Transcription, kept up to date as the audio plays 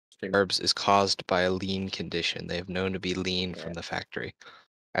Herbs is caused by a lean condition. They have known to be lean from the factory.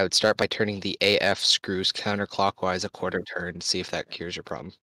 I would start by turning the AF screws counterclockwise a quarter turn to see if that cures your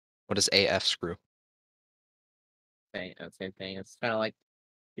problem. What is AF screw? Same thing. It's kind of like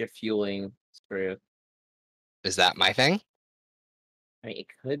your fueling screw. Is that my thing? I mean, it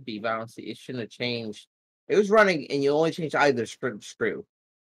could be, but honestly, it shouldn't have changed. It was running, and you only changed either screw.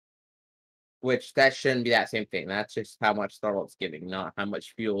 Which, that shouldn't be that same thing. That's just how much throttle it's giving, not how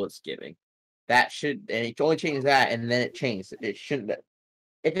much fuel it's giving. That should, and it only changed that, and then it changed. It shouldn't.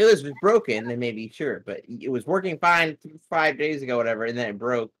 If it was broken, then maybe sure, but it was working fine 5 days ago, whatever, and then it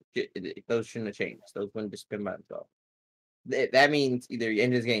broke. Those shouldn't have changed. Those wouldn't just spin by themselves. That means either your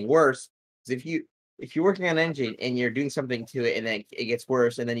engine's getting worse. Because if you're working on an engine and you're doing something to it and then it gets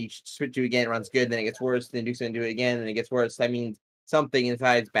worse, and then you switch to it again, it runs good, then it gets worse, then do something to it again, and it gets worse. That means something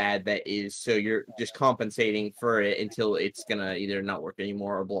inside is bad. That is, so you're just compensating for it until it's gonna either not work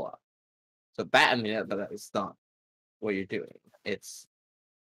anymore or blow up. So that, I mean, that's not what you're doing. It's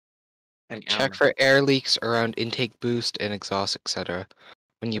check for air leaks around intake boost and exhaust, etc.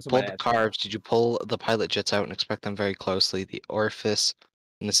 When you pull the carbs, did you pull the pilot jets out and inspect them very closely? The orifice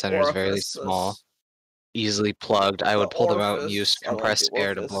in the center is very small, easily plugged. I would pull them out and use compressed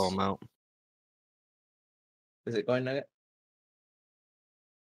air to blow them out. Is it going, Nugget?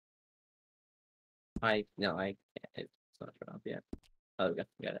 No, I can't. It's not turned off yet. Oh, we got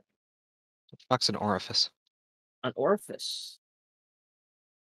it. What the fuck's an orifice? An orifice.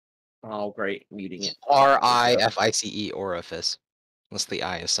 Oh, great. Muting it. R-I-F-I-C-E, orifice. Unless the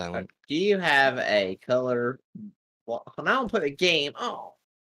I is silent. Do you have a color? Well, now I'll put a game. Oh.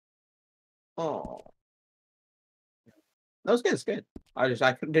 That was good. It's good. I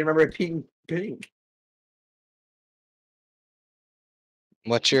didn't remember it being pink.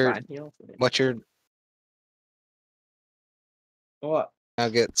 What's your what?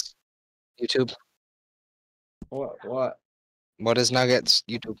 Nuggets YouTube? What? What is Nuggets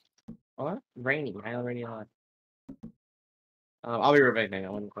YouTube? What? Rainy. I know rainy a lot. I'll be right back. I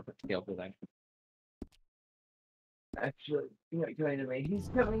want to put the tail for that. Actually, you're not coming to me.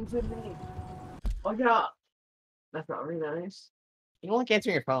 He's coming to me. Look it up. That's not very nice. You don't like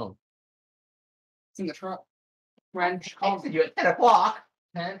answering your phone. It's in the truck. When she calls you at 10 o'clock.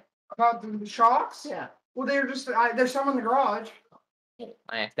 10? About the shocks? Yeah. Well, there's some in the garage.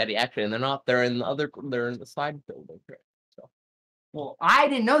 I asked Daddy actually, and they're not. They're in the side building. So. Well, I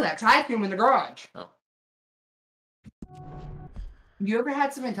didn't know that because I threw them in the garage. Oh. You ever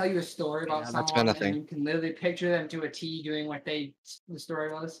had someone tell you a story about someone and you can literally picture them to a T doing what the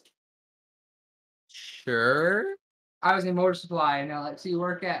story was? Sure. I was in Motor Supply, and they're like, so you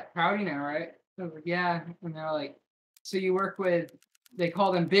work at Proudy now, right? I was like, yeah. And they're like, so you work with, they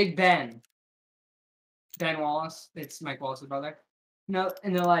call them Big Ben. Ben Wallace. It's Mike Wallace's brother. No,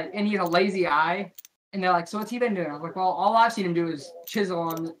 and they're like, and he had a lazy eye. And they're like, so what's he been doing? I was like, well, all I've seen him do is chisel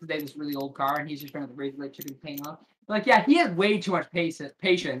on this really old car, and he's just trying to raise like chipping paint off. Like, yeah, he has way too much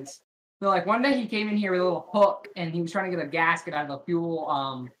patience. So, like, one day he came in here with a little hook, and he was trying to get a gasket out of a fuel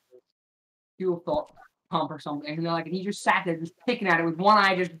pump or something. And they're like, and he just sat there just picking at it with one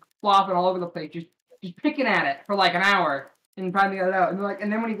eye just flopping all over the place, just picking at it for like an hour and trying to get it out. And they're like,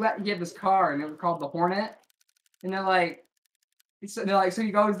 and then when he had this car, and it was called the Hornet, and they're like, so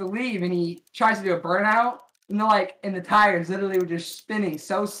he goes to leave, and he tries to do a burnout. And they're like, and the tires literally were just spinning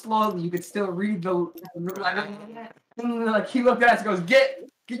so slowly you could still read the. And like he looked at us and goes, "Get!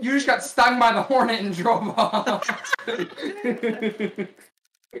 You just got stung by the Hornet and drove off." It's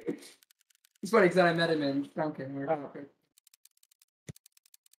funny because I met him in Duncan.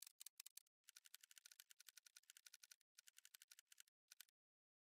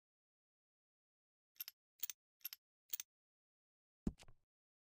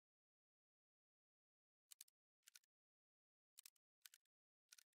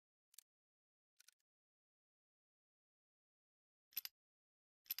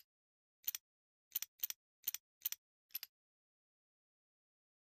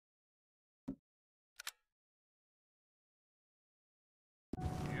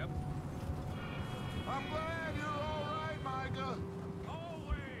 I'm glad you're all right, Micah.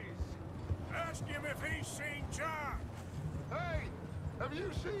 Always. Ask him if he's seen John. Hey, have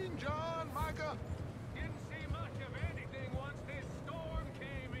you seen John, Micah? Didn't see much of anything once this storm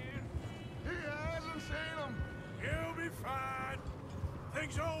came in. He hasn't seen him. He'll be fine.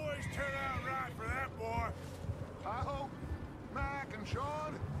 Things always turn out right for that boy. I hope Mac and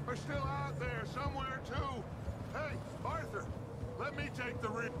Sean are still out there somewhere, too. Hey, Arthur, let me take the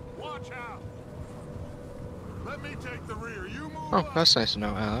rear. Watch out. Let me take the rear. You move up. That's nice to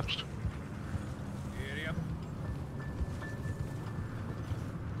know, Alex.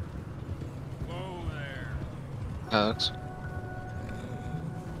 Alex.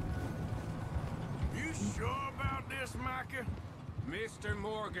 You sure about this, Micah? Mr.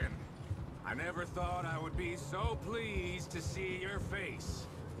 Morgan, I never thought I would be so pleased to see your face.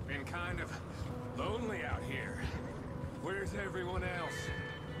 Been kind of lonely out here. Where's everyone else?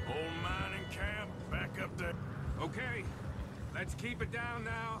 Old mining camp back up there. Okay, let's keep it down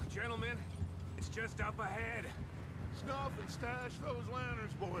now, gentlemen. It's just up ahead. Snuff and stash those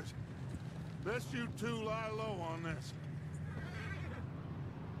lanterns, boys. Best you two lie low on this.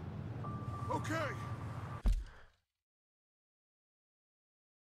 Okay.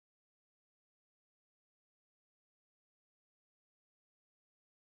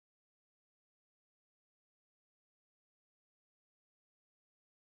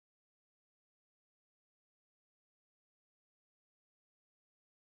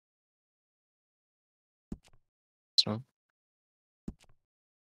 So.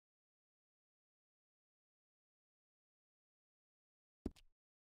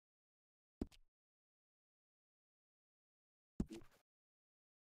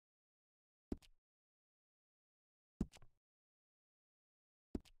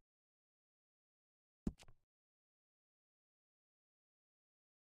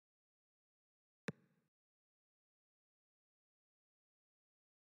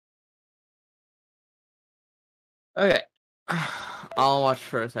 Okay. I'll watch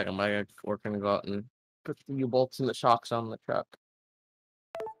for a second. We're gonna go out and put the U-bolts and the shocks on the truck.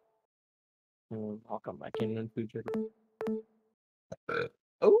 And I'll come back in and food check.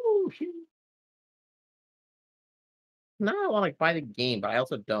 Oh shit. No, I want to buy the game, but I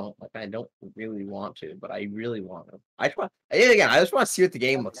also don't. Like, I don't really want to, but I really want to. I just want to see what the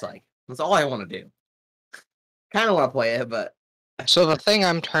game looks like. That's all I want to do. Kind of want to play it, but So the thing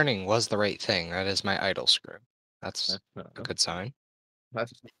I'm turning was the right thing. That is my idle screw. That's a good sign.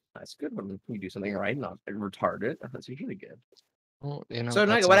 That's good when you do something right, not retarded. That's usually good. Well, you know. So,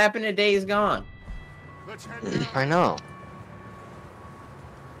 Nugget, what happened to Days Gone? Let's head down. I know.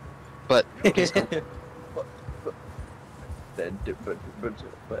 But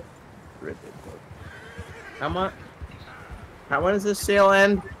How much? When does this sale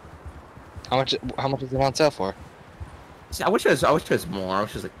end? how much is it on sale for? See, I wish it was more. I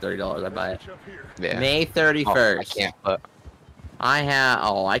wish it was like $30. I'd buy it. Up here. Yeah. May 31st. Oh, I can't. But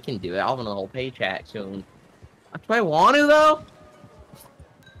I can do it. I'll have a whole paycheck soon. Do I want to though?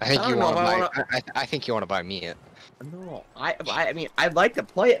 I think I you don't know want if to I buy. I think you want to buy me it. No, I mean, I'd like to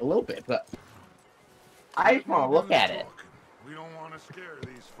play it a little bit, but I just want to look at it. We don't want to scare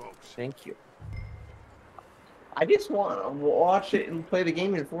these folks. Thank you. I just want to watch it and play the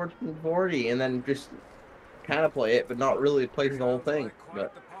game in 1440, and then just kind of play it, but not really play the whole thing.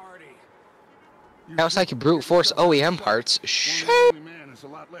 But Sounds like brute force OEM parts. Shit. Can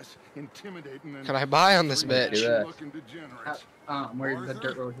I buy on this bitch? Where's the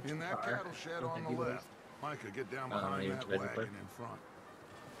dirt road? In that cattle shed on the left. Micah, get down behind that wagon in front.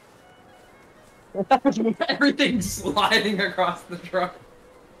 Everything's sliding across the truck.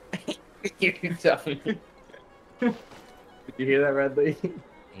 Did you hear that, Redley?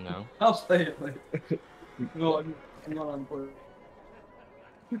 No. I'll say it later. No, I'm not on board.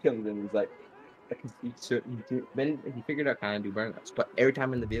 He comes in, he's like, then he figured out kind of do burnouts, but every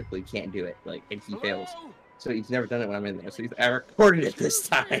time in the vehicle he can't do it, like, and he fails. So he's never done it when I'm in there. So I recorded it this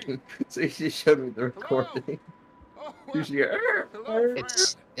time. So he just showed me the recording. Usually,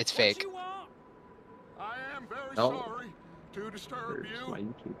 It's fake. I am very No. sorry to disturb Here's you. my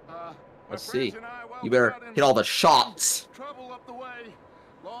YouTube. My Let's friends see. and I, well, You we better got in hit all the shots. trouble up the way,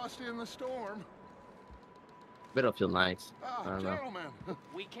 lost in the storm. But it'll feel nice. I don't know. Gentlemen,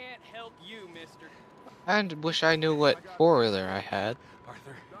 We can't help you, mister. And wish I knew what four-wheeler I had.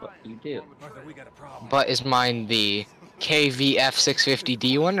 Arthur, What you do? Arthur, we got a problem. But is mine the KVF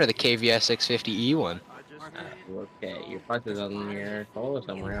 650D one or the KVS 650E one? Okay, your price is on your follow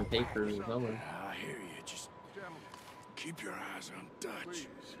somewhere on papers or somewhere. I hear you. Just keep your eyes on Dutch.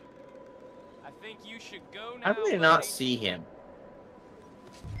 I think you should go now. How do they not buddy. see him?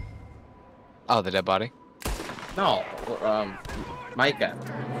 Oh, the dead body. No, Micah.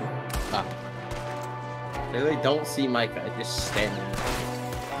 Ah. They really don't see Micah, just standing.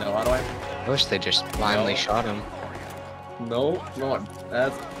 No, how do I? I wish they just blindly No. shot him. No, no,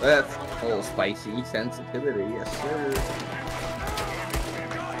 that's a little spicy sensitivity, yes sir.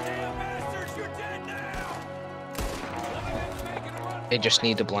 Goddamn bastards, you're dead now! They just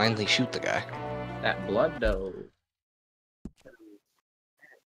need to blindly shoot the guy. That blood though.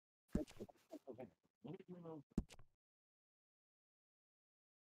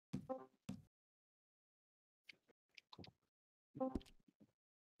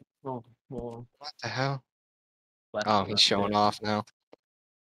 Oh, well. What the hell? Oh, he's showing off now.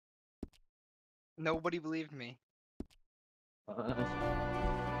 Nobody believed me.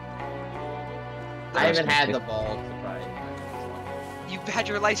 I haven't had the balls to try it. You've had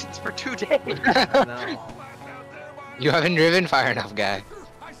your license for 2 days. No. You haven't driven far enough, guy.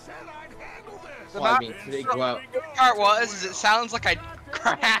 Well, I mean, they go out. The part was, is it sounds like I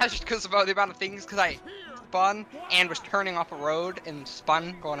crashed because of the amount of things, because I spun and was turning off a road and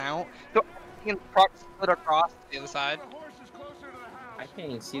spun going out. So the truck slid across to the other side. I can't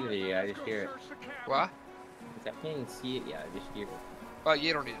even see the video, I just hear it. What? I can't even see it yet, I just hear it. Well,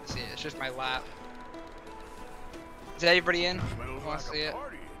 you don't need to see it. It's just my lap. Is everybody in? Want to see it?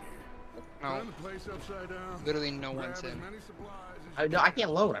 No. Literally no one's in. No, I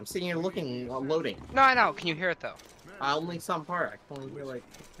can't load. I'm sitting here looking, loading. No, I know. Can you hear it though? Only some part. I can only hear like.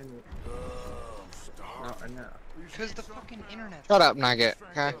 No. Because the fucking internet. Shut up, Nugget.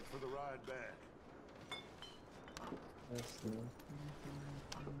 Okay.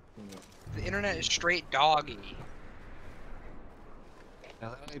 The internet is straight doggy.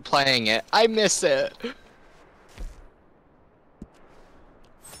 I'm playing it. I miss it.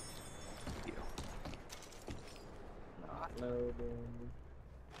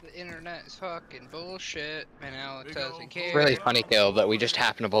 The internet is fucking bullshit, and Alex doesn't care. It's really funny, Caleb, that we just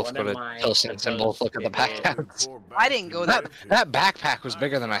happen to both go to Pilsons and both look at the backpacks. I didn't go there. That backpack was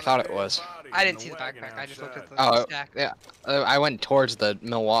bigger than I thought it was. I didn't see the backpack. I just looked at the Oh, stack. yeah. I went towards the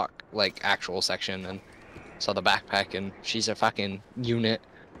Milwaukee, like, actual section and saw the backpack, and she's a fucking unit.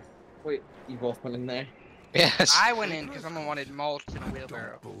 Wait, you both went in there? Yes. I went in because someone wanted mulch in a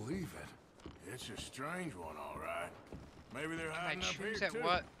wheelbarrow. Don't believe it. It's a strange one, all right. Maybe they're I hiding up here choose at too.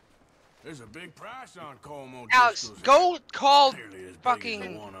 what? There's a big price on Como. Alex, discos. go call Nearly as big as the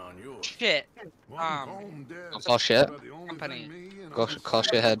fucking one on yours. shit. Call shit. Company. Go call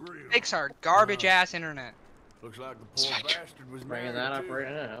shithead. Pixar, garbage ass internet. Looks like the poor Spectre. bastard was Bringing married that up too. right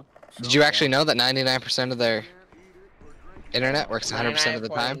now. Did you actually know that 99% of their internet works 100% of the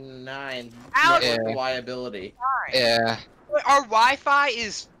time? 99.9 Alex! network Yeah. reliability. Yeah. Our Wi-Fi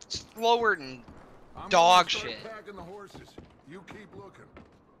is slower than dog shit. You keep looking.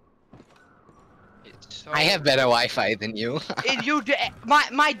 It's so... I have better Wi-Fi than you. And you,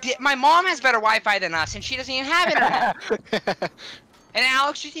 my mom has better Wi-Fi than us, and she doesn't even have internet. And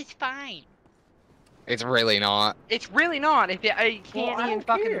Alex, it's fine. It's really not. It's really not. If it, I can't I even don't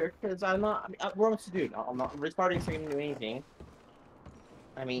fucking. care, because I'm not. I mean, what am I supposed to do? I'm not restarting so I can do anything.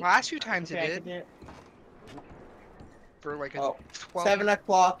 I mean, Last few times okay, I it can did. do it. For like a Oh, 12. 7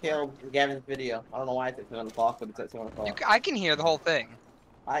 o'clock, Gavin's video. I don't know why it's at 7 o'clock, but it's at 7 o'clock. I can hear the whole thing.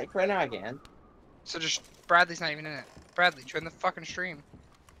 Right now again. So just Bradley's not even in it. Bradley, join the fucking stream.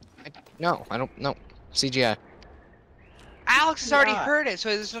 No, I don't. No. CGI. Alex has already Yeah. heard it, so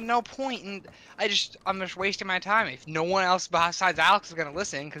there's no point, and I'm just wasting my time if no one else besides Alex is gonna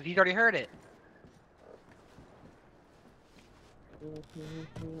listen because he's already heard it.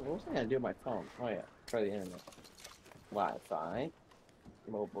 What was I gonna do with my phone? Oh yeah, try the internet. Wi-Fi.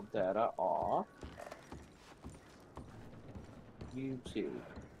 Mobile data off. YouTube.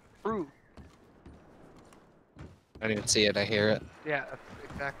 True. I don't even see it. I hear it. Yeah,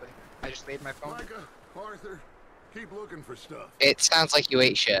 exactly. I just made my phone. Micah, Arthur, keep looking for stuff. It sounds like you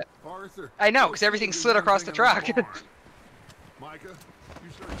ate shit. Arthur. I know, because everything slid across the truck. Micah, you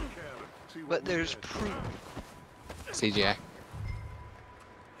search the cabin. See what But we there's get. proof. CGI.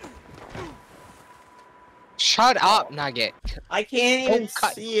 Shut up, Nugget. I can't Go even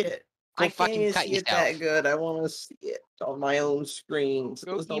cut- see it. go I can't fucking even cut see it yourself. that good. I want to see it on my own screen.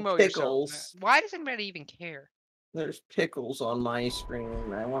 Go There's no emo pickles. yourself. Why does anybody even care? There's pickles on my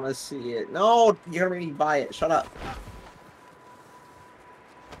screen. I want to see it. No, you're gonna make me buy it. Shut up.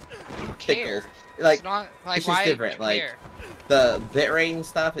 Who cares? Pickles. Like It's not like it's just why different, would you like- care? the bitrate and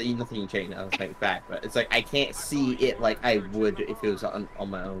stuff. Nothing you can change. I was like back, but it's like I can't see it like I would if it was on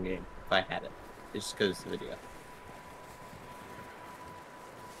my own game if I had it. It's just because of the video.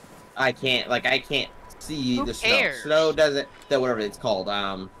 I can't see Who the snow. cares? Snow doesn't. Whatever it's called.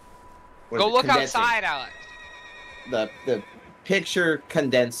 What Go is it? look Condensing. outside, Alex. The picture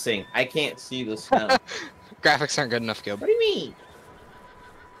condensing. I can't see the snow. Graphics aren't good enough, What Gilbert. do you mean?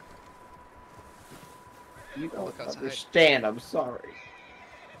 You don't Look outside. understand. I'm sorry.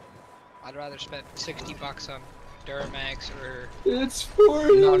 I'd rather spend $60 on Duramax or It's for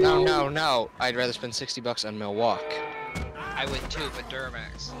No, you. no, no, no. I'd rather spend $60 on Milwaukee. I would too, but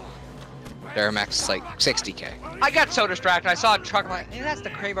Duramax. Duramax is like 60K. I got so distracted. I saw a truck. I'm like, hey, that's the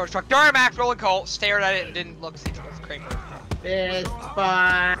Kramer's truck. Duramax rolling Colt. Stared at it and didn't look. See if it was Kramer. It's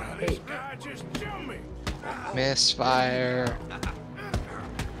fine. This guy just jumped me. Misfire.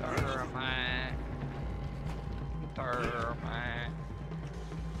 Duramax.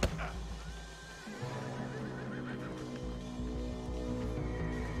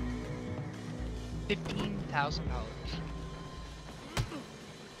 $15,000.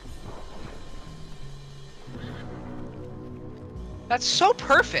 That's so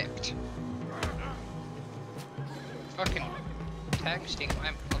perfect. Fucking texting.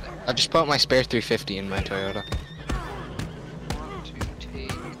 I just put my spare 350 in my Toyota. To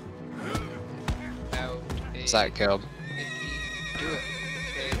take out Is that Caleb? 50. Do it.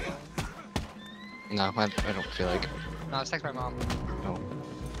 Okay. No, I don't feel like. No, let's text my mom. No.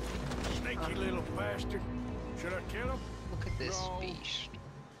 Sneaky little bastard. Should I kill him? Look at this No. beast.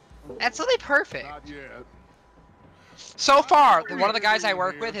 That's literally perfect. Not yet. So far, one of the guys I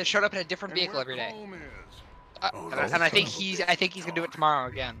work with has showed up in a different And vehicle where every day. home is. And I think he's gonna do it tomorrow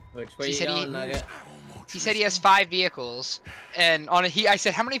again. Which way He you said going, Nugget? He said he has 5 vehicles, and I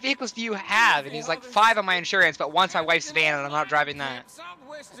said, how many vehicles do you have? And he's like, 5 on my insurance, but one's my wife's van, and I'm not driving that.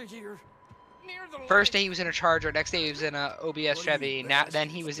 Southwest of here, near the First day he was in a Charger, next day he was in a OBS Chevy, then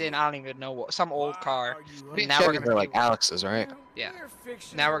he was in, I don't even know what, some old car. These Now we're Chevys gonna are like Alex's, right? Yeah.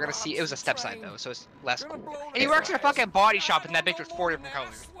 Now we're gonna see, it was a step side though, so it's less cool. And he works in a fucking body shop, and that bitch was 4 different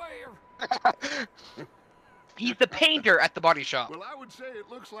colors. He's the painter at the body shop. Well, I would say it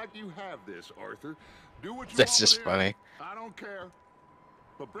looks like you have this, Arthur. Do what you That's want just with it. funny. I don't care.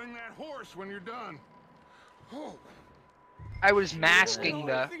 But bring that horse when you're done. Oh. I was masking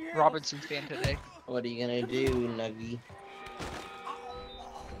the Robinsons fan today. What are you gonna do, Nuggy?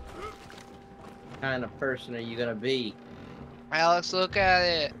 What kind of person are you gonna be? Alex, look at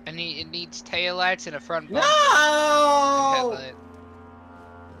it. It needs taillights and a front bumper. No! Headlight.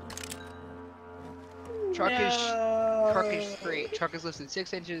 Truck is great. Truck is listed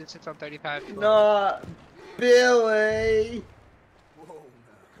 6 inches and sits on 35. Not Billy.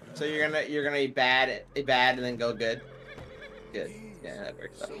 So you're gonna be bad and then go good. Good. Yeah, that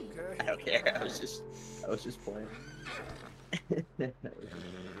works out. I don't care. I was just playing.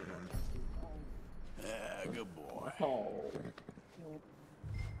 Good boy. Oh.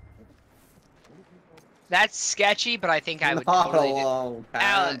 That's sketchy, but I think I would Not totally a do. long time,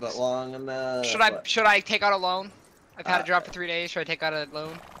 Alex, but long enough. Should I take out a loan? I've had a job for 3 days. Should I take out a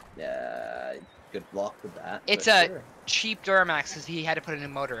loan? Yeah, good luck with that. It's but a sure. cheap Duramax because he had to put a new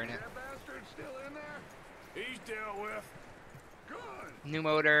motor in it. That bastard's still in there? He's dealt with. Good. New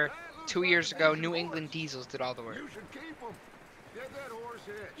motor. 2 years ago, New England Diesels did all the work. You should keep him. Get that horse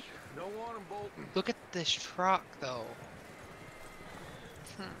hitched. Don't want him bolting. Look at this truck, though.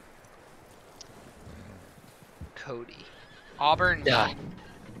 Cody. Auburn. Yeah.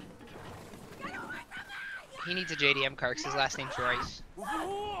 He needs a JDM car because his last name's Rice.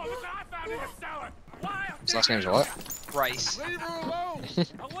 Whoa, look, I found in the cellar. Why? His last name's what? Rice. Leave her alone.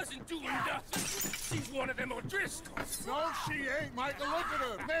 I wasn't doing nothing. She's one of them O'Driscolls. No, she ain't, Michael. Look at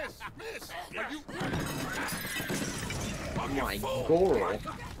her. Miss. Are you... Oh my god.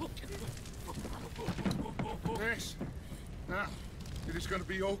 Miss. Now, it is gonna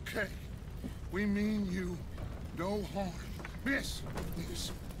be okay. We mean you no harm. Miss.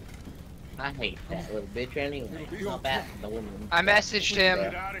 I hate that little bitch anyway. It's not bad for the woman. I messaged him.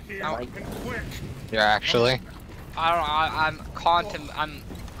 Get out of here Like- and quick. Yeah, actually. I don't know. I'm content.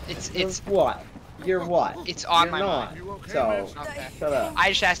 It's what? You're what? it's on You're my not. mind. You okay, So, miss? Okay. shut up. I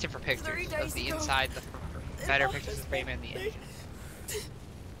just asked him for pictures of the inside, the better pictures of the frame and the engine.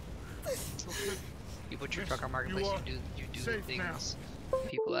 You put your truck on marketplace. You do the safe things.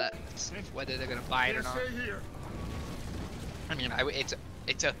 People that whether they're gonna buy it or Just not. stay here. I mean,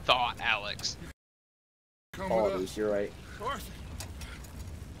 it's a thought, Alex. Come with us. Apologies, you're right. Arthur.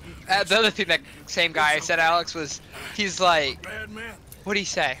 The other thing that same guy said, Alex, was he's like, Bad man. what'd he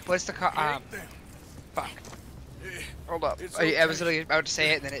say? What's the car? Hate them. Fuck. Eh, Hold up. It's I was okay. literally about to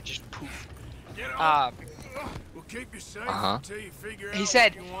say it, and then it just poof. Get off. Um, We'll keep you safe Uh-huh. until you figure he out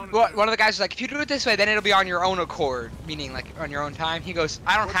said, what you want well, to one of the guys was like, if you do it this way, then it'll be on your own accord, meaning like on your own time. He goes,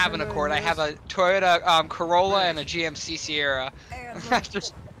 I don't What's have your an name, Accord. I miss? have a Toyota Corolla and a GMC Sierra. That's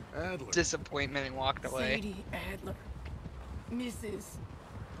just Adler. disappointment and walked away. Sadie Adler. Mrs.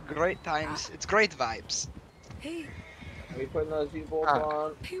 Great times. It's great vibes. He Are we putting those U-bolts Ah.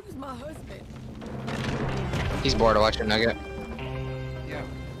 on? was my husband. He's bored of watching Nugget. Yeah.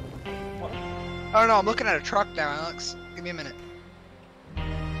 Oh no, I'm looking at a truck now, Alex. Give me a minute.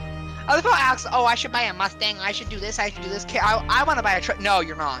 Oh, look at Alex. Oh, I should buy a Mustang. I should do this. I should do this. I want to buy a truck. No,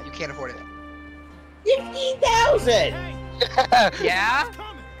 you're not. You can't afford it. 50,000. Yeah?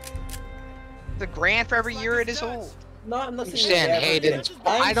 The grand for every year it is old. Not unless you Understand never Hayden. get-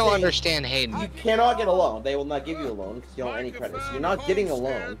 I'm I don't saying understand Hayden. You cannot get a loan. They will not give you a loan because you don't have any credit. So you're not getting a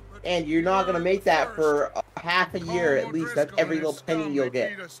loan, and you're not gonna make that for half a year at least. That's every little penny you'll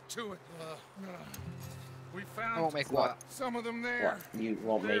get. We found I won't make what? some of them there. What? You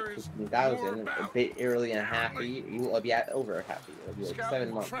won't make There is 15,000 more a bit early and half a year. You will be at over a half a year. It'll be like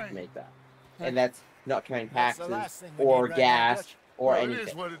 7 months to make that. And that's not counting taxes or gas or Well, anything. it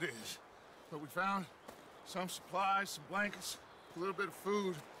is what it is. But we found some supplies, some blankets, a little bit of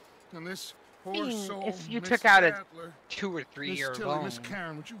food, and this poor soul. If you Mrs. took out a Adler, 2 or 3 Miss year Tilly, loan, Miss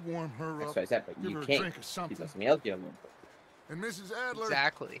Karen, would you warm her That's up? what I said, but Give you her a can't. drink of Keep something. something else you have. And Mrs. Adler,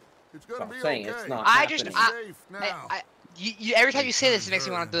 exactly. it's gonna So I'm be saying okay. it's not I just- happening. Safe now. Every time you say this, it makes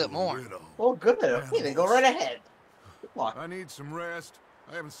me want to do it more. Well, good. Okay, then go right ahead. Good luck. I need some rest.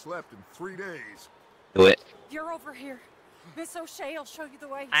 I haven't slept in 3 days. Do it. You're over here. Miss O'Shea will show you the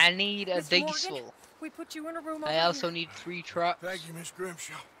way. I need a Mr. Morgan, diesel. we put you in a room over I also here. need 3 trucks. Thank you, Miss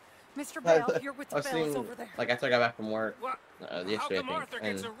Grimshaw. Mr. Bell, you're with I the was Bells seeing, over there. like after I got back from work What? How yesterday, come I Arthur think,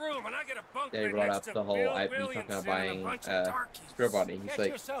 gets and a room and I get a bunk they bed brought next up to the whole Bill I've been talking Williamson about and a buying bunch of darkies? square body. He's Get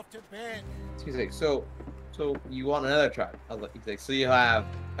like, yourself to bed. so you want another truck? He's like, so you have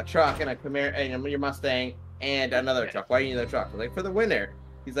a truck and a Camaro and your Mustang and another truck. Why do you need another truck? I was like, for the winter.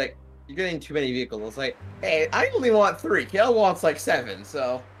 He's like, you're getting too many vehicles. I was like, hey, I only want 3. Kel wants like 7,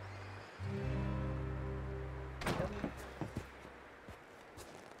 so.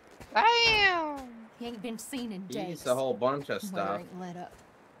 Damn! He ain't been seen in days. He's a whole bunch of Weather stuff. ain't let up.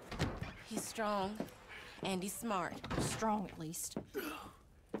 He's strong, and he's smart. Strong, at least.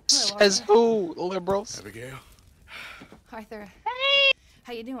 Says who? Liberals. Abigail, Arthur.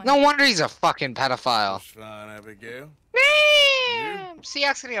 How you doing? No wonder he's a fucking pedophile. it's fine, Abigail. Damn!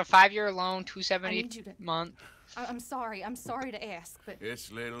 CX getting a 5-year loan, I 270 need you to. month. I'm sorry. I'm sorry to ask, but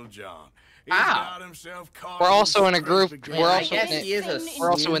It's little John. He's Ah. got himself caught We're in also in a some group. crazy We're I also guess in he is a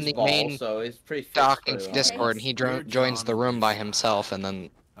We're also in the sleazeball, main so he's pretty fit talking for it. Discord, and he joins the room by himself, and then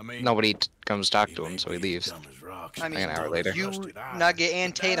I mean, nobody comes talk he to may him, so be he leaves. dumb as rocks, I mean, Like an hour later. You, Busted eyes. Nugget,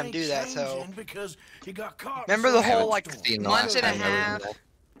 and But that Tatum ain't do that, so. changing because he got caught Remember in the some whole, like, storm. Seen the month last and a time I was in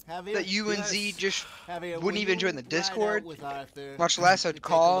half there. that you and Z just wouldn't even join the Discord, much Much less I'd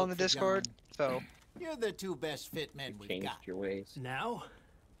call on the Discord, so. You're the 2 best fit men we've Changed got. your ways. Now?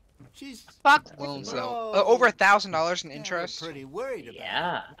 She's Fuck loans, though. Over $1,000 in interest. pretty worried about.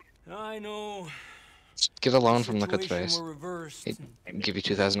 Yeah. I know. Get a loan from Liquid Space. Reversed. He'd give you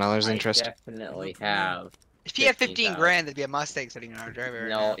 $2,000 interest. I definitely have. If he had 15 15,000. grand, that'd be a Mustang sitting in our driveway right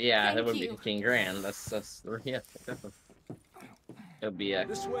No, now. yeah, that Thank would be you. 15 grand. That's yeah. Definitely. It would be a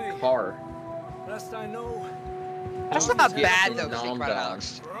This way. car. Last I know. That's John's not just bad, a though, if you think about it, nom-dom.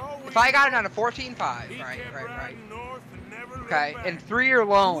 Alex. For all we If I got it know, on a 14.5, he right. kept riding north and never looked Okay, back. and 3-year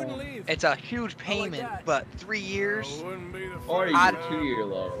wouldn't loan, leave. it's a huge like payment, that. but 3 years, Well, wouldn't be the Or you first I'd- get time. 2-year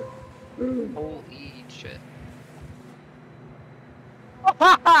loan. holy shit.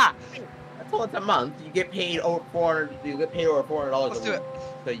 That's all it's a month. You get paid over $400. You get paid over $400 Let's a do month. it.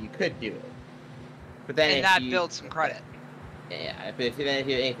 So you could do it. But then And if that you, builds some credit. Yeah, if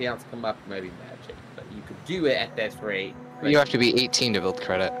anything else come up, maybe bad shit. But you could do it at this rate. You have to be 18 to build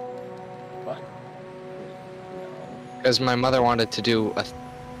credit. What? Because my mother wanted to do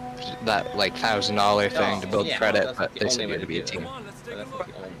that like $1,000 thing Oh, to build yeah, credit, that's but the they said only you had to way be to do it. 18. Come on, let's take So a that's look.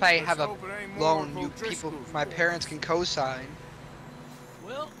 the only. If I have a Hope it ain't more loan, you people, O'Driscoll's my fault. parents can co-sign.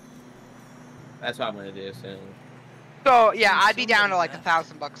 Well, That's what I'm gonna do soon. So yeah, I'd be down to like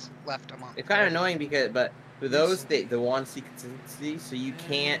 $1,000 left a month. It's kind of annoying but for those they want to see consistency, so you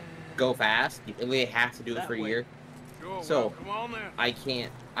can't go fast. You really have to do it for a year. Sure, So, well, come on then. I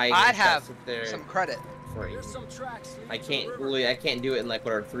can't. I'd just have sit there some credit. for there's some tracks. leading I to the can't river. really. I can't do it in like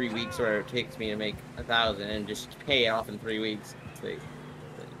what are 3 weeks or it takes me to make 1,000 and just pay it off in 3 weeks. So you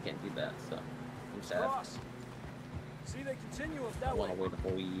can't do that. So I'm sad. Cross. See, they continue us I that way. want to wait a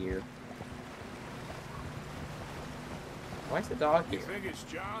whole year. Why's the dog You here? think it's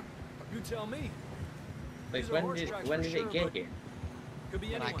John? You tell me. Like These are when horse did tracks when for did sure, it get but here? Could be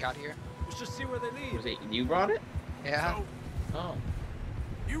When I anyone. got here. Let's just see where they lead. Was it you brought it? Yeah. So, Oh,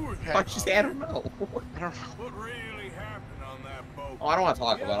 you were there. why'd you say I don't know? I don't know. What really happened on that boat? Oh, I don't want to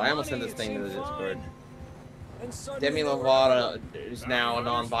talk Yeah, about it. I almost money, sent this it thing to the seemed Discord. fine. And suddenly Demi they were Lovato everywhere. is now a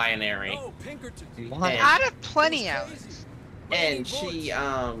non-binary, No, Pinkerton. What? And- I'd have plenty It was of crazy. it.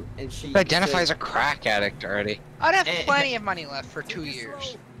 and she He identifies said- a crack addict already. I'd have Eh. plenty of money left for 2 Take it years.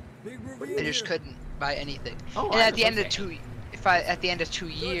 slow. Big reveal I just here. couldn't buy anything. Oh, And I at the end of understand. at the end of 2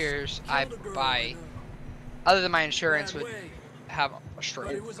 years, I Killed a girl buy, in other than my a insurance bad would way. have a straight.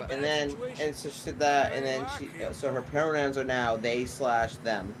 But it was a but- And then and so she said that, and then so her pronouns are now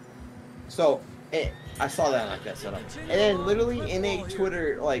they/them. So I saw that like that set up, and then literally in a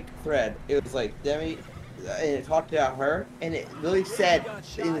Twitter like thread, it was like Demi, and it talked about her, and it literally said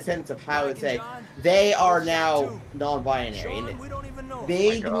in the sense of how it said they are now non-binary, and it Sean, we don't even know.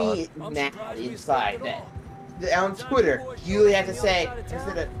 made God. me mad inside that on Twitter, you have to say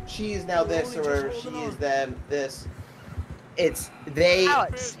instead of she is now this or she is them this. It's they.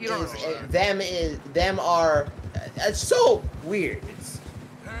 Alex, you don't them are. It's so weird. It's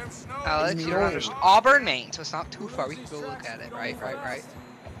Alex, you don't understand. Auburn, Maine, so it's not too far. We can go look at it.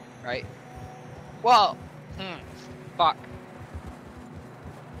 Right. Well, fuck.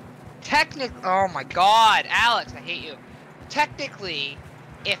 Oh my God, Alex, I hate you. Technically,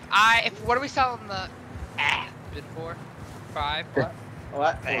 if what are we selling the bid for? 5?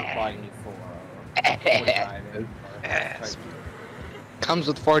 What? Comes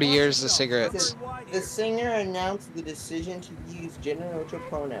with 40 years of cigarettes. The singer announced the decision to use gender-neutral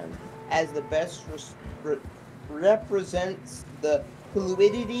pronouns as the best represents the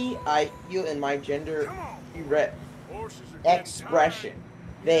fluidity I feel in my gender expression.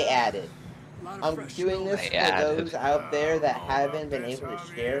 They added, I'm doing this for those out there that haven't been able to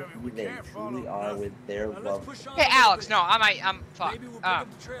share who they truly are with their love. Hey, Alex, no, I'm fuck.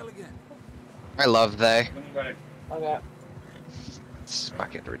 I love they. Okay. It's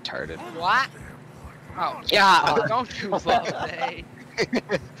fucking retarded. What? Oh, yeah, don't you love they?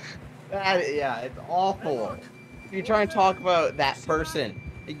 Yeah, it's awful. If you try and talk about that person,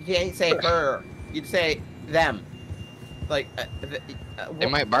 you can't say her. You'd say them. Like, they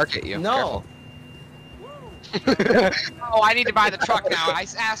might bark at you. No. Oh, I need to buy the truck now. I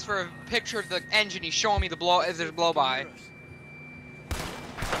asked for a picture of the engine. He's showing me the blow. Is there a blow by?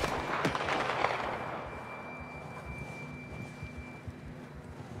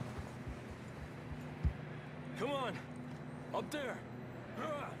 Come on, up there.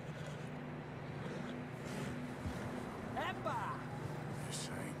 This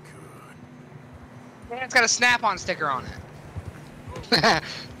ain't good. It's got a snap-on sticker on it.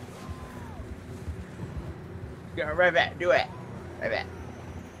 Go right back. Do it. Right back.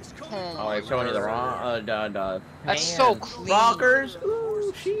 Oh, it's showing you the wrong. That's so clean. Rockers.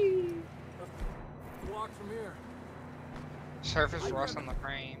 Ooh, she. Walk from here. Surface rust on the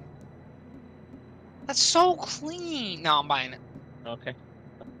frame. That's so clean. No, I'm buying it. Okay.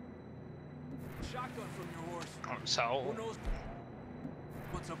 Shotgun from your horse. So. Who knows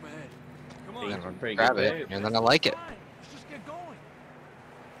what's up ahead? Come on. Yeah, grab it, and then I like it. Let's just get going.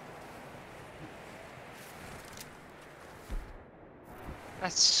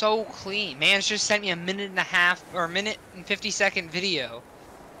 That's so clean. Man's just sent me a minute and a half or a minute and 50-second video.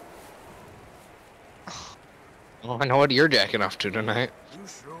 Oh, I know what you're jacking off to tonight. You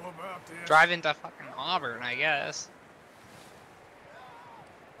sure about this? Driving to fucking Auburn, I guess.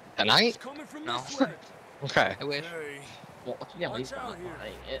 Tonight? It's coming from No. this way. Okay. I wish. Hey, Well, yeah, Watch he's out not here.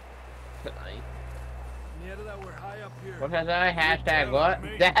 buying it tonight. near to that we're high up here. What has that hashtag? What?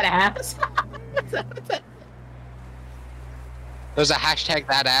 That ass? There's a hashtag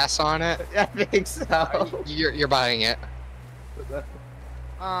that ass on it. I think so. You're buying it. Drops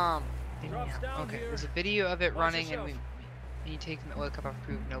down Okay, here. there's a video of it Watch running yourself. and me taking the oil cup off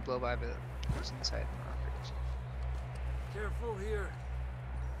proof, no blow by, but what's inside the rockers. Careful here.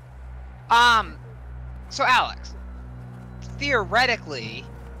 So Alex, theoretically,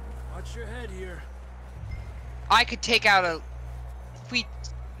 Watch your head here. I could take out a, if we,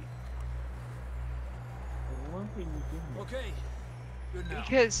 Okay. Good now.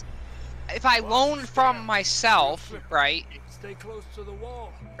 because if I loan from myself, right, Stay close to the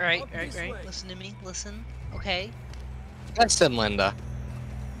wall. right, Up this way. listen to me, listen, okay? Listen, Linda.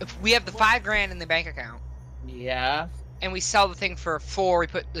 If we have the $5,000 in the bank account, Yeah. and we sell the thing for 4, we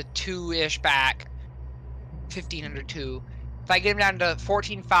put the 2-ish back, 1,500 2. If I get them down to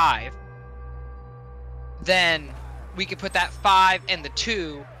 14.5, then we could put that 5 and the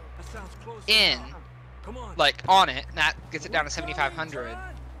 2 That sounds close in, Come on. like on it, and that gets it down to 7,500.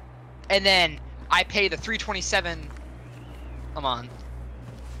 And then I pay the 327 a month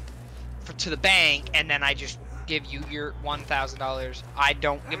to the bank, and then I just give you your $1,000. I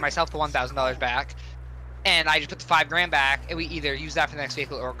don't give myself the $1,000 back, and I just put the $5,000 back, and we either use that for the next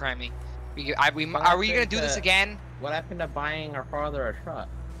vehicle or Grammy. Are we gonna do this again? What happened to buying our father a truck?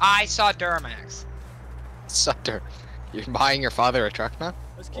 I saw Duramax. Sucker. You're buying your father a truck now?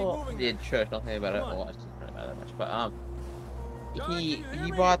 Let's keep Well, moving. did sure. Don't think about it. Come on. Well, I don't think about it that much. But John, he can you hear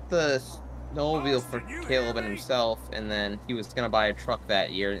he me? bought the snowmobile for Austin, you Caleb hear and me? himself, and then he was gonna buy a truck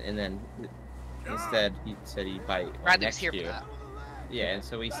that year, and then instead he said he'd buy it Bradley was next here for year. that. Yeah, and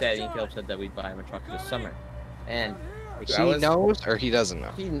so he said he Caleb said that we'd buy him a truck this summer, and He I was- knows or he doesn't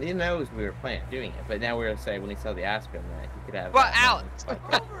know? He knows we were planning on doing it, but now we're gonna say when he saw the Aspen that he could have. Well, that Alex, money.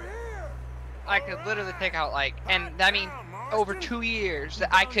 Over here. I could literally pick out like, and I mean, over 2 years, that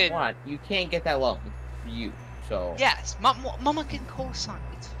I could. What? You can't get that loan. You. So. Yes, Mama can co-sign.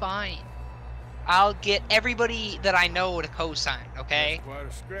 It's fine. I'll get everybody that I know to co-sign. Okay,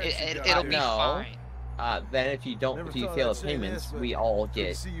 it'll be fine. Then if you fail the payments, we all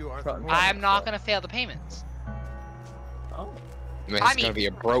get. I'm not gonna fail the payments. Oh. It's gonna be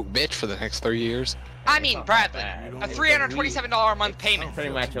a broke bitch for the next 3 years. I mean, Bradley, a $327 a month payment. Pretty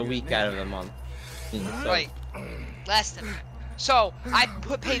much a week out of the month. Like, less than that. So, I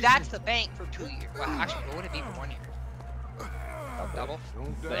pay that to the bank for 2 years. Well, actually, what would it be for 1 year? Double?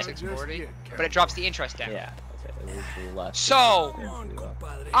 640? But it drops the interest down. Yeah. Less. So,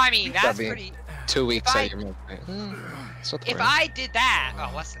 I mean, that's pretty... 2 weeks out of your month. If I did that...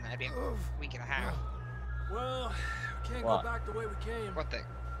 Oh, less than that. It'd be a week and a half. Well, we can't go back the way we came. What thing?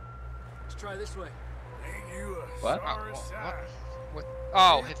 Let's try this way. What? What?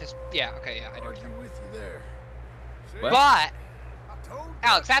 Oh, if this... Yeah, okay, yeah, I know what you're with you there. But,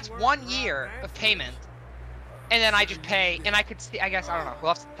 Alex, that's 1 year of payment. And then I just pay, and I could see, I guess, I don't know.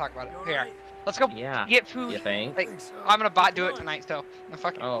 We'll have to talk about it. Here, let's go get food. You think? Like, I'm gonna do it tonight, so. No,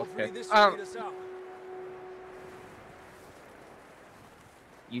 fuck it. Oh, okay.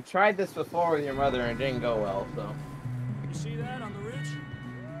 You tried this before with your mother and it didn't go well, so. You see that on the ridge?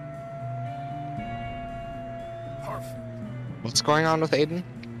 Perfect. What's going on with Aiden?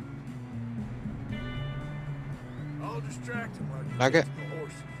 I'll distract him while you Nugget? get the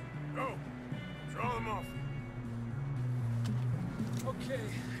horses. Go. Draw them off. Okay,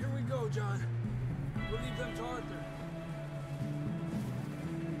 here we go, John. We'll leave them to Arthur.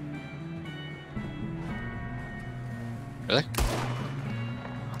 Really?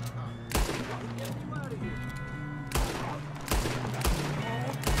 Get you out of here.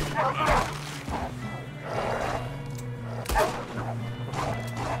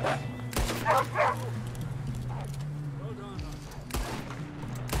 Well done.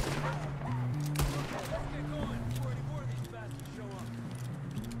 Let's get going before any more of these bastards show up.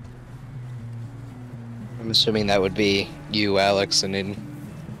 I'm assuming that would be you, Alex, and Aiden.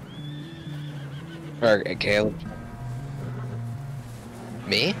 Or Caleb.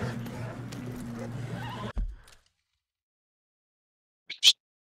 Me?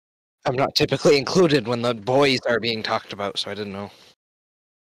 I'm not typically included when the boys are being talked about, so I didn't know.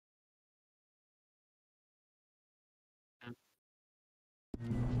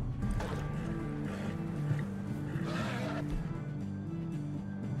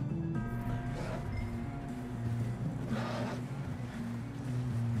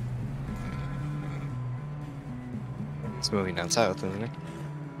 It's moving down south, isn't it?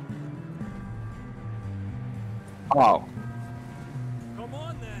 Oh. Come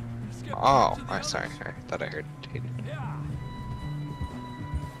on then. Let's get Oh, to the I'm sorry. others. I thought I heard Aiden. Yeah.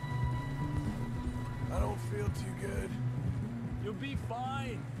 I don't feel too good. You'll be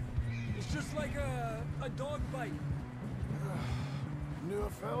fine. It's just like a dog bite. Knew a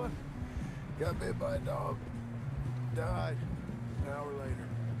fella. Got bit by a dog. Died an hour later.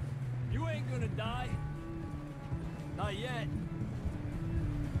 You ain't gonna die. Not yet.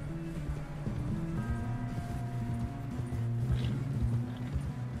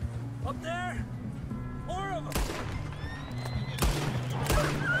 Up there? More of them!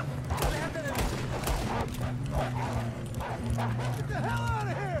 Get the hell out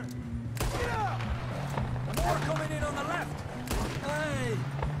of here! Get out! More coming in on the left! Hey!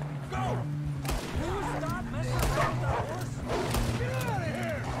 Go! Will you stop messing around with that horse? Get out of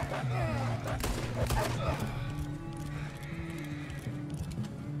here!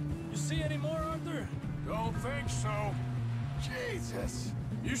 You see any more, Arthur? Don't think so. Jesus!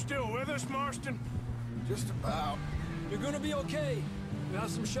 You still with us, Marston? Just about. You're gonna be okay. We have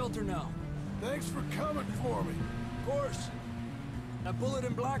some shelter now. Thanks for coming for me. Of course. That bullet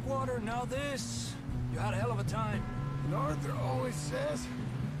in Blackwater, now this. You had a hell of a time. And Arthur always says,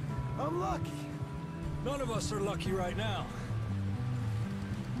 I'm lucky. None of us are lucky right now.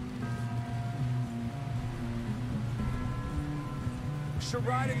 We should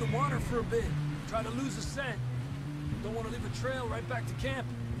ride in the water for a bit. Try to lose a scent. Don't want to leave a trail right back to camp.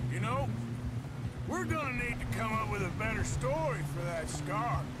 You know, we're gonna need to come up with a better story for that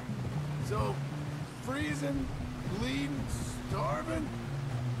scar. So, freezing, bleeding, starving,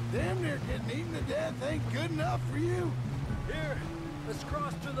 damn near getting eaten to death ain't good enough for you. Here, let's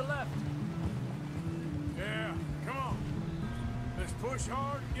cross to the left. Yeah, come on. Let's push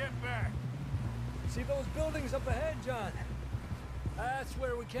hard and get back. See those buildings up ahead, John? That's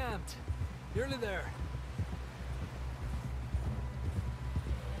where we camped. Nearly there.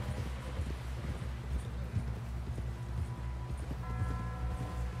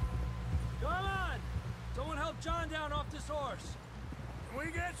 Come on! Someone help John down off this horse. Can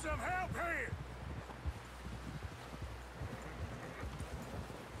we get some help here?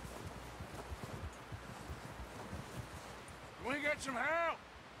 we get some help?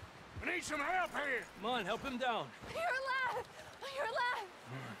 We need some help here. Come on, help him down. You're alive! You're alive!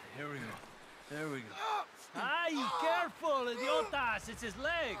 Here we go. There we go. Ay, careful, idiotas. It's his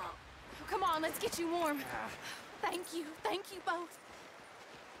leg. Come on, let's get you warm. Thank you both.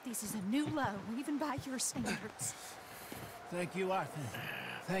 This is a new low, even by your standards. Thank you, Arthur.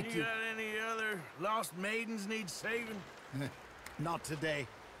 Thank you. You got any other lost maidens need saving? Not today.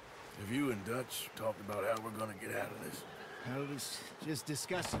 Have you and Dutch talked about how we're gonna get out of this? I was just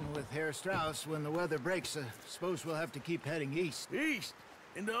discussing with Herr Strauss when the weather breaks. I suppose we'll have to keep heading east. East?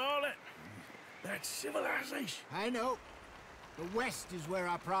 Into all that civilization? I know. The west is where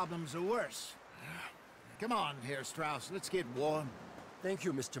our problems are worse. Come on, Herr Strauss, let's get warm. Thank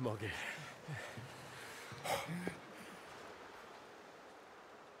you, Mr. Morgan.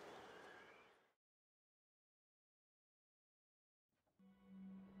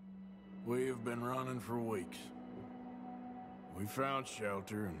 We've been running for weeks. We found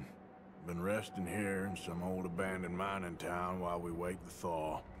shelter and been resting here in some old abandoned mining town while we wait the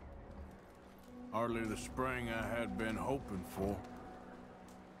thaw. Hardly the spring I had been hoping for.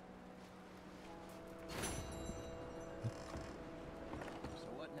 So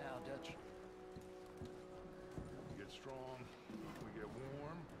what now, Dutch? We get strong, we get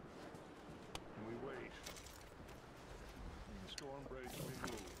warm, and we wait. When the storm breaks, we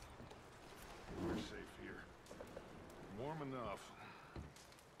move. We're safe here. Warm enough.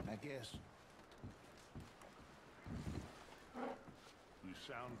 I guess. You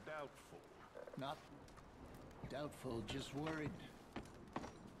sound doubtful. Not doubtful, just worried.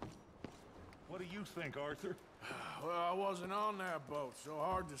 What do you think, Arthur? Well, I wasn't on that boat, so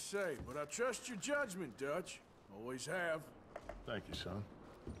hard to say, but I trust your judgment, Dutch. Always have. Thank you, son.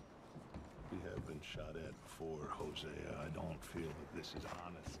 We have been shot at before, Hosea. I don't feel that this is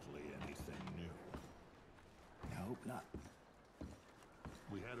honestly anything new. I hope not.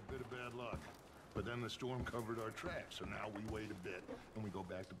 We had a bit of bad luck, but then the storm covered our tracks, so now we wait a bit, and we go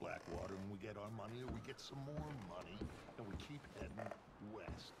back to Blackwater, and we get our money, or we get some more money, and we keep heading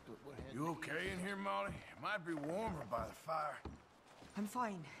west. But we're heading You okay in here, Molly? It might be warmer by the fire. I'm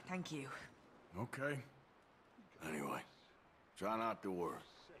fine, thank you. Okay. Anyway, try not to worry.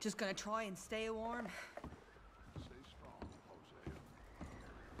 Just gonna try and stay warm. Stay strong, Hosea.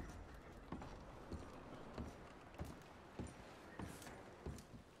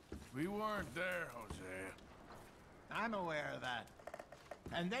 We weren't there, Hosea. I'm aware of that.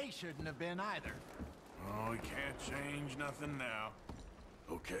 And they shouldn't have been either. Oh, we can't change nothing now.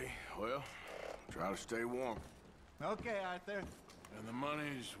 Okay, well, try to stay warm. Okay, Arthur. And the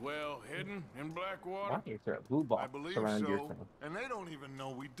money's well hidden in Blackwater? Why is there a blue box I believe around your so, thing? and they don't even know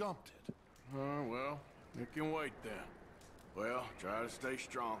we dumped it. Well, you can wait then. Well, try to stay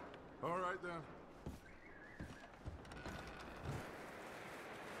strong. All right, then.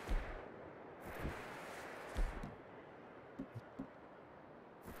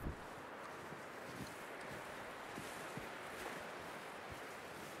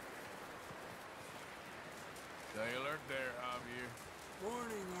 Stay alert there, Javier.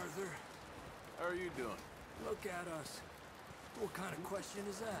 Morning, Arthur. How are you doing? Look at us. What kind of question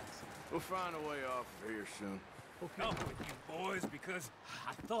is that? We'll find a way off of here soon. Come with you boys because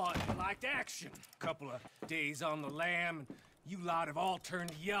I thought you liked action. Couple of days on the lam, and you lot have all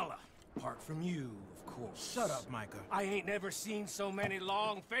turned yellow. Apart from you, of course. Shut up, Micah. I ain't never seen so many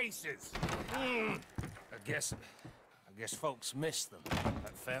long faces. I guess folks miss them.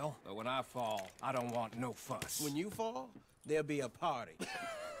 That fell. But when I fall, I don't want no fuss. When you fall, there'll be a party.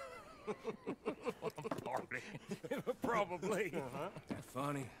 Party. Probably. That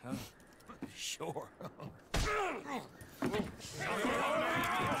funny, huh? Sure. I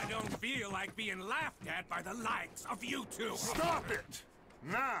don't feel like being laughed at by the likes of you two. Stop it!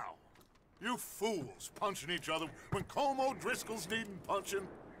 Now! You fools punching each other when Como Driscoll's needing punching.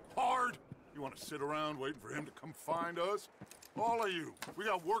 Hard! You want to sit around waiting for him to come find us? All of you, we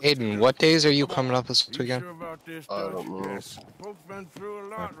got work to Aiden, do. what days are you coming up this You weekend? sure about this, I Dutch? don't know. Yes. Folks been through a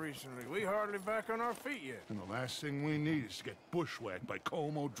lot recently. We hardly back on our feet yet. And the last thing we need is to get bushwhacked by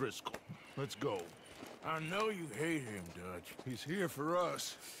Como Driscoll. Let's go. I know you hate him, Dutch. He's here for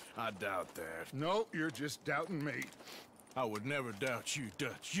us. I doubt that. No, you're just doubting me. I would never doubt you,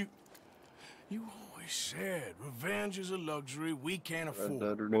 Dutch. You always said revenge is a luxury we can't afford.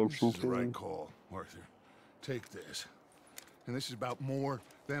 This is the right call, Arthur. Take this. And this is about more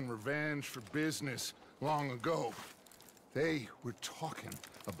than revenge for business long ago. They were talking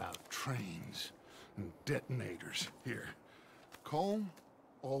about trains and detonators here. Colm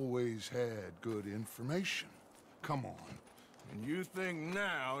always had good information. Come on. And you think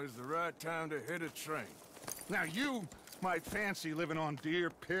now is the right time to hit a train? Now you might fancy living on deer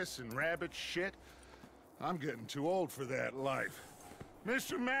piss and rabbit shit. I'm getting too old for that life.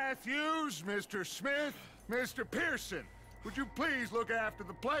 Mr. Matthews, Mr. Smith, Mr. Pearson, would you please look after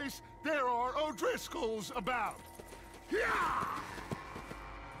the place? There are O'Driscolls about. Yeah!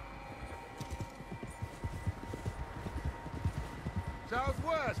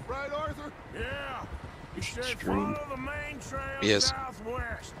 Southwest, right, Arthur? Yeah. You should follow the main trail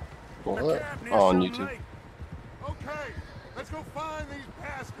southwest. What? Oh, on YouTube. Okay, let's go find these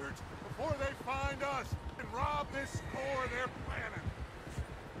bastards before they find us and rob this store they're planning.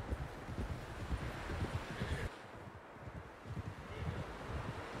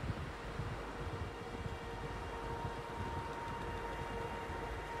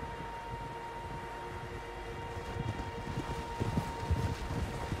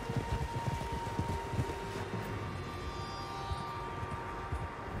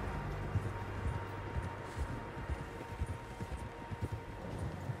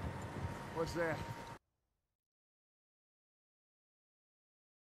 What's that?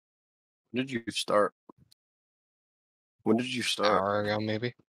 When did you start? When did you start? An hour ago,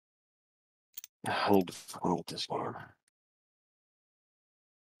 maybe. I need to fucking get this game.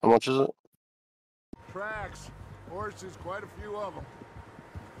 How much is it? Tracks, horses, quite a few of them.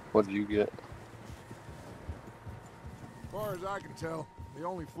 What did you get? As far as I can tell, the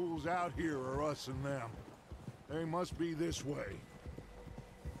only fools out here are us and them. They must be this way.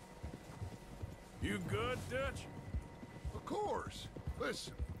 You good, Dutch? Of course.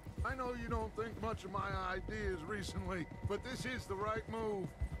 Listen, I know you don't think much of my ideas recently, but this is the right move.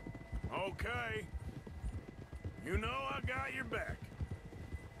 Okay. You know I got your back.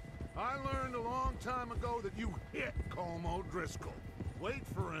 I learned a long time ago that you hit Colm O'Driscoll. Wait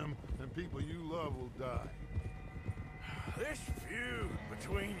for him, and people you love will die. This feud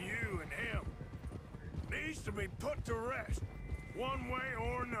between you and him needs to be put to rest, one way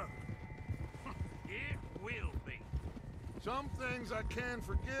or another. It will be. Some things I can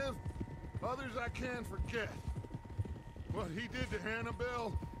forgive, others I can't forget. What he did to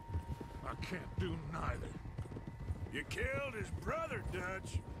Annabelle, I can't do neither. You killed his brother,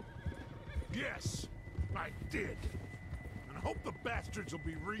 Dutch. Yes, I did. And I hope the bastards will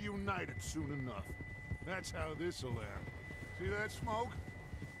be reunited soon enough. That's how this'll end. See that smoke?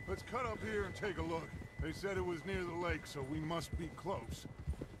 Let's cut up here and take a look. They said it was near the lake, so we must be close.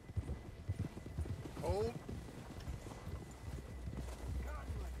 Hold.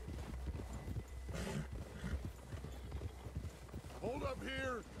 Hold up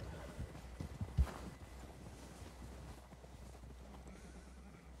here.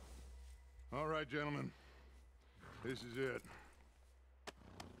 All right, gentlemen. This is it.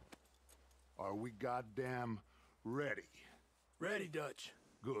 Are we goddamn ready? Ready, Dutch.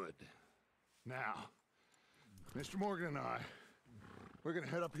 Good. Now, Mr. Morgan and I, we're gonna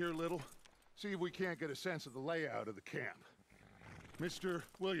head up here a little, see if we can't get a sense of the layout of the camp. Mr.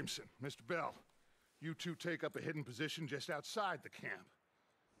 Williamson, Mr. Bell, you two take up a hidden position just outside the camp.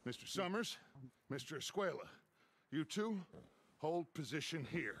 Mr. Summers, Mr. Escuela, you two hold position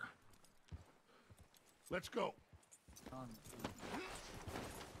here. Let's go. Got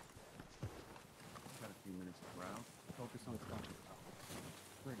a few minutes to browse. Focus on stuff.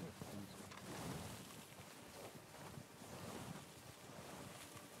 Pretty.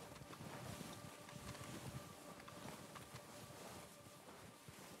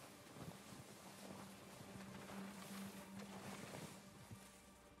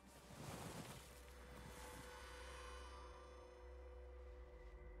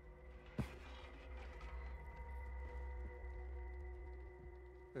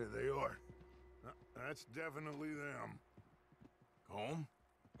 There they are. That's definitely them. Home?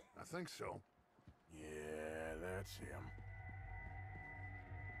 I think so. Yeah, that's him.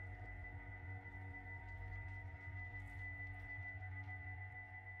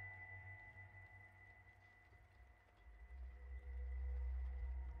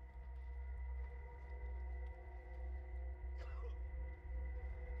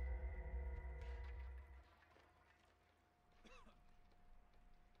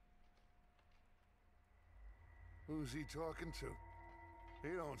 Who's he talking to?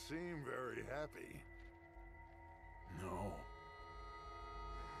 He don't seem very happy. No.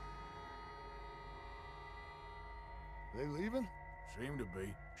 They leaving? Seem to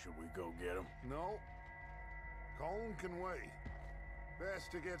be. Should we go get them? No. Colm can wait. Best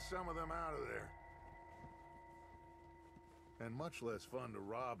to get some of them out of there. And much less fun to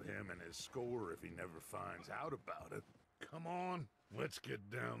rob him and his score if he never finds out about it. Come on, let's get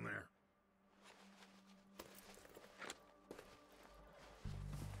down there.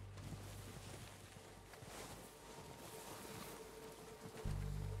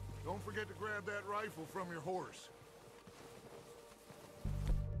 Don't forget to grab that rifle from your horse.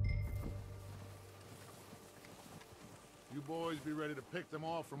 You boys be ready to pick them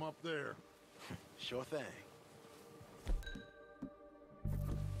off from up there. Sure thing.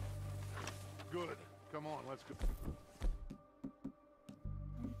 Good. Come on, let's go.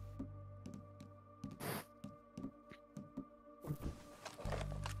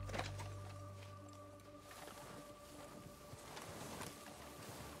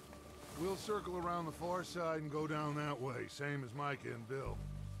 We'll circle around the far side and go down that way, same as Micah and Bill.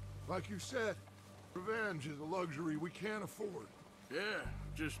 Like you said, revenge is a luxury we can't afford. Yeah,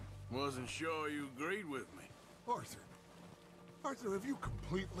 just wasn't sure you agreed with me. Arthur, have you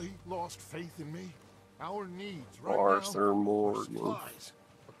completely lost faith in me? Our needs right Arthur now Morgan. are supplies,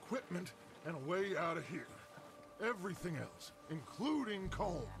 equipment, and a way out of here. Everything else, including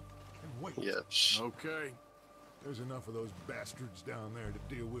Colm. And wait. Yes. Okay. There's enough of those bastards down there to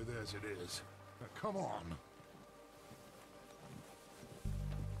deal with as it is. Now, come on.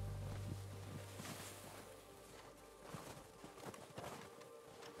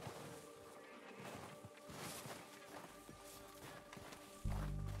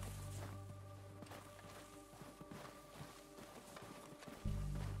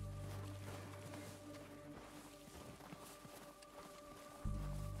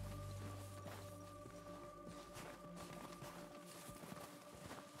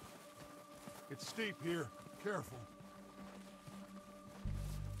 It's steep here. Careful.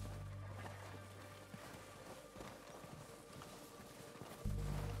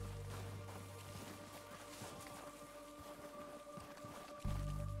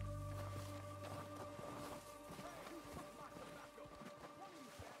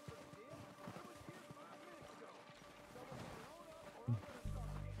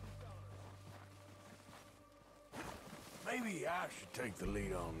 Maybe I should take the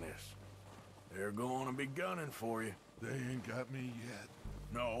lead on this. They're going to be gunning for you. They ain't got me yet.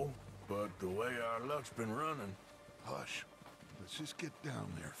 No, but the way our luck's been running... Hush. Let's just get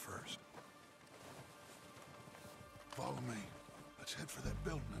down there first. Follow me. Let's head for that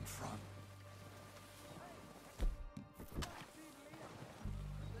building in front.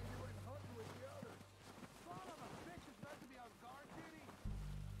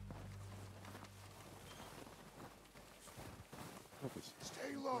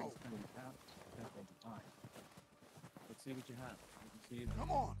 Stay low. Let's see what you have.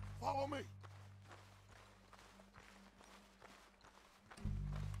 Come on, follow me.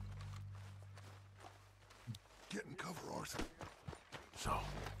 Get in cover, Arthur. So,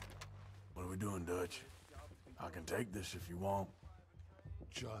 what are we doing, Dutch? I can take this if you want.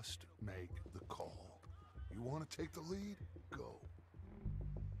 Just make the call. You want to take the lead? Go.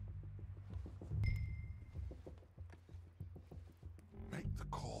 Make the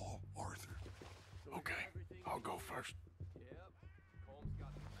call, Arthur. Okay, I'll go first.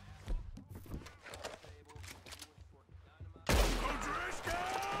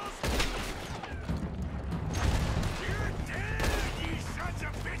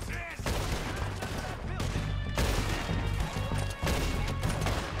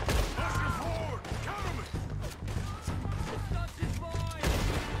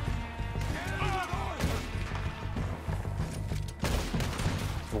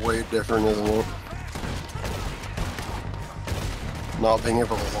 Way different, isn't it? Not being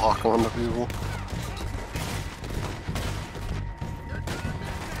able to lock onto people.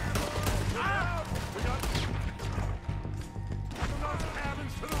 I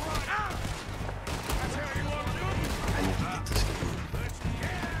need to get this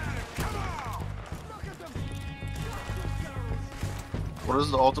game. What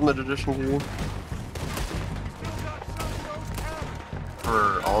is the Ultimate Edition give you?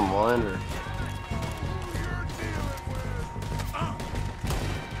 For online or?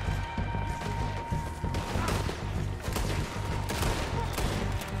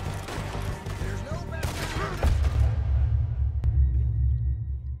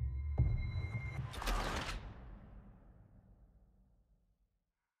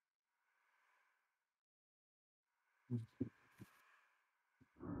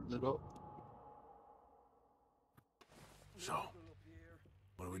 So,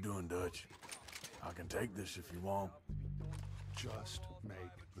 what are we doing, Dutch? I can take this if you want. Just make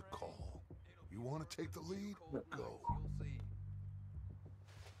the call. You want to take the lead? Go.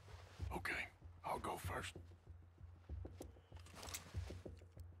 Okay, I'll go first.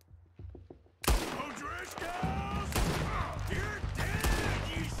 O'Driscolls! You're dead,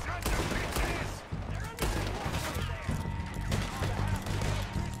 you sons of bitches!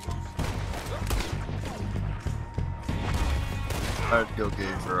 I'd go gay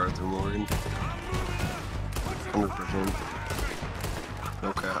for Arthur Morgan. 100%.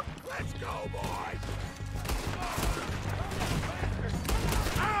 No cap. Let's go, boys!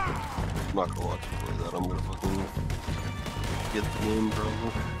 I'm not gonna watch you play that. I'm gonna fucking get the game,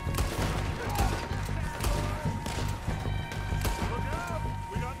 probably.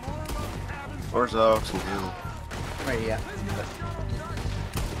 Where's Alex and Gil? Right, yeah.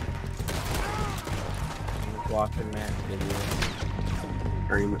 Watching Matt's video.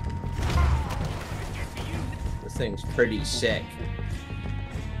 Dream it. This thing's pretty sick.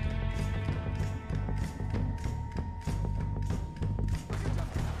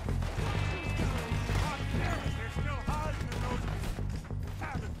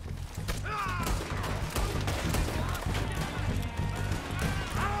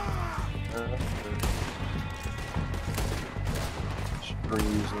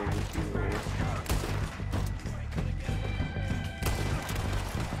 Streams over here.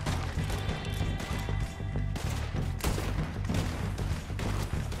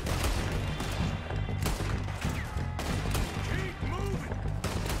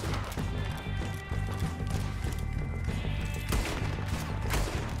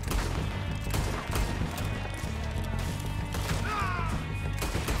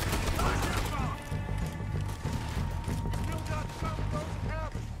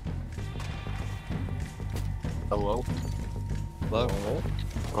 Hello? Hello?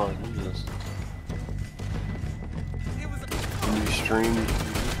 Oh, who's this? Can you stream?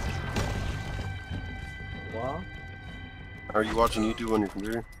 What? Are you watching YouTube on your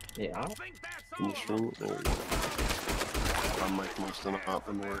computer? Yeah. Can you stream it? There we go. My mic must have not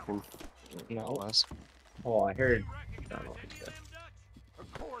been working. No. Oh, I heard.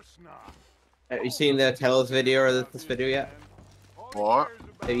 Of course not. Have you seen the Tails video or this video yet? What?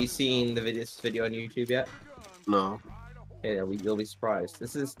 Have you seen this video on YouTube yet? No. Yeah, you'll be surprised.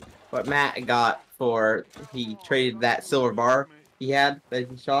 This is what Matt got for, he traded that silver bar he had that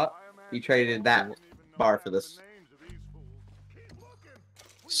he shot. He traded that bar for this.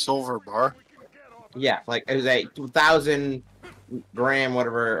 Silver bar? Yeah, like it was a 2,000 gram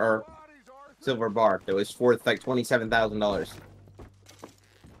whatever or silver bar that was worth like $27,000.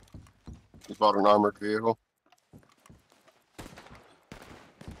 You bought an armored vehicle?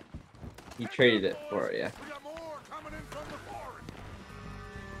 He traded it for it, yeah.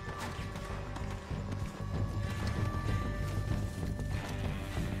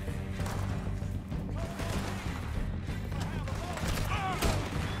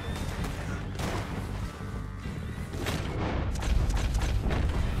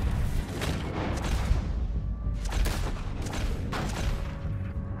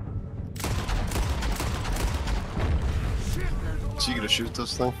 So you gonna shoot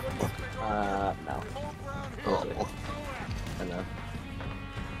this thing? No. Oh. I know.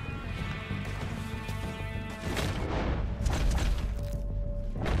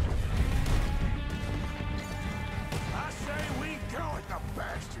 I say we go at the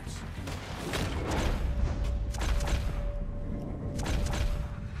bastards.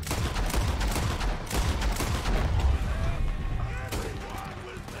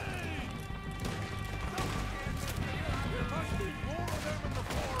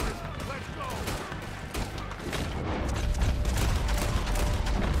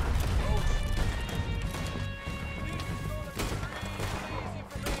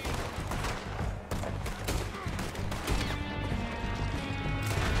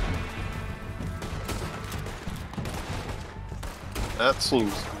 That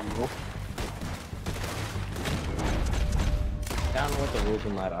seems cool. Down with the rules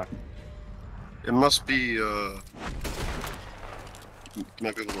and LiDAR. It must be,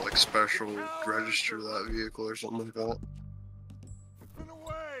 might be able to, like, special register that vehicle or something like that.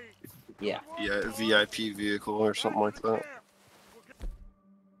 Yeah. Yeah, VIP vehicle or something like that.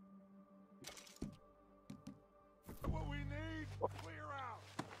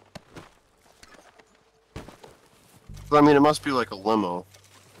 I mean, it must be like a limo,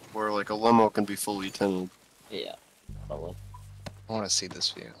 where like a limo can be fully tinted. Yeah, probably. I want to see this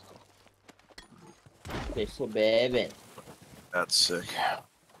vehicle. It's Suburban. That's sick.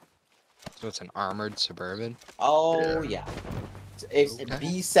 So it's an armored Suburban? Oh, yeah. It's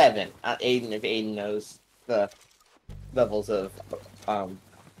B7. Aiden, if Aiden knows the levels of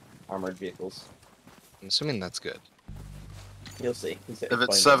armored vehicles. I'm assuming that's good. You'll see. If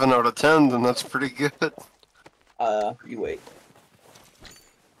it's 7 out of 10, then that's pretty good. You wait.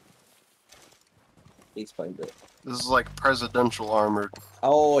 He explained it. This is like presidential armored.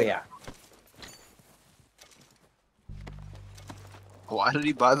 Oh, yeah. Why did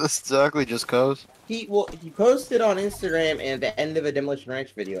he buy this exactly? Just cause? he posted on Instagram and at the end of a Demolition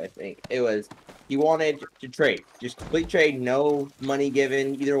Ranch video, I think it was, he wanted to trade, just complete trade, no money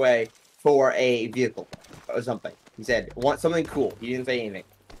given either way for a vehicle or something. He said want something cool. He didn't say anything,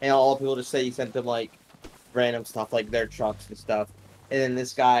 and all people just say he sent them like random stuff like their trucks and stuff. And then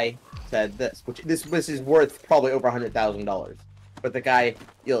this guy said this, which this is worth probably over $100,000. But the guy,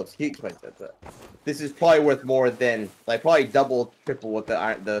 he explains that this is probably worth more than, like, probably double, triple what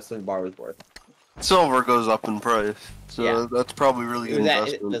the silver bar was worth. Silver goes up in price, so that's probably really good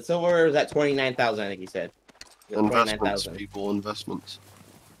investment. The silver was at 29,000, I think he said. Investments, people, investments.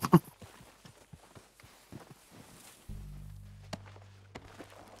 We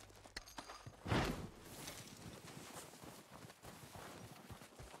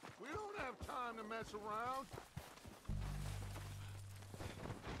don't have time to mess around.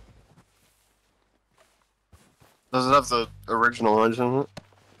 Does it have the original engine in it?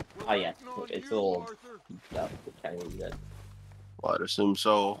 Oh yeah, it's a little stuff. Well, I'd assume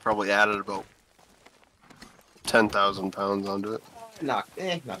so. Probably added about 10,000 pounds onto it. Not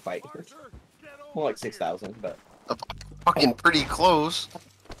quite. More like 6,000, but fucking pretty close.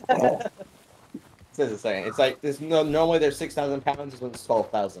 Says the same. It's like this. No, normally there's 6,000 pounds. This one's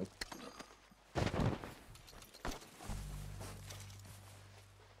 12,000.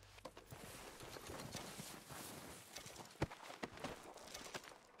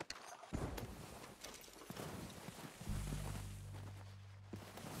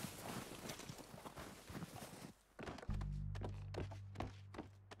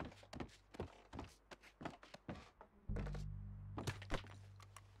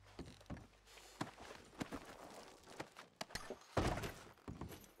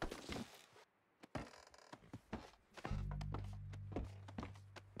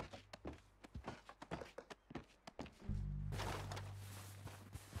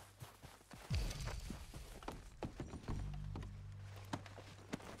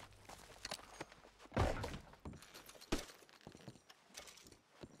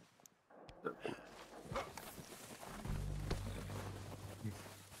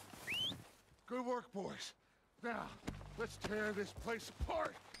 Good work, boys. Now, let's tear this place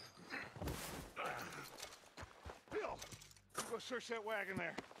apart. Bill, go search that wagon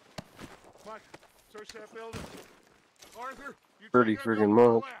there. Mike, search that building. Arthur, you pretty friggin'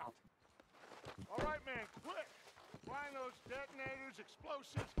 much. All right, man, quick. Find those detonators,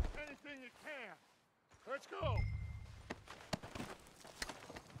 explosives, anything you can. Let's go.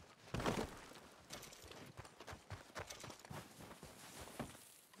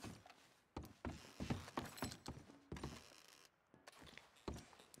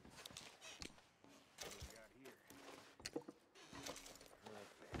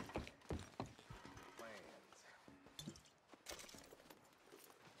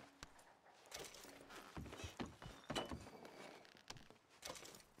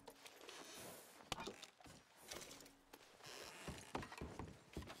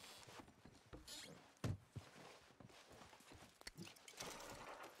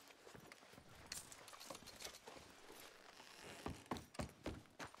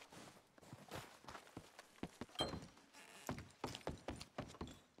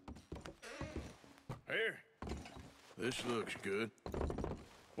 Here. This looks good.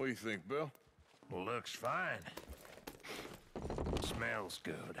 What do you think, Bill? Looks fine. Smells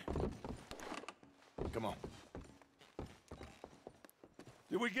good. Come on.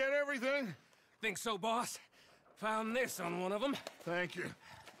 Did we get everything? Think so, boss. Found this on one of them. Thank you.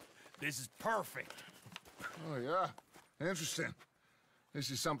 This is perfect. Oh, yeah? Interesting. This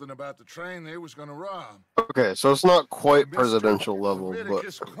is something about the train they was gonna rob. Okay, so it's not quite presidential level, but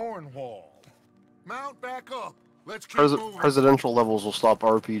Leviticus Cornwall. Mount back up. Let's keep moving. presidential levels will stop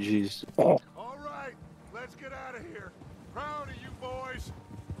RPGs. All right, let's get out of here. Proud of you boys,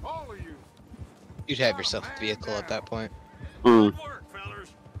 all of you. You'd have yourself a vehicle at that point. Good work,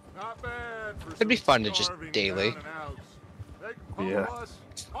 fellas. Not bad for It'd be fun to just daily. Yeah.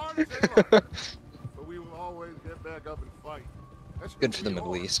 But we will always get back up and fight. That's Good for the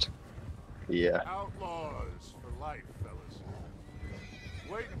Middle East. Yeah. Outlaws for life, fellas.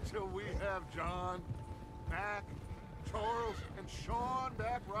 Wait until we have John, Mac, Charles, and Sean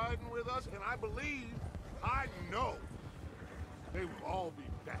back riding with us, and I know, they will all be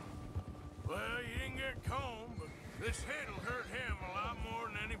back. Well, you didn't get Combe, but this hit'll hurt him a lot more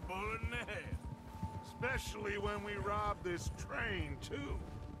than any bullet in the head. Especially when we rob this train, too.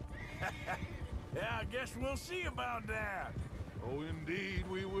 Yeah, I guess we'll see about that. Oh, indeed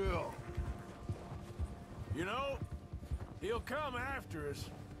we will. You know, he'll come after us.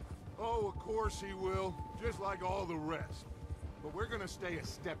 Oh, of course he will, just like all the rest. But we're gonna stay a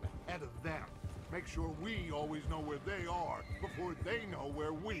step ahead of them. make sure we always know where they are before they know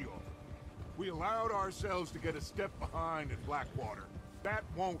where we are. We allowed ourselves to get a step behind at Blackwater. That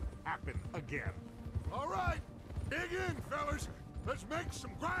won't happen again. All right, dig in, fellas. Let's make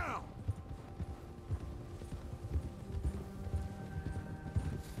some ground.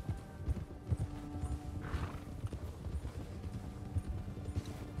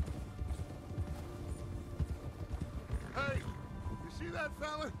 Hey, you see that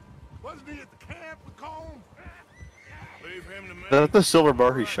fella? Wasn't he at the camp with Colm? Leave him to me. Is that the silver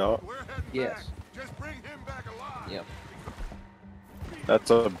bar he shot? Yes. Just bring him back alive. Yep. That's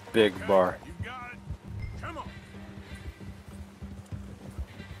a big bar. You got it. Come on.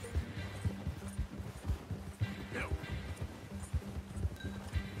 Go.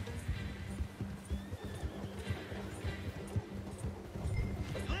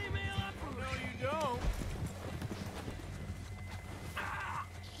 Leave me alone. No, you don't. Ah,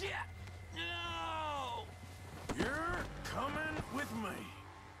 shit. No. You're coming with me.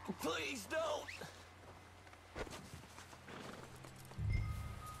 Please don't.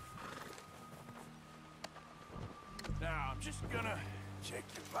 Now, I'm just gonna check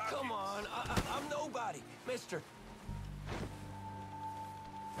your pockets. Come on, I'm nobody, mister.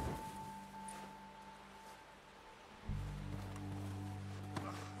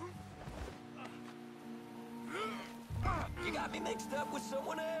 You got me mixed up with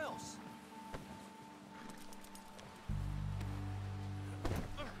someone else.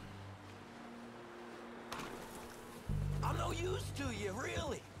 I'm no use to you,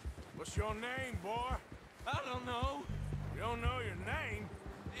 really. What's your name, boy? I don't know. You don't know your name?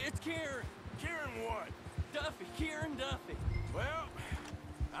 It's Kieran. Kieran what? Duffy. Kieran Duffy. Well,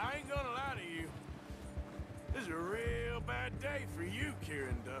 I ain't gonna lie to you. This is a real bad day for you,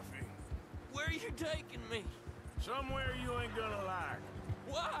 Kieran Duffy. Where are you taking me? Somewhere you ain't gonna like.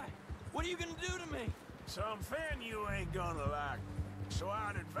 Why? What are you gonna do to me? Something you ain't gonna like. So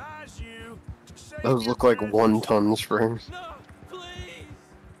I'd advise you to save Those your look like breath. 1-ton springs. No, please.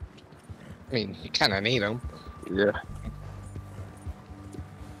 I mean, you kind of need them. Yeah.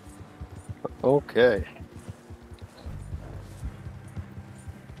 Okay.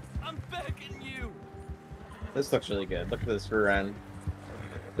 I'm begging you. This looks really good. Look at this rear end.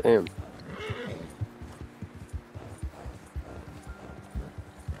 Damn.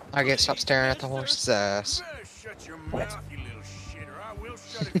 I guess stop staring at the horse's ass. You better shut your mouth, you little shit, or I will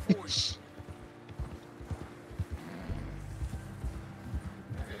shut it for you.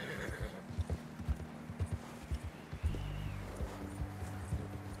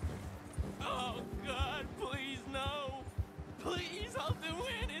 Oh, God, please, no. Please, I'll do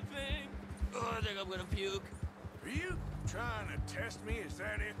anything. Oh, I think I'm gonna puke. Are you trying to test me? Is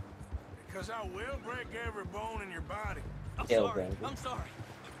that it? Because I will break every bone in your body. I'm Hell, sorry. baby. I'm sorry.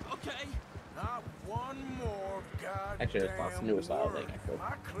 Okay. Not one more goddamn Actually, it's not a new style thing, actually. Am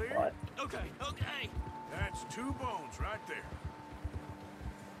I clear? What? Okay. Okay. That's 2 bones right there.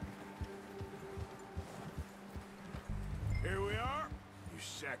 Here we are, you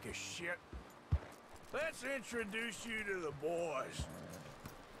sack of shit. Let's introduce you to the boys.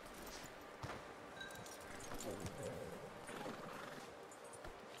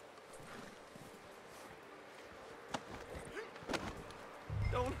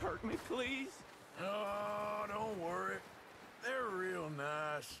 Don't hurt me, please. Oh, don't worry. They're real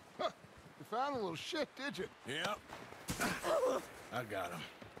nice. Huh. You found a little shit, did you? Yep. I got him.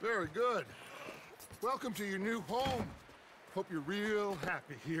 Very good. Welcome to your new home. Hope you're real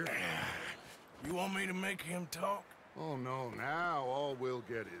happy here. You want me to make him talk? Oh, no. Now all we'll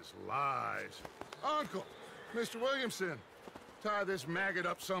get is lies. Uncle, Mr. Williamson, tie this maggot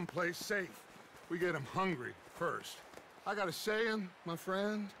up someplace safe. We get him hungry first. I got a saying, my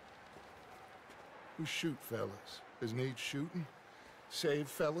friend. We shoot fellas as need shooting, save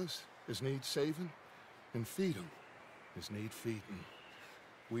fellas as need saving, and feed 'em as need feeding.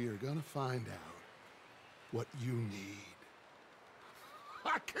 We are gonna find out what you need.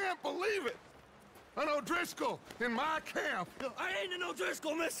 I can't believe it! An O'Driscoll in my camp! I ain't an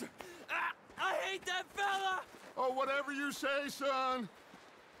O'Driscoll, mister! I hate that fella! Oh, whatever you say, son.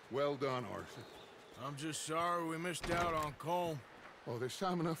 Well done, Arthur. I'm just sorry we missed out on Colm. Oh, there's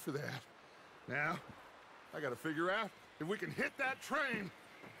time enough for that. Now, I gotta figure out if we can hit that train.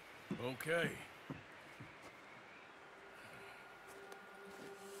 Okay.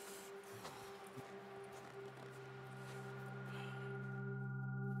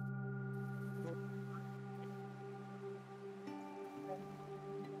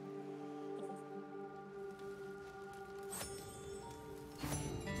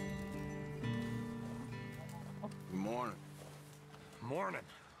 Good morning. Morning.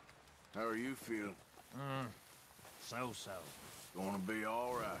 How are you feeling? So-so. Gonna be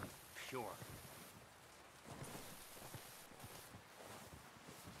all right. Sure.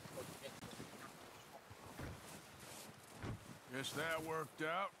 Guess that worked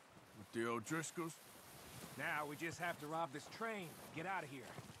out with the O'Driscolls. Now we just have to rob this train. Get out of here.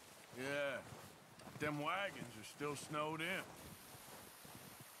 Yeah. Them wagons are still snowed in.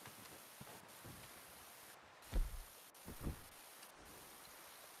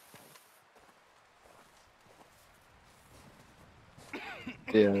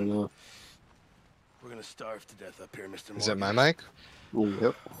 Yeah, I know. We're gonna starve to death up here, Mr. Morgan. Is that my mic?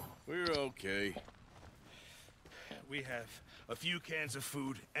 Yep. We're okay. We have a few cans of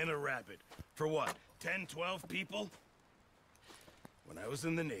food and a rabbit. For what, 10, 12 people? When I was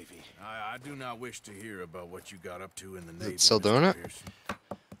in the Navy. I do not wish to hear about what you got up to in the Navy. Still doing it?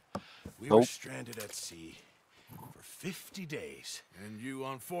 We were stranded at sea for 50 days. And you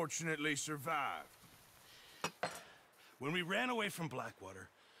unfortunately survived. When we ran away from Blackwater,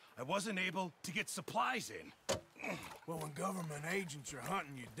 I wasn't able to get supplies in. Well, when government agents are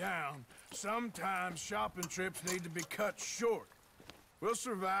hunting you down, sometimes shopping trips need to be cut short. We'll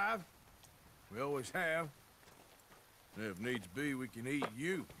survive. We always have. And if needs be, we can eat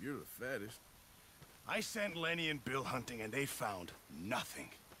you. You're the fattest. I sent Lenny and Bill hunting, and they found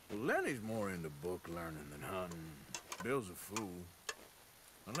nothing. Well, Lenny's more into book learning than hunting. Bill's a fool.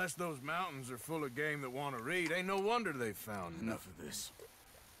 Unless those mountains are full of game that want to read, ain't no wonder they found Enough of this.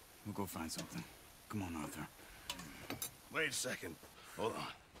 We'll go find something. Come on, Arthur. Wait a second. Hold on.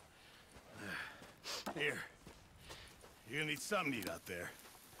 Here. You're gonna need something to eat out there.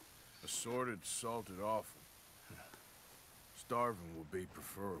 Assorted, salted offal. Starving will be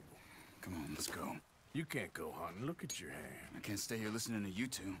preferable. Come on, let's go. You can't go hunting. Look at your hand. I can't stay here listening to you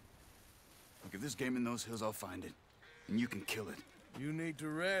two. Look, if there's game in those hills, I'll find it. And you can kill it. You need to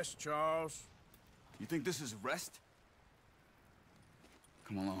rest, Charles. You think this is rest?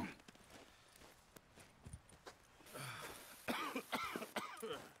 Come along.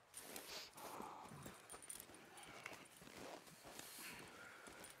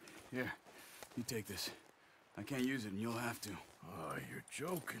 Here, you take this. I can't use it, and you'll have to. Oh, you're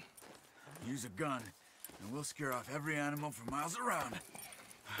joking. Use a gun, and we'll scare off every animal for miles around.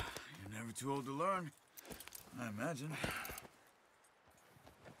 You're never too old to learn, I imagine.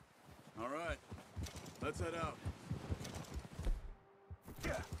 All right, let's head out.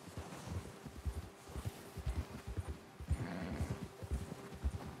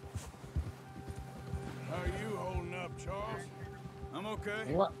 How are you holding up, Charles? I'm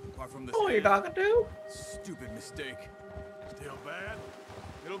okay. What? Apart from this. Who are you talking to? Stupid mistake. Still bad?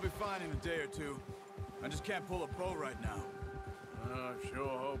 It'll be fine in a day or two. I just can't pull a bow right now. I sure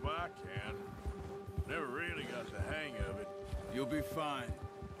hope I can. Never really got the hang of it. You'll be fine.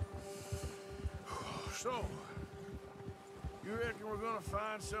 So, you reckon we're gonna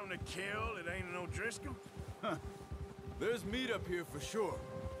find something to kill that ain't an O'Driscoll? Huh. There's meat up here for sure.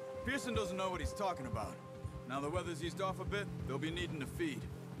 Pearson doesn't know what he's talking about. Now the weather's eased off a bit, they'll be needing to feed.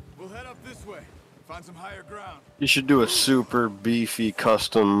 We'll head up this way, find some higher ground. You should do a super beefy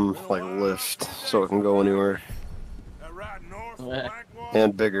custom like lift so it can go anywhere. Right north of Blackwater,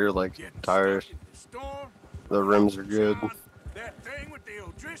 And bigger like tires. The rims are good. that thing with the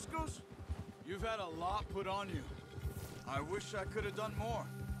O'Driscolls? You've had a lot put on you. I wish I could have done more.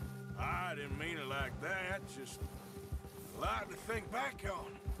 I didn't mean it like that, just a lot to think back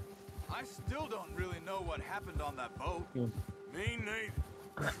on. I still don't really know what happened on that boat. Me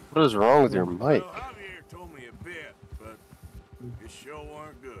neither. What is wrong with your mic? Well, Javier told me a bit, but it sure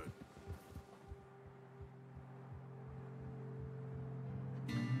weren't good.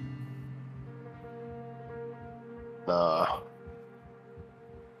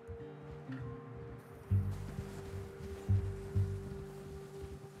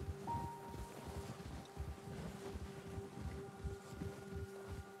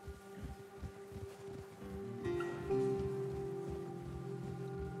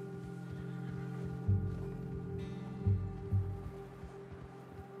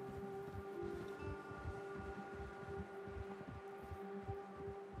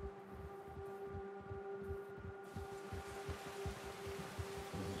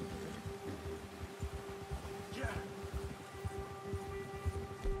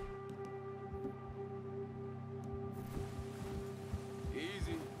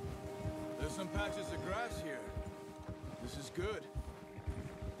 Easy. There's some patches of grass here. This is good.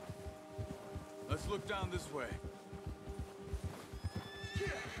 Let's look down this way.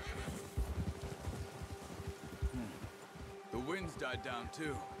 The wind's died down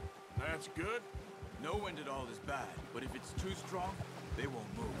too. That's good. No wind at all is bad, but if it's too strong, they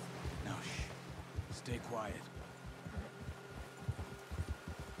won't move. Now, shh. Stay quiet.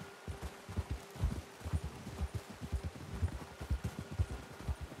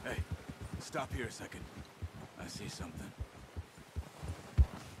 Hey, stop here a second. I see something.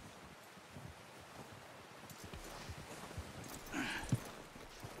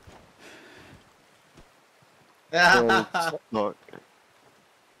 Look.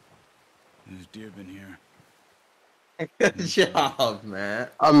 There's deer been here. Good job, man.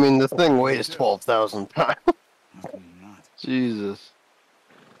 I mean, the thing weighs 12,000 pounds. Jesus.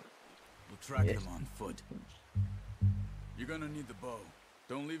 We'll track them on foot. You're gonna need the bow.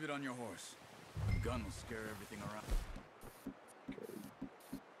 Don't leave it on your horse. The gun will scare everything around.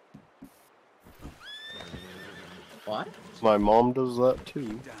 What? My mom does that too.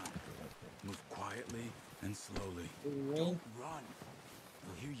 Down. Move quietly and slowly. Don't run.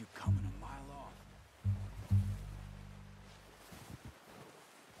 They'll hear you coming a mile off.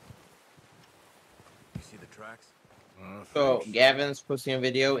 You see the tracks? So Gavin's posting a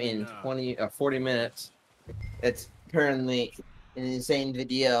video in 40 minutes. It's apparently an insane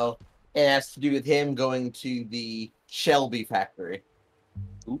video. It has to do with him going to the Shelby factory.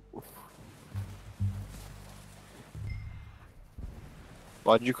 Ooh.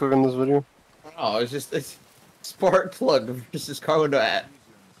 Why'd you cook in this video? Oh, it's spark plug versus carbon at.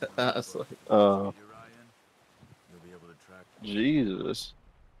 Jesus.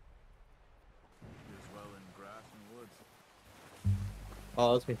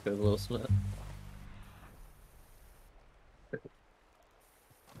 Oh, let's make Will Smith.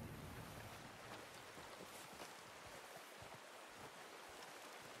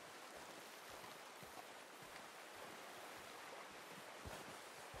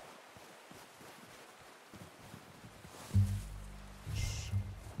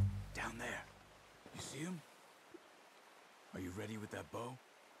 Down there. You see him? Are you ready with that bow?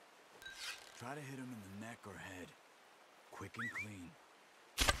 Try to hit him in the neck or head. Quick and clean.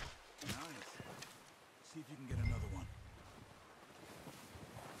 Nice. See if you can get another one.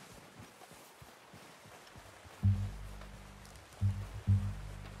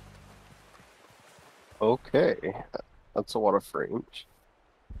 Okay. That's a lot of frames.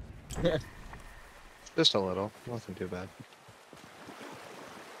 Just a little. Nothing too bad.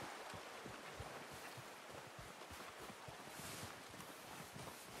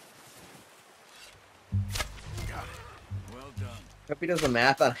 Hope he does the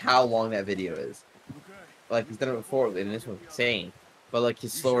math on how long that video is. Like he's done it before, and this one's insane. But like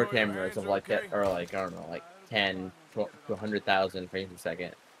his slower cameras of like that, or like I don't know, like 10 to 100,000 frames per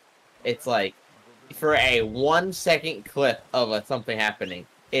second. It's like for a 1 second clip of something happening,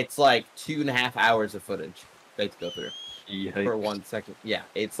 it's like 2.5 hours of footage they have to go through. Yikes. For 1 second. Yeah,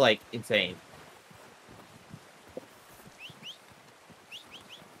 it's like insane.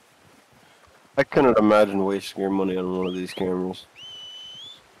 I couldn't imagine wasting your money on one of these cameras.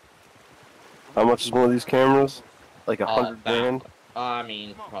 How much is one of these cameras? Like 100 grand? I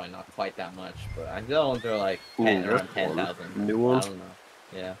mean, probably not quite that much, but I know they're like 10, around 10,000. New one? I don't know.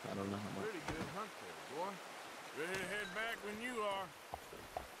 Yeah, I don't know how much. Pretty good hunt there, boy. Ready to head back when you are.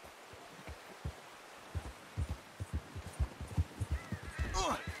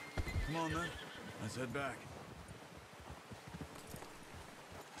 Come on, then. Let's head back.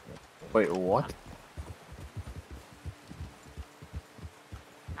 Wait, what?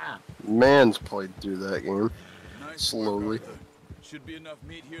 Ah. Man's played through that game. Nice Slowly. work, Arthur. Should be enough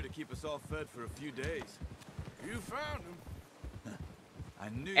meat here to keep us all fed for a few days. You found him. I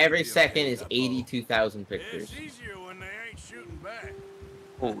knew Every you'd be okay second with is that bow. 82,000 pictures. It's easier when they ain't shooting back.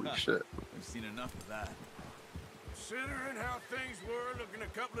 Holy shit. We've seen enough of that. Considering how things were looking a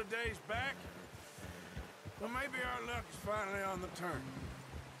couple of days back, well, maybe our luck is finally on the turn.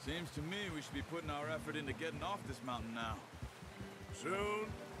 Seems to me we should be putting our effort into getting off this mountain now.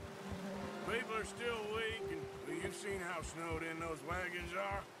 Soon. People are still weak, and well, you've seen how snowed in those wagons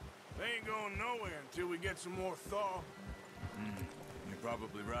are. They ain't going nowhere until we get some more thaw. You're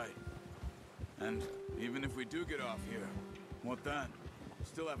probably right. And even if we do get off here, what then? We'll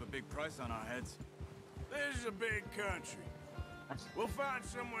still have a big price on our heads. This is a big country. We'll find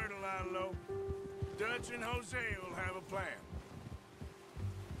somewhere to lie low. Dutch and Jose will have a plan.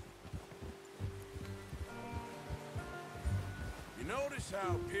 You notice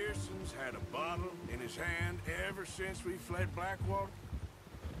how Pearson's had a bottle in his hand ever since we fled Blackwater?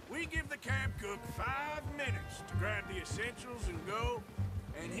 We give the camp cook 5 minutes to grab the essentials and go,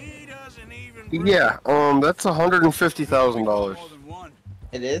 and he doesn't even bring Yeah, that's $150,000.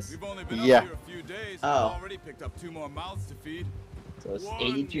 It is? We've only been Yeah. up here a few days. Oh. We've already picked up 2 more mouths to feed. So it's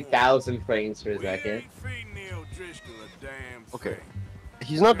 82,000 frames per We second. ain't feeding the O'Driscoll a damn Okay. thing.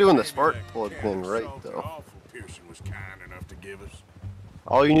 He's not doing the spark plug thing right, though. Pearson was kind enough to give us.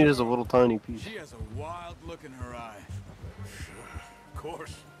 All you need is a little tiny piece. She has a wild look in her eye. Of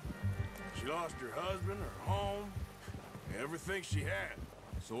course. She lost her husband, her home, everything she had.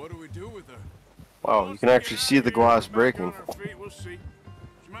 So what do we do with her? Wow, you can actually see the glass breaking. We'll see.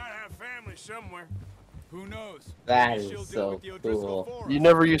 She might have family somewhere. Who knows? That is so cool. You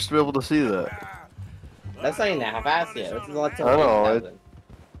never used to be able to see that. That's not even half-assed yet. This is like I know.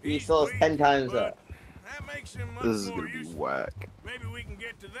 He still has 10 times up. This is gonna be whack. Maybe we can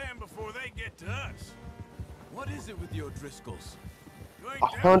get to them before they get to us. What is it with the O'Driscolls?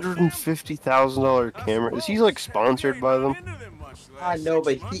 $150,000 camera. Is he like sponsored by them? I know,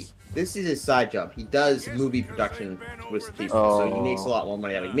 but this is his side job. He does movie production with people, so he makes a lot more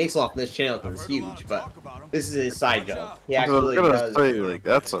money out of it. He makes a lot from this channel because it's huge, but this is his side job. He actually does. Say, like,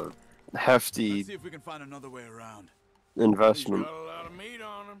 that's a hefty Let's see if we can find another way around. investment. Got a lot of meat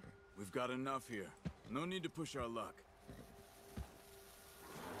on them. We've got enough here. No need to push our luck.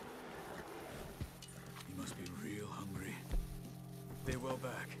 You must be real hungry. Stay well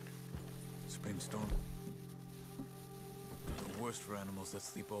back. Spring storm. They're the worst for animals that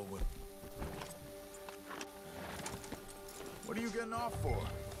sleep all winter. What are you getting off for?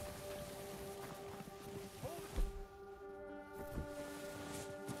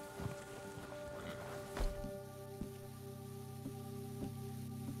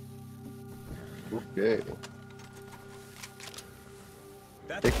 Okay.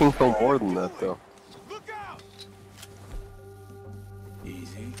 It can go more than that, though.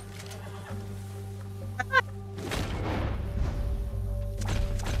 Easy.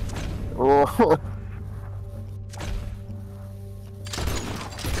 Oh.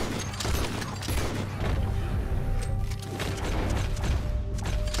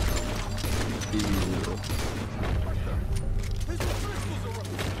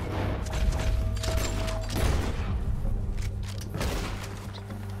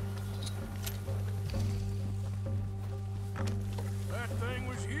 That thing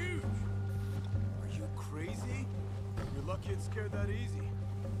was huge. Are you crazy? You're lucky it scared that easy.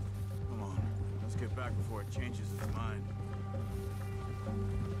 Come on, let's get back before it changes its mind.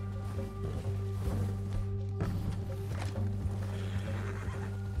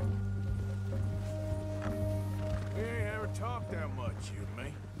 We ain't ever talked that much, you and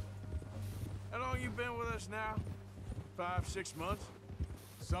me. How long you been with us now? 5, 6 months?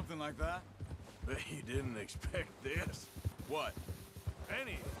 Something like that? Bet you didn't expect this. What?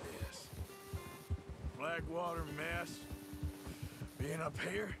 Any of this. Blackwater mess. Being up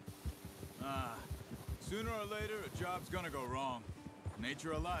here. Ah, sooner or later, a job's gonna go wrong.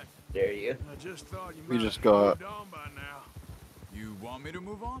 Nature of life. There you go. I just thought you We might just have got- moved on by now. You want me to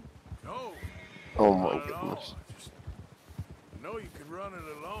move on? No. Oh my not at all. goodness. Just know you could run it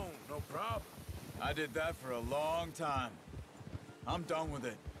alone, no problem. I did that for a long time. I'm done with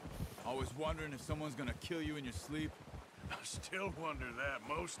it. Always wondering if someone's gonna kill you in your sleep. I still wonder that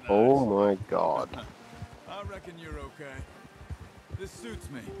most nights. Oh my god. I reckon you're okay. This suits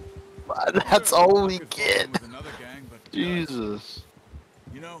me. That's all we get. With another gang, but Jesus.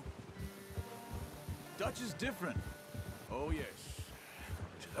 you know, Dutch is different. Oh yes.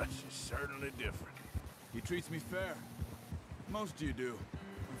 Dutch is certainly different. He treats me fair. Most of you do.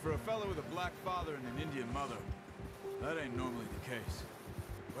 And for a fellow with a black father and an Indian mother, that ain't normally the case.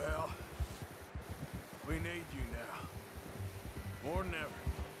 Well, we need you now. More than ever.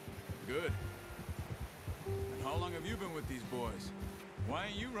 Good. And how long have you been with these boys? Why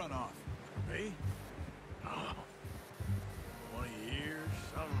ain't you run off? Me? Oh, 20 years,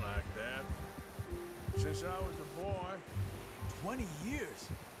 something like that. Since I was a boy. 20 years?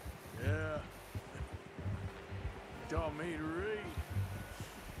 Yeah. He taught me to read.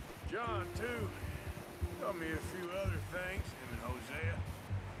 John, too. Taught me a few other things, and Hosea.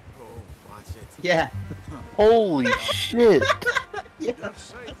 Oh, watch it. Yeah. Holy shit. Yeah.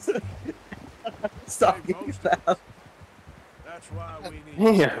 Just say Talking about. that's why we need to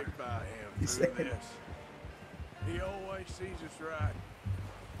Yeah. stick by him through this. He always sees us right.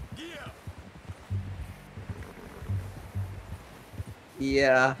 Yeah.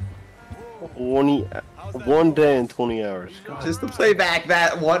 Yeah. 1 day and 20 hours. Just to play back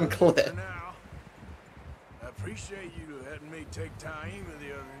that one clip. Now, I appreciate you letting me take Taima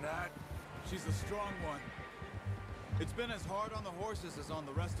the other night. She's a strong one. It's been as hard on the horses as on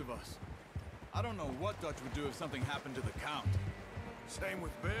the rest of us. I don't know what Dutch would do if something happened to the Count. Same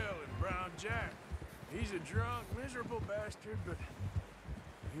with Bill and Brown Jack. He's a drunk, miserable bastard, but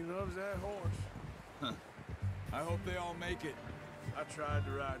he loves that horse. Huh. I hope they all make it. I tried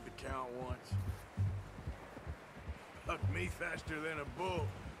to ride the Count once. Huck me faster than a bull.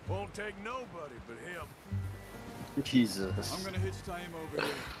 Won't take nobody but him. Jesus. I'm gonna hitch tie him over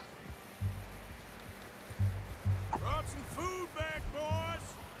here. Brought some food back, boys.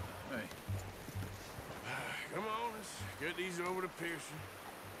 Hey. Come on, let's get these over to Pearson.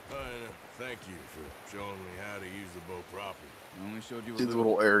 Thank you for showing me how to use the bow properly. I only showed you a See the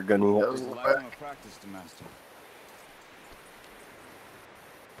little air gun he has There's in a the lifetime back. of practice to master.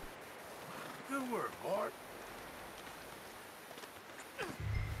 Good work, Bart.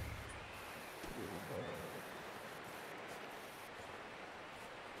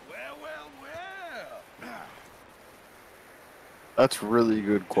 Well. That's really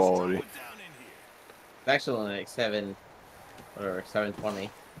good quality. It's actually only like 7 or 720.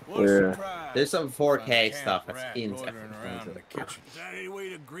 Yeah. There's some 4K stuff that's insane. Is that any way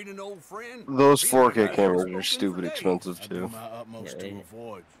to greet an old friend? Those 4K cameras are stupid expensive too.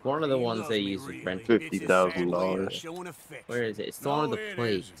 One of the ones they use is rent $50,000. Where is it? It's the one with the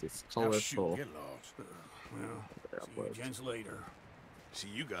plates. It's colorful. Later. See,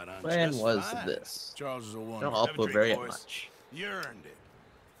 you got on When just was fine. this? Charles is a I wonder. don't Have a upload drink, very boys. much. You earned it.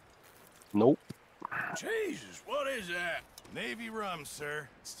 Nope. Jesus, what is that? Navy rum, sir.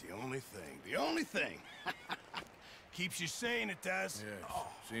 It's the only thing. The only thing. Keeps you sane, it does. Yeah,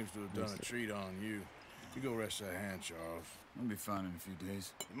 seems to have done a treat on you. You go rest that hand, Charles. I'll be fine in a few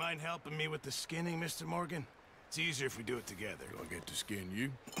days. You mind helping me with the skinning, Mr. Morgan? It's easier if we do it together. Do I get to skin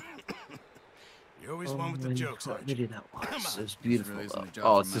you? You're always one with the jokes, aren't you? That Come was. on. It was beautiful. Really isn't a job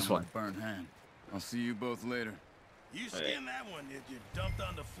Oh, for it's a this man one. with a burnt hand. I'll see you both later. You skinned that one you dumped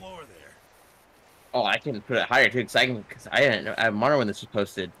on the floor there. Oh, I can put it higher too, because I didn't know. I wonder when this was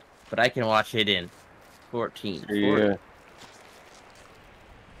posted, but I can watch it in 14. Yeah.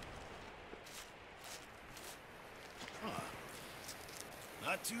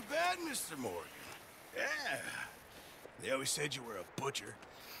 Not too bad, Mr. Morgan. Yeah. They always said you were a butcher.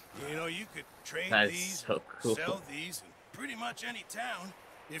 You know, you could trade That's these, so cool. sell these in pretty much any town,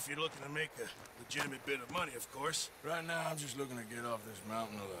 if you're looking to make a legitimate bit of money, of course. Right now, I'm just looking to get off this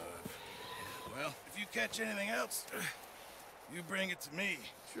mountain alive. Well, if you catch anything else, you bring it to me.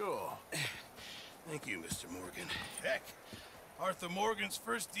 Sure. Thank you, Mr. Morgan. Heck, Arthur Morgan's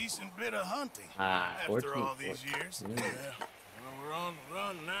first decent bit of hunting after 14, all these years. Mm. Yeah. Well, we're on the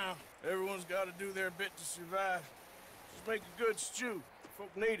run now. Everyone's got to do their bit to survive. Just make a good stew.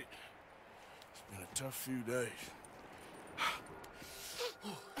 Folk need it. It's been a tough few days.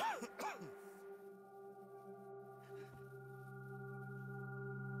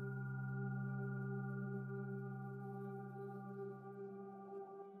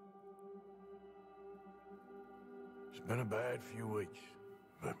 It's been a bad few weeks,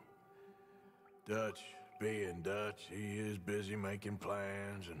 but Dutch being Dutch, he is busy making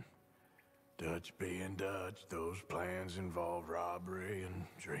plans, and Dutch being Dutch, those plans involve robbery and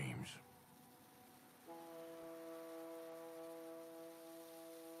dreams.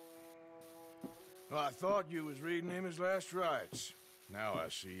 Well, I thought you was reading him his last rites. Now I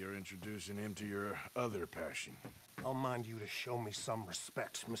see you're introducing him to your other passion. I'll mind you to show me some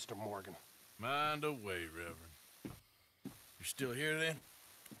respect, Mr. Morgan. Mind away, Reverend. You still here then?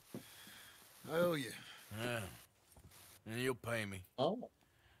 I owe you. Yeah. And you'll pay me. Oh.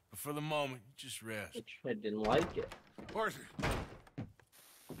 But for the moment, just rest. I didn't like it. Arthur,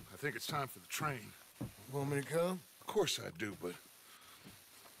 I think it's time for the train. Want me to come? Of course I do, but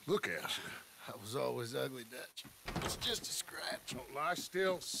look at you. I was always ugly, Dutch. It's just a scratch. Don't lie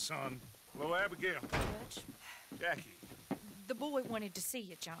still, son. Hello, Abigail. Jackie. The boy wanted to see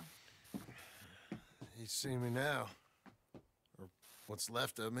you, John. He's seen me now. Or what's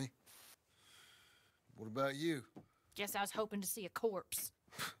left of me. What about you? Guess I was hoping to see a corpse.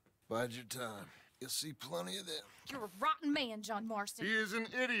 Bide your time. You'll see plenty of them. You're a rotten man, John Marston. He is an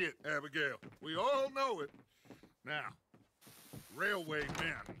idiot, Abigail. We all know it. Now, railway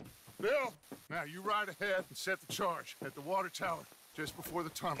men. Bill, now you ride ahead and set the charge at the water tower just before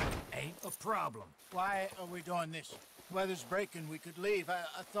the tunnel. Ain't a problem. Why are we doing this? Weather's breaking. We could leave.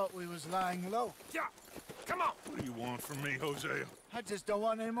 I thought we was lying low. Yeah, come on. What do you want from me, Hosea? I just don't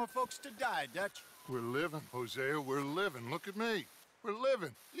want any more folks to die, Dutch. We're living, Hosea. We're living. Look at me. We're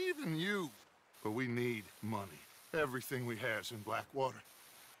living. Even you. But we need money. Everything we has in Blackwater.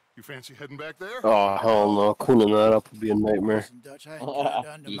 You fancy heading back there? Oh, hell no. Cleaning that up would be a nightmare. Listen, Dutch, I ain't trying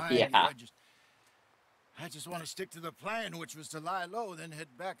to undermine Yeah. you. I just want to stick to the plan, which was to lie low, then head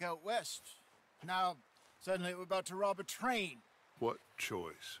back out west. Now, suddenly we're about to rob a train. What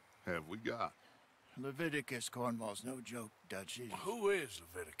choice have we got? Leviticus Cornwall's no joke, Dutch. Who is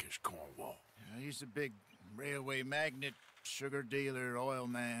Leviticus Cornwall? He's a big railway magnate, sugar dealer, oil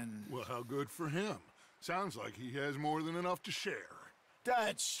man. Well, how good for him. Sounds like he has more than enough to share.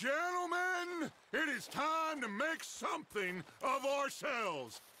 Dutch! Gentlemen, it is time to make something of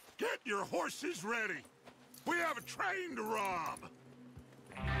ourselves. Get your horses ready. We have a train to rob.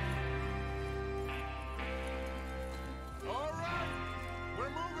 All right, we're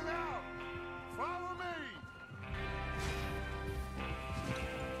moving out. Follow me.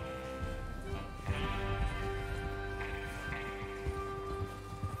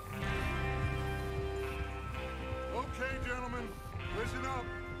 Okay, gentlemen, listen up,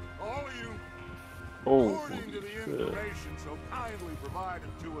 all of you. According to the information so kindly provided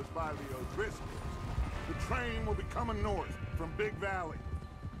to us by the O'Driscolls, the train will be coming north from Big Valley.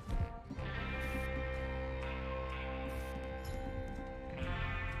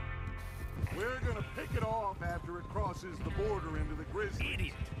 We're gonna pick it off after it crosses the border into the Grizzlies.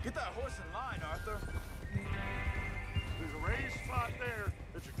 Idiot! Get that horse in line, Arthur. There's a raised spot there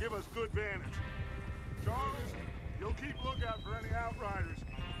that should give us good vantage. Charles, you'll keep lookout for any outriders.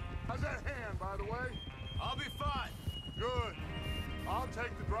 How's that hand, by the way? I'll be fine. Good. I'll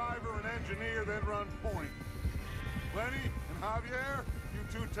take the driver and engineer, then run point. Lenny and Javier, you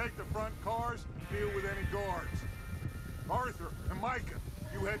two take the front cars and deal with any guards. Arthur and Micah,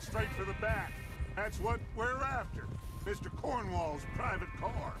 you head straight for the back. That's what we're after. Mr. Cornwall's private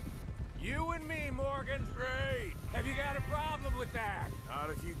car. You and me, Morgan. Great! Have you got a problem with that? Not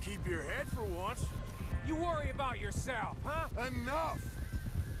if you keep your head for once. You worry about yourself, huh? Enough!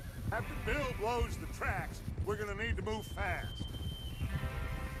 After Bill blows the tracks, we're gonna need to move fast.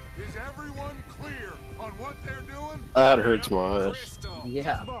 Is everyone clear on what they're doing? That hurts my ass.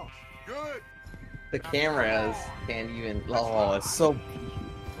 Yeah. Good. The cameras can't even. Oh, it's so.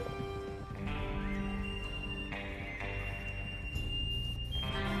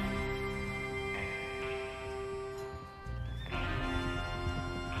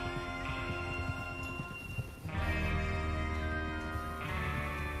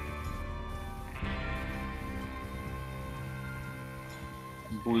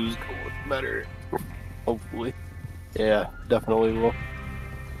 Blues will look better. Hopefully. Yeah, definitely will.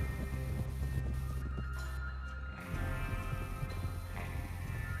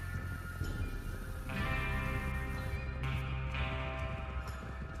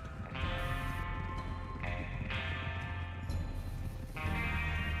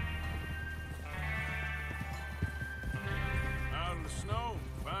 Out in the snow,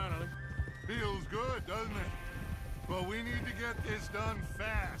 finally. Feels good, doesn't it? But we need to get this done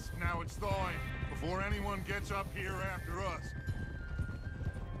fast. Now it's thawing, before anyone gets up here after us.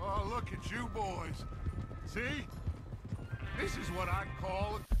 Oh, look at you boys. See? This is what I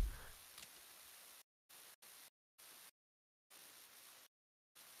call a...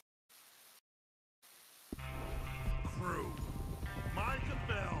 crew. Micah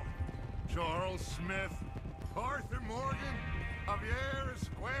Bell, Charles Smith, Arthur Morgan, Javier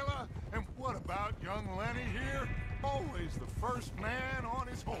Escuela, and what about young Lenny here? Always the first man on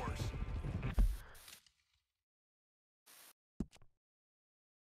his horse.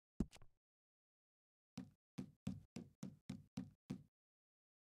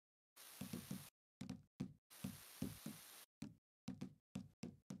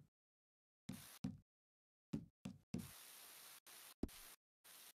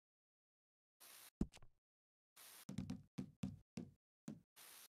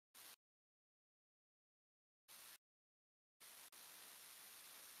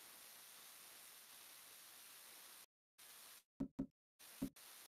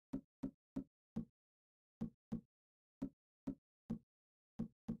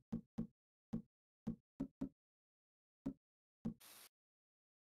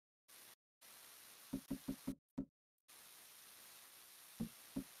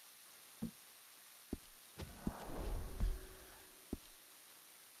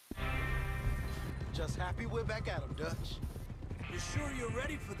 Just happy we're back at 'em, Dutch. You sure you're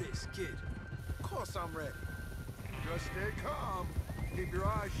ready for this, kid? Of course I'm ready. Just stay calm. Keep your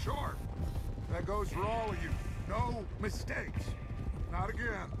eyes sharp. That goes for all of you. No mistakes. Not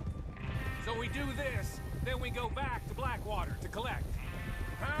again. So we do this, then we go back to Blackwater to collect.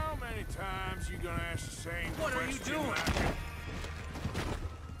 How many times you gonna ask the same What are you question, doing? Micah?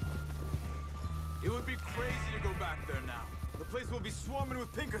 It would be crazy to go back there now. The place will be swarming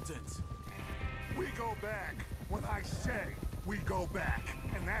with Pinkertons. We go back when I say we go back,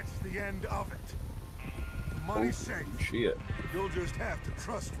 and that's the end of it. The money's safe. Shit. You'll just have to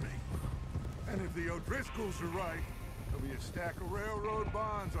trust me. And if the O'Driscolls are right, there'll be a stack of railroad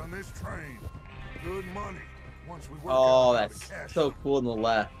bonds on this train. Good money once we work Oh, out that's the cash. so cool on the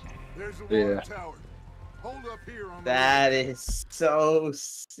left. There's the water tower. Hold up here on That is so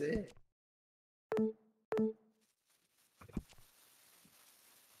sick.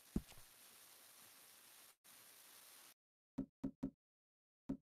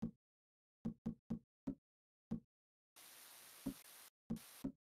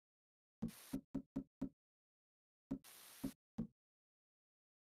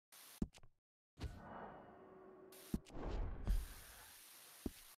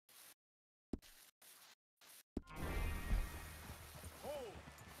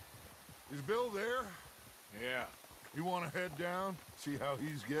 Is Bill there? Yeah. You want to head down, see how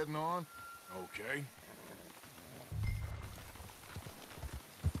he's getting on? Okay.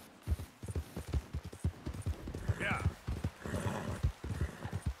 Yeah.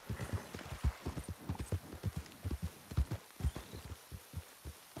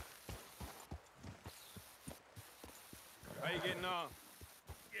 How you getting on?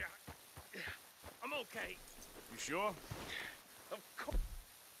 Yeah. I'm okay. You sure? Of course.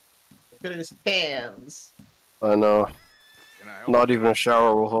 Look at his hands. I know. Not even a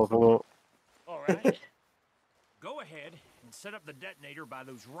shower will help him out. All right. Go ahead and set up the detonator by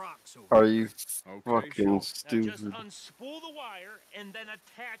those rocks over Are there. you fucking Now just stupid? unspool the wire and then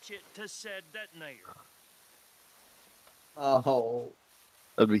attach it to said detonator. Oh.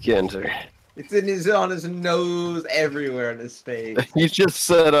 That'd be cancer. It's on his nose, everywhere in his face. You just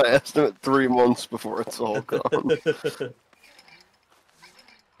said I estimate 3 months before it's all gone.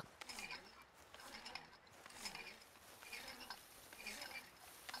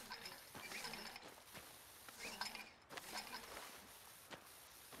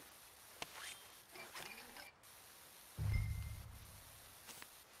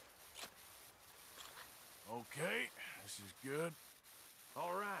 Okay, this is good.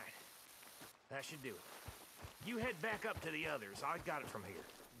 All right. That should do it. You head back up to the others. I got it from here.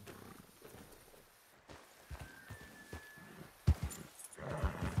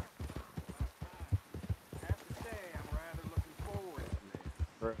 Have to say, I'm rather looking forward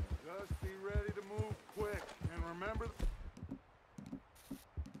to this. Just be ready to move quick, and remember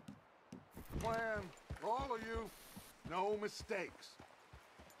the plan. For all of you, no mistakes.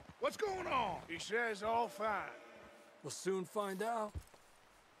 What's going on? He says all fine. We'll soon find out.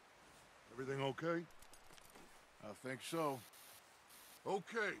 Everything okay? I think so.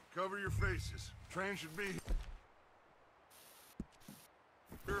 Okay, cover your faces. Train should be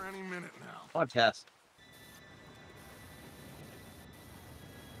here any minute now. Podcast.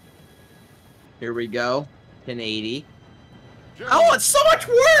 Here we go. 1080. Oh, it's so much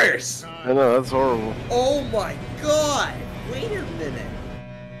worse! I know, that's horrible. Oh my god! Wait a minute.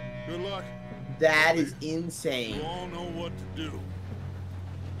 Good luck. That is insane. You all know what to do.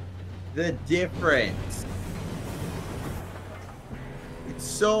 The difference. It's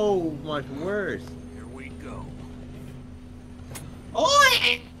so much worse. Here we go.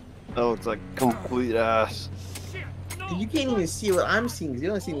 Oh! Oh, it's like complete ass. You can't even see what I'm seeing because you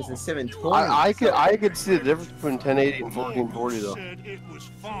only see this in 720. I could see the difference between 1080 and 1440 though.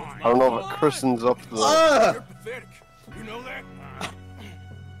 I don't know if it christens up the. You're pathetic. You know that?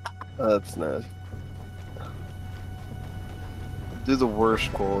 That's nice. Do the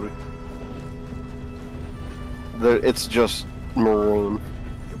worst quality. It's just maroon.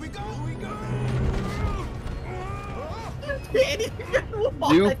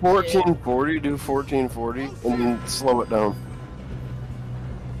 Do 1440, do 1440, and then slow it down.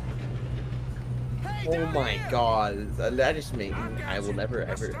 Oh my god, that just made me. I will never,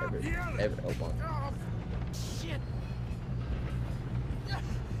 ever. Hold on. Yeah,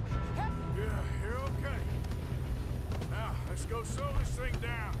 you're okay. Now, let's go slow this thing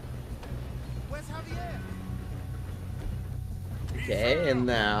down. Where's Javier? Okay, and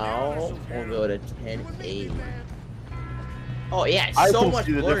now we'll go to 1080. Oh yeah, it's I so can much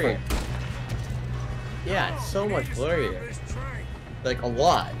see the blurrier. difference. Yeah, it's so much blurrier. Like a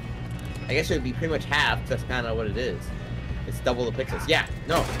lot. I guess it would be pretty much half. That's kind of what it is. It's double the pixels. Yeah,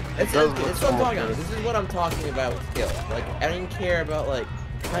 no, it's what I'm talking about. This is what I'm talking about with skill. Like I don't even care about like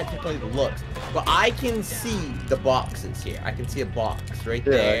how technically the looks, but I can see the boxes here. I can see a box right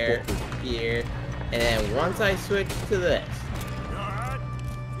there, here, and then once I switch to this,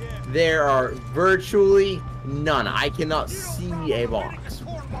 there are virtually none. I cannot see a box.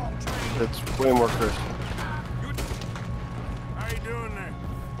 It's way more crisp. How you doing there?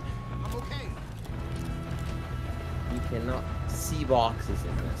 I'm okay. You cannot see boxes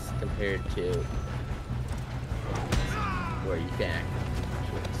in this compared to where you can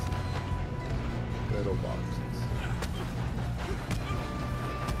actually see little boxes.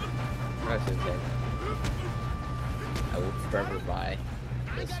 That's okay. I will forever buy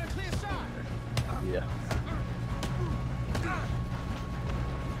this. Yeah.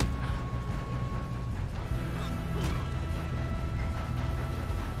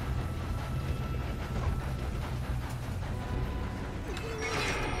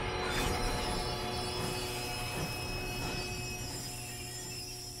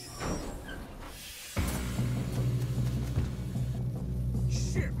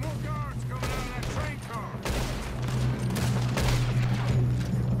 Shit, more guards coming out of that train car.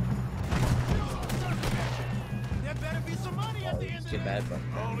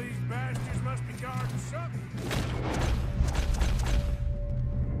 All these bastards must be guarding something.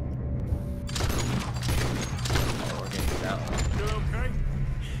 Oh, we're gonna get that one. You okay?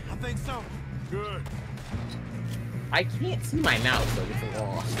 I think so. Good. I can't see my mouse, so it's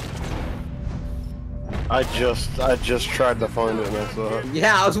lost. I just tried to find it and I saw it.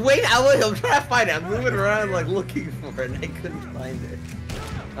 Yeah, I was waiting. I'm trying to find it. I'm moving around like looking for it, and I couldn't find it.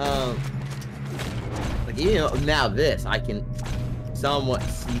 Like even now, this I can somewhat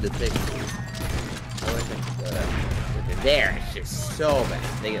see the picture. There, it's just so bad.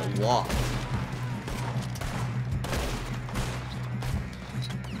 They get lost.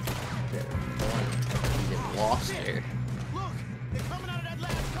 They get lost there. Look, they're coming out of that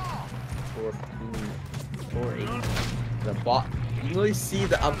last car. 480. The box. You can really see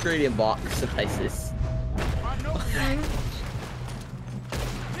the upgrade in box sizes. This ain't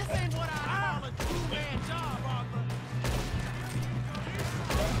what I call a two-man job, Arthur.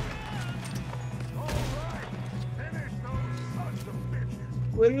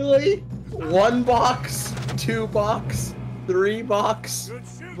 Literally, 1 box, 2 box, 3 box.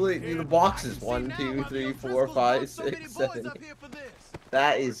 Wait, the box is 1, 2, 3, 4, 5, 6, 7.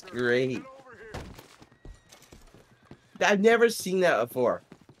 That is great. I've never seen that before.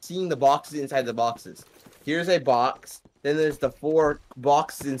 Seeing the boxes inside the boxes. Here's a box. Then there's the 4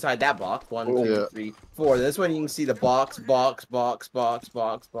 boxes inside that box. 1, 2, 3, 4. This one you can see the box, box, box, box,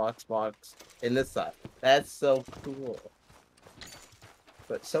 box, box, box. In this side. That's so cool.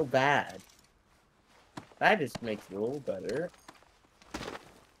 But so bad. That just makes it a little better.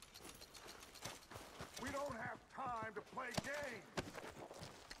 We don't have time to play games.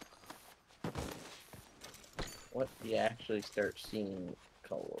 What do you actually start seeing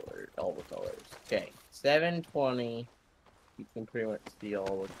color? All the colors. Okay, 720. You can pretty much see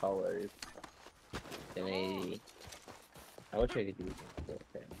all the colors. 1080. I wish I could do this.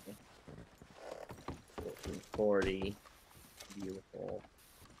 1440. Beautiful.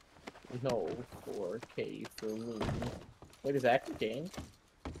 No 4K for me. Wait, is that game?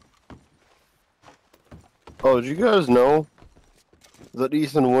 Oh, did you guys know that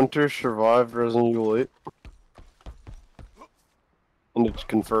Ethan Winters survived Resident Evil 8? And it's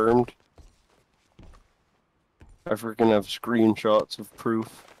confirmed. I freaking have screenshots of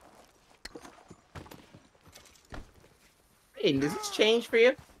proof. Hey, does this change for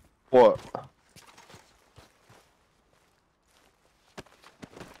you? What?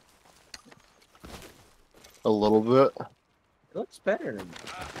 A little bit. It looks better than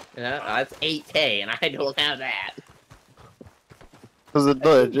that's 8K, and I don't have that. Because it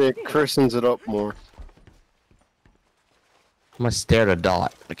does, it christens it up more. I'm gonna stare at a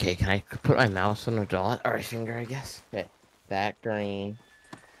dot. Okay, can I put my mouse on a dot? Or a finger, I guess? Okay, that green.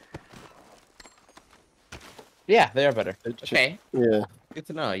 Yeah, they are better. Okay. Yeah. Good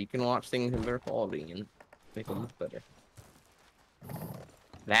to know. You can watch things in better quality and make them look better.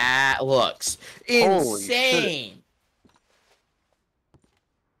 That looks insane!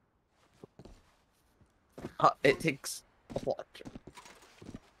 It takes a lot.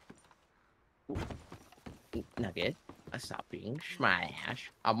 Not good. Stop being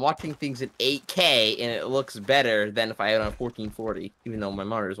smash. I'm watching things in 8K and it looks better than if I had it on 1440, even though my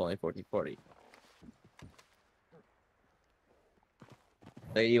monitor is only 1440.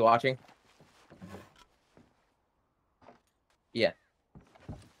 Are you watching? Yeah.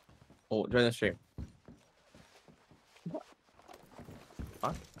 Oh, join the stream.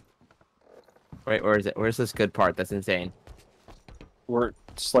 What? Wait, where is it? Where's this good part? That's insane. Where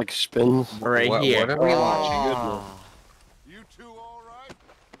it's like spins. Right here. What are we watching? You two all right?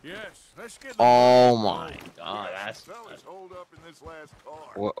 Yes, let's get Oh my god, that's fellas hold up in this last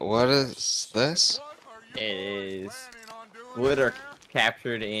car. What is this? it is glitter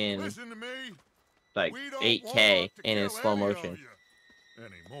captured in like 8K and in slow motion. Any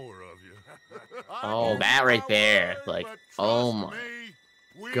more of you. Oh, that right there. Like, oh my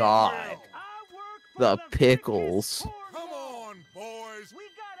god. The pickles. Come on, boys. We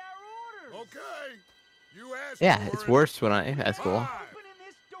got our orders. Okay. You asked Yeah, it's worse when I. That's cool.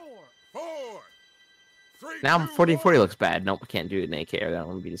 4, 3, Now 1440 looks bad. Nope, I can't do it in 8K or that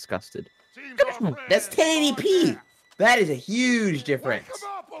one would be disgusted. That's 1080p. That is a huge difference.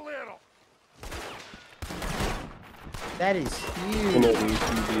 That is huge.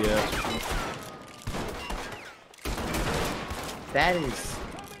 That is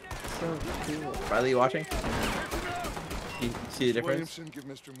so cool. Riley, you watching? You see the difference? Williamson, give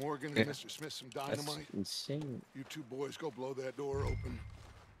Mr. Morgan and Mr. Smith some dynamite. That's insane. You two boys go blow that door open.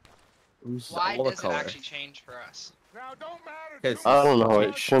 Why does it actually change for us? Because I don't know.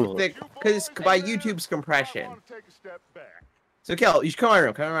 It shouldn't. Because by YouTube's compression. Take a step back. So, Kel, you should come in my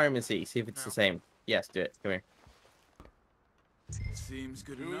room. Come in my room and see if it's the same. Yes, do it. Come here. Seems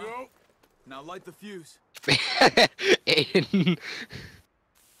good enough. Now light the fuse. Aiden.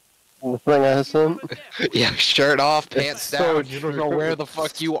 The thing I sent? Yeah, shirt off, pants It's so down. You don't know where the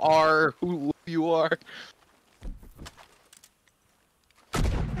fuck you are, who you are.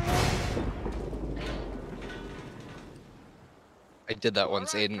 I did that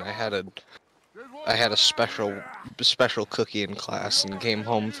once, Aiden. I had a special cookie in class and came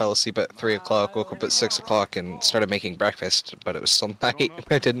home, fell asleep at 3 o'clock, woke up at 6 o'clock and started making breakfast, but it was still night.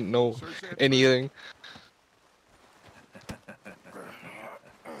 I didn't know anything.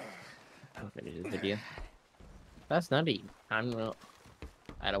 Video. That's nutty. I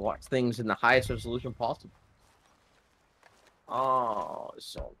had to watch things in the highest resolution possible. Oh,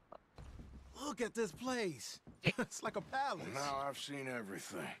 so. Look at this place. It's like a palace. Now I've seen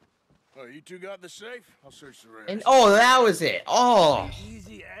everything. Oh, you two got the safe? I'll search the rest. And oh, that was it. Oh.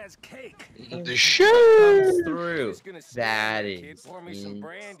 Easy as cake. The shit through. That is Pour me some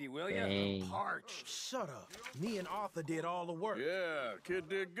brandy, will you? Parched. Shut up. Me and Arthur did all the work. Yeah, kid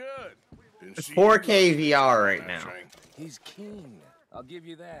did good. It's 4K VR right now. He's keen. I'll give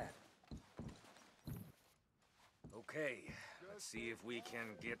you that. Okay, let's see if we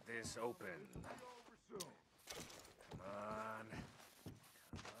can get this open. Come on.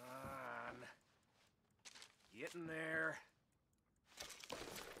 Get in there.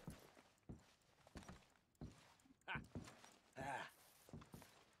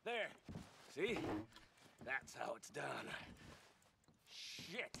 There. See? That's how it's done.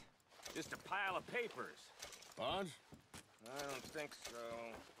 Shit. Just a pile of papers. Bonds? I don't think so.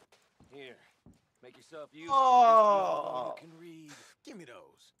 Here. Make yourself useful. Oh. You can read. Give me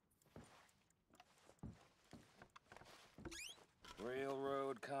those.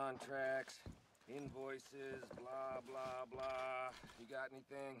 Railroad contracts. Invoices, blah, blah, blah. You got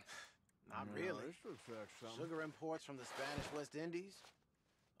anything? Not really. Sugar imports from the Spanish West Indies.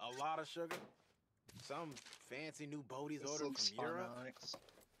 A lot of sugar. Some fancy new boaties ordered from Europe.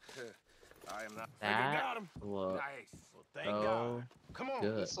 I am not. That got him. looks Nice. Well, thank God. Come on.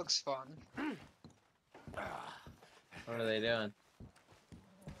 good. This looks fun. What are they doing?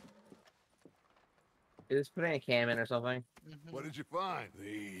 Is this putting a cam in or something? What did you find?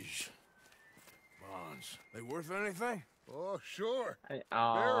 These bonds. They worth anything? Oh, sure. I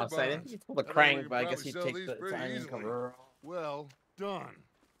didn't pull the crank, but I guess you take the timing cover. Well done.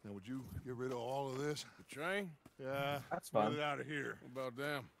 Now, would you get rid of all of this? The train? Yeah. That's fun. Get it out of here. What about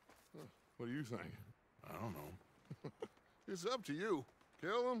them? What do you think? I don't know. It's up to you.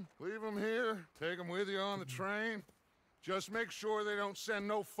 Kill them, leave them here, take them with you on the train. Just make sure they don't send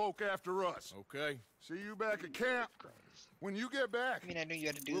no folk after us, okay? See you back at camp. When you get back, I mean, I knew you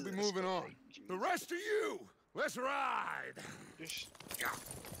had to do we'll this. be moving on. The rest of you, let's ride.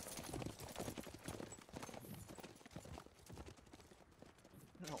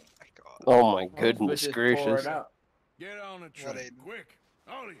 Oh my god. Oh my goodness gracious. Get on the train, quick.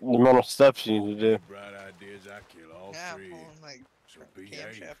 The amount of steps you need to do. Bright ideas, I kill all three. Like, So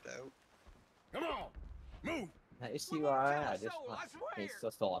behave. out. Come on, move. You see why I just want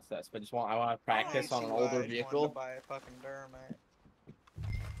to still lost this, but I want to practice on an older vehicle. Buy a fucking Duramax.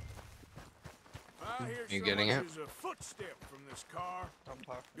 You getting it? A footstep from this car. Don't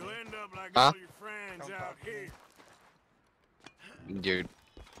talk to You'll me. end up like Huh? all your friends Don't out talk to me. here. You're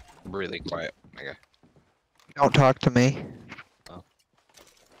really quiet, my guy. Don't talk to me. Oh.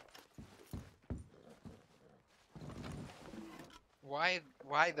 Why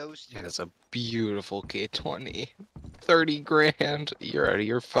those two? It's a beautiful K20. 30 grand. You're out of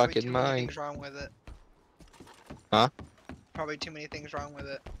your Probably fucking too many mind. things wrong with it. Huh? Probably too many things wrong with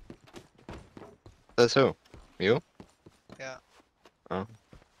it. That's who? You? Yeah. Oh.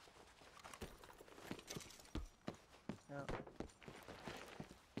 Yeah.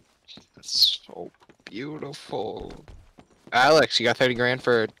 That's so beautiful. Alex, you got 30 grand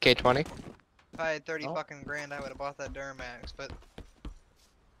for K20? If I had 30 fucking grand, I would have bought that Duramax, but...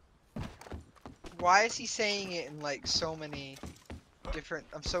 Why is he saying it in, like, so many different...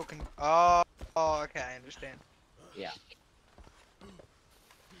 I'm so oh, okay, I understand. Yeah.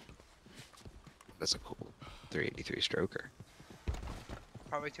 That's a cool 383 stroker.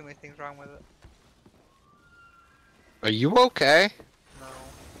 Probably too many things wrong with it. Are you okay? No.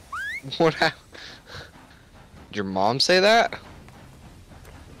 What happened? Did your mom say that?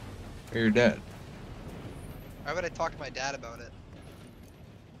 Or your dad? Why would I talk to my dad about it?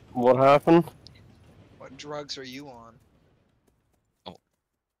 What happened? What drugs are you on?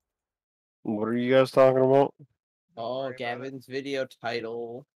 What are you guys talking about? Oh, Gavin's video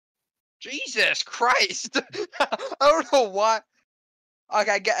title. Jesus Christ! I don't know why.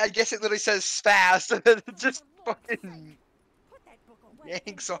 Okay, I guess it literally says fast, and it just fucking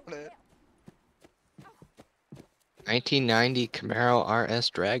yanks on it. 1990 Camaro RS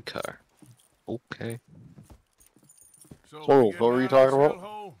drag car. Okay. So, what were you talking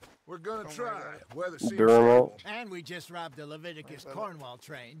about? We're gonna try. Weather seems Durham. And we just robbed a Leviticus Cornwall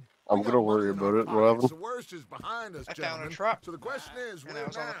train. I'm gonna worry about it. What happened? The worst is behind us, I found a gentlemen. truck. So the question is, And where I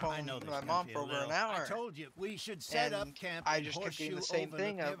was on the now? phone with my mom for over an hour. I told you we should set up camp. I just kept getting the same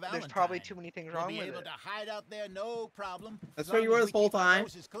thing. There's probably too many things wrong with it. Be able to hide out there, no problem. That's where you were this whole time.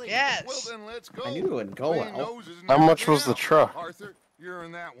 Yes. Well, then let's go. I knew it wouldn't go well. How much was the truck? Arthur, you're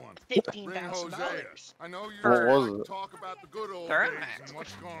in that one. $15,000. I know What you're was it? talk about the good old Durham days Max. and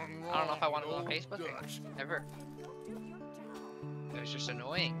what's gone wrong. I don't know if I want to go on with Facebook old Dutch. ever. It was just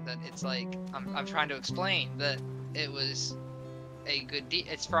annoying that it's like I'm trying to explain that it was a good deal.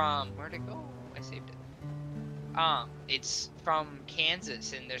 It's from where'd it go? I saved it. It's from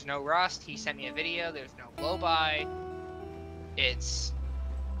Kansas and there's no rust. He sent me a video. There's no blow by. It's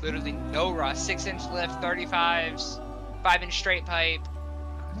literally no rust. 6-inch lift, 35s, 5-inch straight pipe.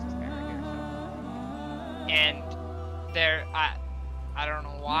 And there, I don't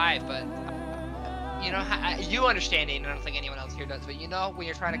know why, but you know, you understand it, and I don't think anyone else here does, but you know, when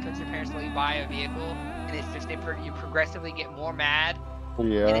you're trying to convince your parents to let you buy a vehicle, and it's just, you progressively get more mad,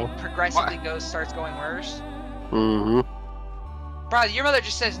 Yeah. and it progressively starts going worse. Mm-hmm. Bro, your mother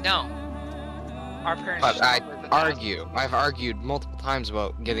just says no. Our parents But just I've argued multiple times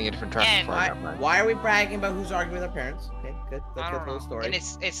about getting a different truck And before I got mine. Why are we bragging about who's arguing with our parents? Okay, good. I That's a don't whole know. story. And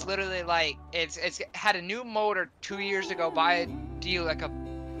it's literally like it's had a new motor 2 years ago by a deal like a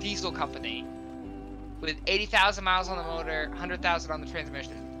diesel company with 80,000 miles on the motor, 100,000 on the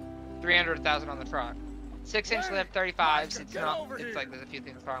transmission, 300,000 on the truck. 6-inch lift, 35s. It's not. It's like there's a few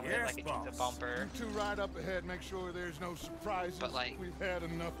things wrong with it, like it needs a bumper. You two ride up ahead, make sure there's no surprises. But like, we've had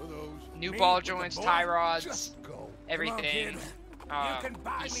enough of those. new ball joints, tie rods, Just go. everything.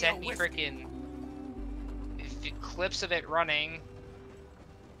 He sent me freaking clips of it running.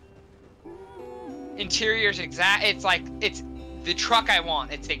 Interior's exact. It's like it's the truck I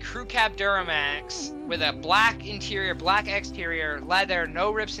want. It's a crew cab Duramax with a black interior, black exterior, leather, no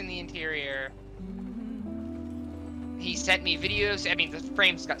rips in the interior. He sent me videos. I mean, the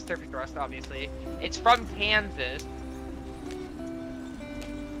frame's got surface rust, obviously. It's from Kansas.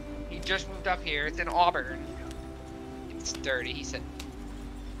 He just moved up here. It's in Auburn. It's dirty. He said.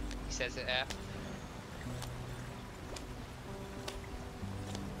 He says it.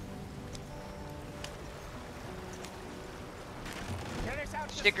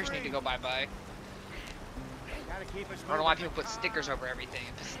 Stickers need to go bye-bye. I don't know why people put stickers over everything.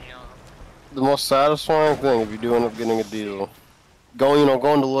 It pisses me off. The most satisfying thing if you do end up getting a deal, going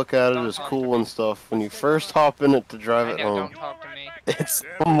to look at it is cool and stuff. When you first hop in it to drive it home, Don't talk to me. it's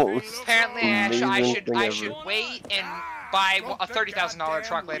the most Apparently, amazing thing I ever. should wait and buy a $30,000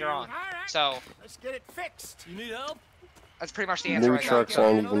 truck later on. So let's get it fixed. You need help? That's pretty much the answer. New I trucks got.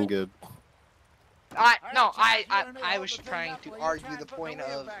 aren't even good. I was trying to argue the point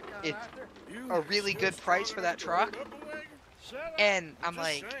of it's a really good price for that truck, and I'm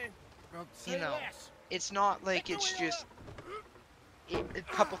like, you know, it's not like it's just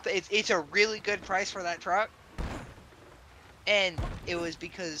it's a really good price for that truck, and it was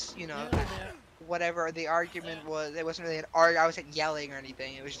because, you know, whatever the argument was, it wasn't really an argument. I wasn't yelling or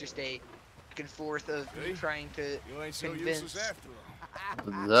anything. It was just a back and forth of me trying to convince. That's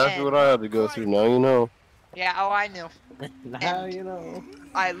exactly what I had to go through. Now you know. Yeah, oh, I knew. Now you know.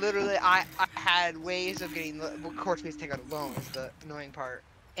 I literally, I had ways of getting, of course we had to take out a loan, is the annoying part.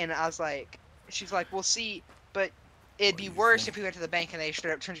 And I was like, she's like, we'll see, but it'd be worse if we went to the bank and they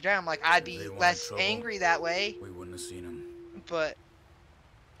straight up turned you down. I'm like, I'd be less angry that way. We wouldn't have seen him. But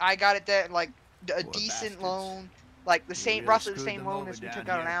I got it there, like, a decent loan, like the same, roughly the same loan as we took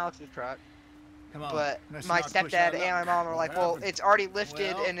out on Alex's truck. But my stepdad and my mom are like, well, it's already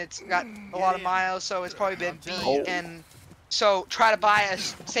lifted and it's got a lot of miles, so it's probably been beat, and so try to buy a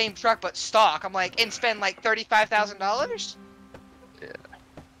same truck but stock. I'm like, and spend like $35,000? Yeah.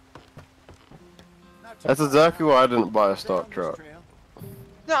 That's exactly why I didn't buy a stock truck.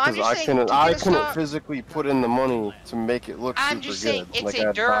 No, I'm Because just saying, I couldn't physically put in the money to make it look I'm super just saying, good. it's Like a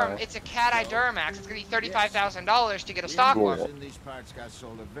I'd Durham, buy. it's a Cat-Eye Duramax. It's gonna be $35,000 to get a stock one. These parts got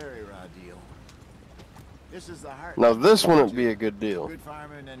sold a very raw deal. This is the heart. Now this wouldn't be a good deal. Good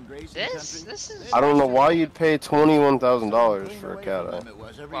farming and grazing This is. I don't know why you'd pay $21,000 for a Cat-Eye.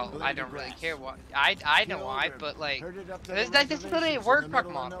 Well, I don't really care why. I know why, but like, this is literally a work truck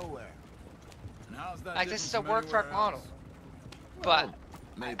model. Like, this is a work truck model. But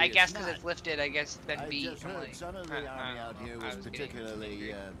Maybe I guess it's because not. it's lifted, I guess then I B. just I'm heard like, some of the army out here was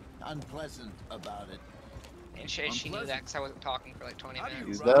particularly unpleasant about it. And she knew that because I wasn't talking for like 20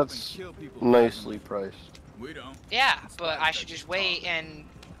 minutes. Dude, that's nicely priced. We don't. Yeah, but I should just wait and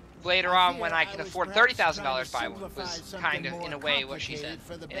later on when I can afford $30,000 buy one was kind of in a way what she said.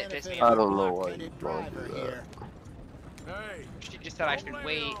 And it pissed me off. I don't know why you want to do that. Hey, She just said I should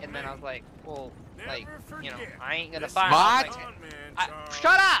wait, and then I was like, well, like, you know, I ain't gonna buy it. Like,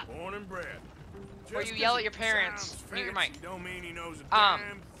 shut up! Born and bred. Or you yell at your parents, mute your mic. Don't mean he knows a damn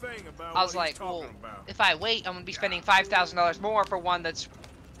thing about I was what he's like, well, talking about. if I wait, I'm gonna be spending $5,000 more for one that's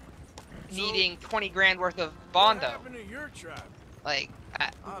needing 20 grand worth of Bondo. What happened to your tribe? Like, I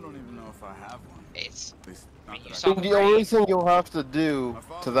don't even know if I have one. It's. At least not that I So the only thing you'll have to do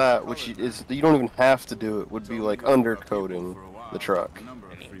to that, which is you don't even have to do it, would be like undercoating the truck.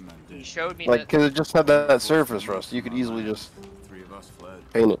 He showed me Like, that cause it just had that surface rust. You could easily just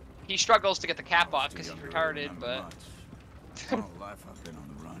paint it. he struggles to get the cap off because he's retarded, but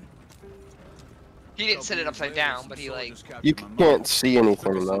he didn't sit it upside down, but he like. You can't see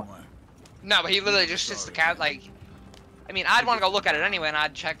anything though. No, but he literally just sits the cap like. I mean, I'd want to go look at it anyway, and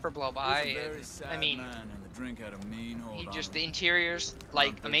I'd check for blow by. I mean, he just the interior's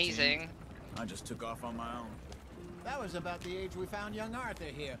like amazing. I just took off on my own. That was about the age we found young Arthur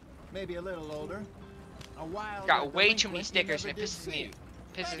here. Maybe a little older. A wild. Got way too many stickers, and it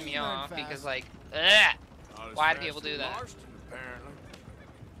pisses me off because like, ugh, why do people do that?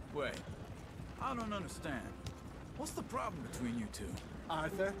 Wait, I don't understand. What's the problem between you two?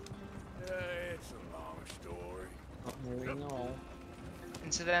 Arthur? It's a long story.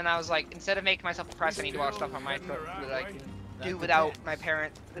 And so then I was like, instead of making myself depressed, I need to watch stuff on my truck that I can do without my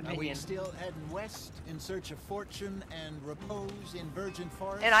parents' Are we opinion. still heading west in search of fortune and repose in virgin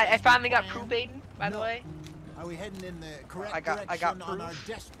forest? And I finally got proof, Aiden, by the way. Are we heading in the correct I got direction on proof. our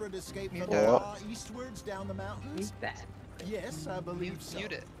desperate escape from Yeah. the law eastwards down the mountains? Who's that? Yes, I believe so.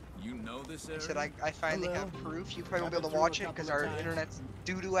 Mute it. You know this I area? said I finally Hello. have proof. You probably won't be able to Through a watch it couple because of our times. internet's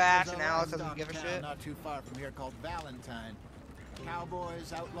doo-doo ass and There's a Alex lost doesn't give a town shit. Not too far from here called Valentine.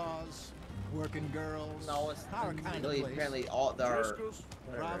 Cowboys, outlaws, working girls. No, it's our kind of really place. apparently all their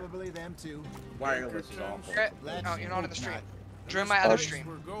Probably them too. wireless is awful. Oh, you're not in the stream. Not. Join my other stream.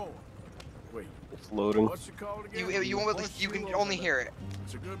 Wait, It's loading. what's it called again? You won't be able to, you can only hear it.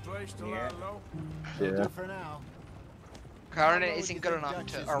 It's a good place to lie low. Yeah. Good for now. Car How low internet do isn't you good think enough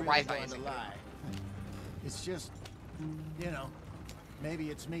Dutch to, is or really Wi-Fi going isn't to good. lie? It's just, you know, maybe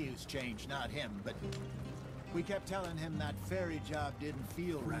it's me who's changed, not him, but we kept telling him that ferry job didn't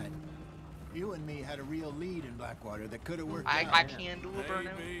feel right. You and me had a real lead in Blackwater that could have worked out. I can't do a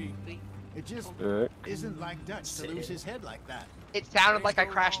burnout. It just Alright. isn't like Dutch to lose his head like that. It sounded like I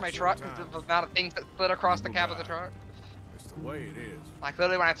crashed my truck because of the amount of things that slid across the cab of the truck. It's the way it is. Like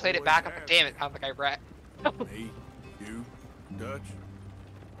literally when I played it back, I'm like, damn it, sounds like I wrecked. Me, you, Dutch.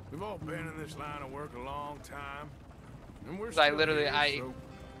 We've all been in this line of work a long time. And we're I still literally, here, I so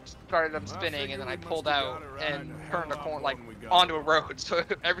started them spinning and then I pulled out and turned a corner, like onto a road, so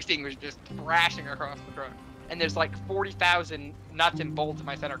everything was just crashing across the truck. And there's like 40,000 nuts and bolts in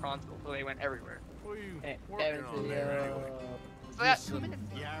my center console, so they went everywhere. what are you Hey, working on there anyway? So that's 2 minutes.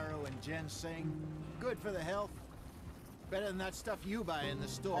 Yarrow and ginseng, good for the health. Better than that stuff you buy in the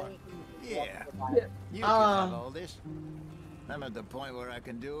store. Yeah, you can have all this. I'm at the point where I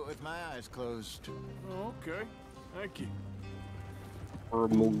can do it with my eyes closed. Oh, okay, thank you.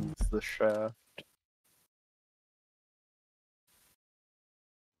 Remove the shaft.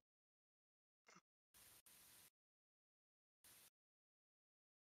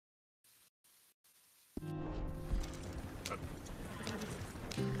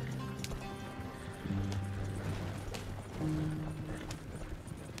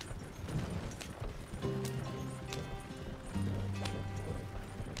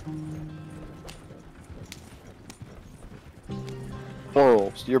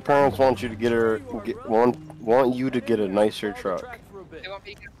 Oh, so your parents want you to want you to get a nicer truck. They want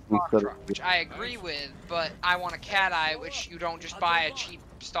me to get a stock truck, which I agree with, but I want a cat eye, which you don't just buy a cheap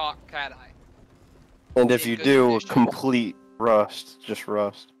stock cat eye. And if you do, complete rust, just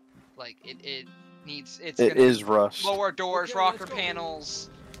rust. Like it needs It gonna is rust. Lower doors, rocker panels,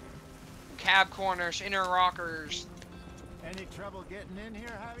 cab corners, inner rockers. Any trouble getting in here,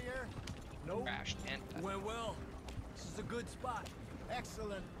 Javier? Nope. Crashed and Went well. This is a good spot.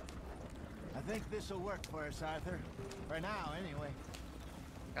 Excellent. I think this'll work for us, Arthur. For now, anyway.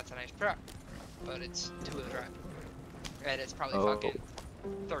 That's a nice truck, but it's two-wheel drive, and it's probably Oh. fucking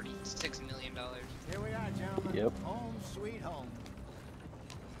 $36 million. Here we are, gentlemen. Yep. Home sweet home.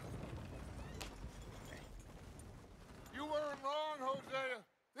 You weren't wrong, Hosea.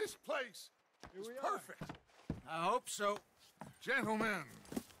 This place is perfect. I hope so. Gentlemen,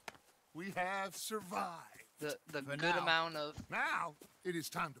 we have survived. The For good now. amount of... Now, it is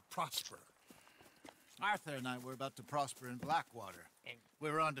time to prosper. Arthur and I were about to prosper in Blackwater.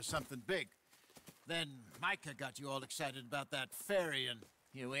 We were onto something big. Then Micah got you all excited about that ferry, and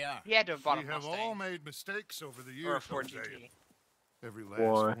here we are. He had to have bought We a have Mustang. all made mistakes over the Or a years, Ford Hosea. GT. Every last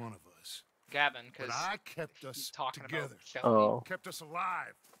Why? one of us. Gavin, But because I kept us talking together. about Shelby. Oh. Kept us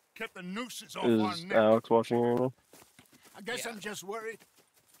alive. Kept the nooses off our Is necks. Alex watching right now? I guess I'm just worried.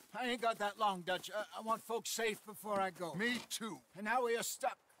 I ain't got that long, Dutch. I want folks safe before I go. Me too. And now we are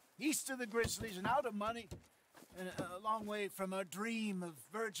stuck east of the Grizzlies and out of money, and a long way from our dream of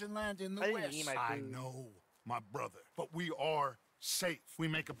virgin land in the I didn't west. eat my I food. know, my brother. But we are safe. We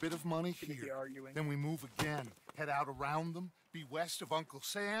make a bit of money here. arguing. Then we move again. Head out around them. Be west of Uncle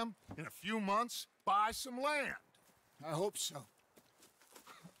Sam. In a few months, buy some land. I hope so.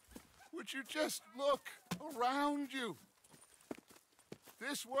 Would you just look around you?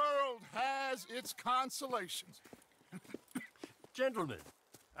 This world has its consolations. Gentlemen,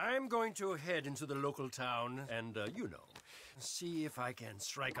 I'm going to head into the local town and, you know, see if I can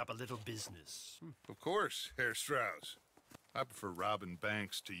strike up a little business. Of course, Herr Strauss. I prefer robbing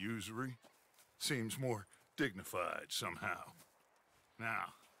banks to usury. Seems more dignified somehow.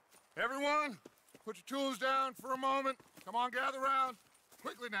 Now, everyone, put your tools down for a moment. Come on, gather round.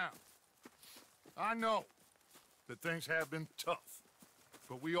 Quickly now. I know that things have been tough,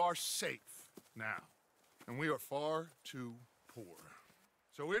 but we are safe now, and we are far too poor.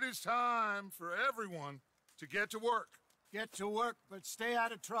 So it is time for everyone to get to work. Get to work, but stay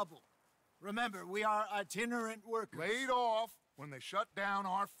out of trouble. Remember, we are itinerant workers. Laid off when they shut down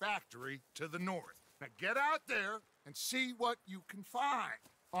our factory to the north. Now get out there and see what you can find.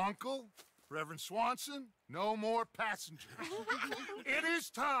 Uncle, Reverend Swanson, no more passengers. It is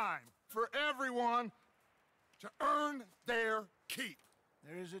time for everyone to earn their keep.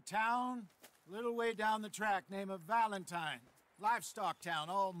 There is a town a little way down the track named Valentine. Livestock town,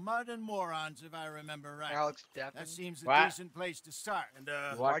 all mud and morons, if I remember right. Alex Deppin. That seems a What? decent place to start. And,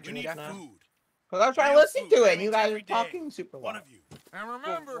 Watching we need it now? food. Because I'm trying to listen to it, and you guys are talking super loud. One of you. And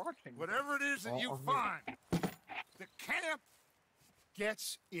remember, whatever it is that you find, the camp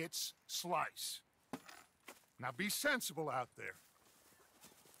gets its slice. Now be sensible out there.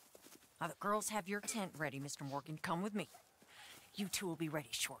 Now the girls have your tent ready, Mr. Morgan. Come with me. You two will be ready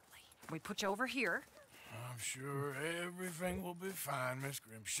shortly. We put you over here. I'm sure everything will be fine, Miss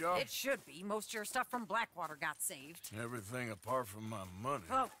Grimshaw. It should be. Most of your stuff from Blackwater got saved. Everything apart from my money.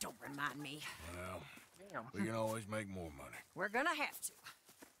 Oh, don't remind me. Well, we can always make more money. We're gonna have to.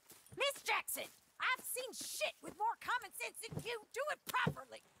 Miss Jackson, I've seen shit with more common sense than you. Do it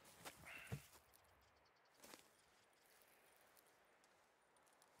properly.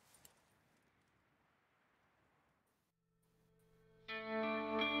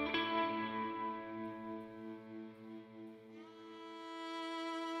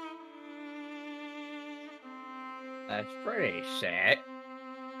 That's pretty sick.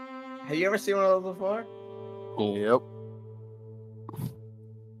 Have you ever seen one of those before? Yep.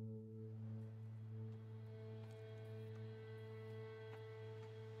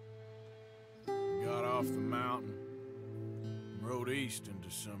 Got off the mountain, rode east into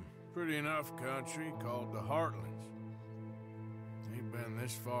some pretty enough country called the Heartlands. Ain't been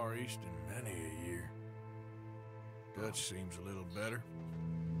this far east in many a year. Dutch seems a little better.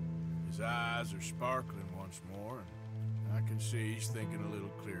 His eyes are sparkling once more, and I can see he's thinking a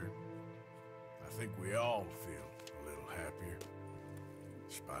little clearer. I think we all feel a little happier,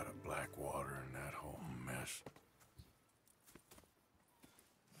 in spite of Blackwater and that whole mess.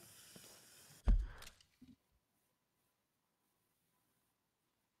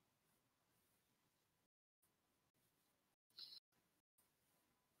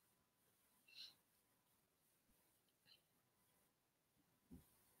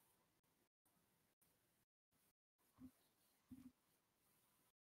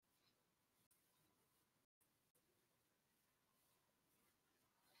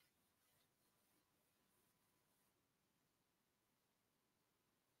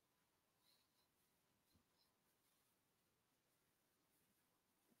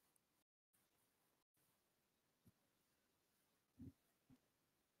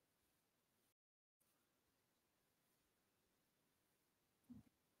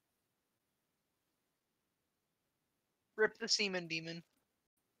 Rip the semen demon.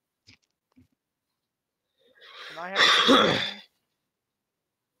 Can I have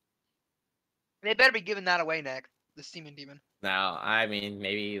They better be giving that away next. The semen demon. No, I mean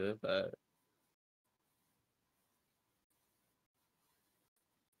maybe with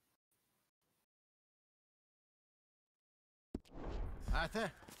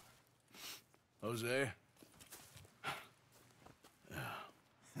Arthur? Jose?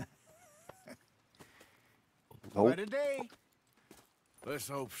 What a day. Let's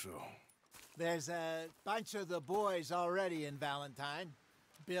hope so. There's a bunch of the boys already in Valentine.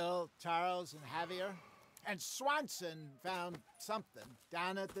 Bill, Charles, and Javier. And Swanson found something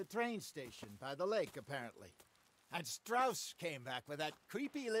down at the train station by the lake, apparently. And Strauss came back with that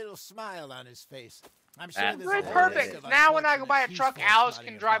creepy little smile on his face. I'm sure this That's perfect. Now when I go buy a truck, Alice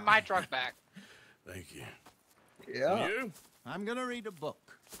can drive my truck back. Thank you. Yeah. You? I'm gonna read a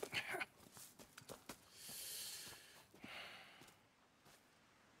book.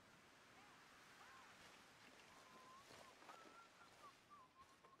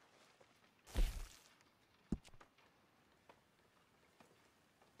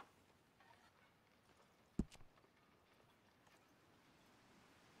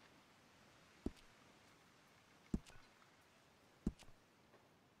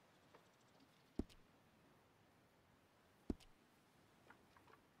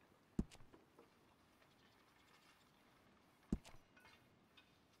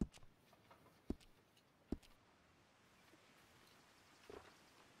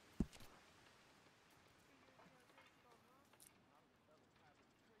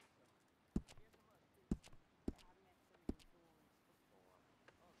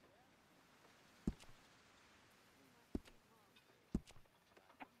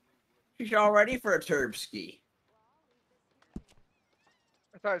 She's all ready for a turb ski.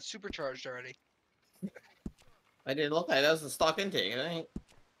 I thought it's supercharged already. I didn't look like it. That was the stock intake, I think.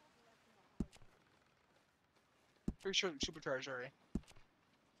 Pretty sure it's supercharged already.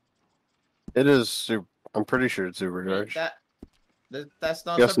 It is super. I'm pretty sure it's supercharged. That's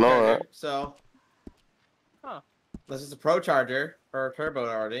not Guess supercharger, not. so. Huh. Unless it's a pro charger or a turbo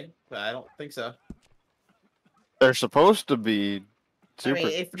already, but I don't think so. They're supposed to be I mean,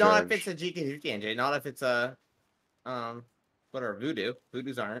 supercharged. if not if it's a GT50 engine, not if it's a what are Voodoo?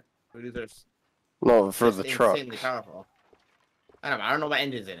 Voodoos aren't. Voodoos are No, for the truck. insanely powerful. I don't know what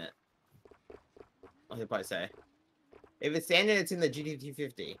engine's in it. I'll probably say. If it's the engine that's in the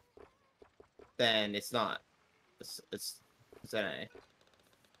GT50, then it's not. It's NA.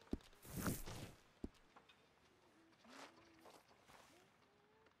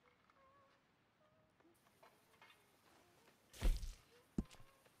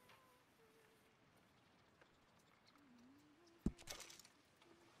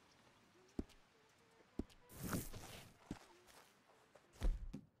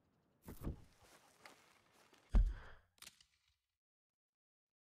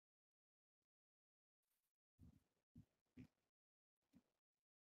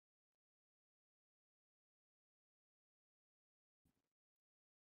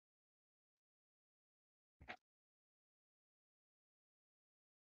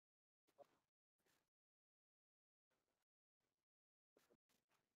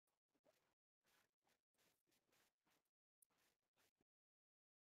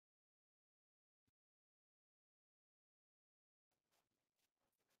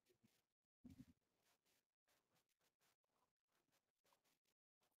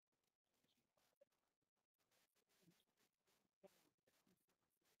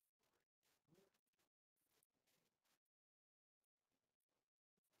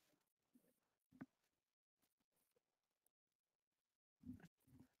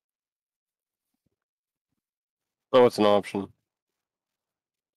 So it's an option.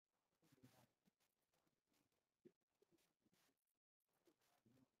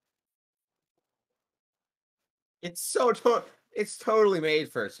 It's totally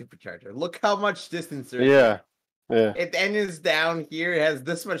made for a supercharger. Look how much distance there is. Yeah. Yeah. If the engine is down here, it has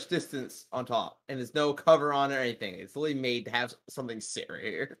this much distance on top, and there's no cover on or anything. It's literally made to have something sit right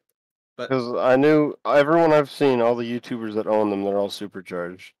here. But Because I knew everyone I've seen, all the YouTubers that own them, they're all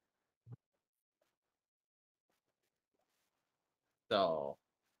supercharged. so,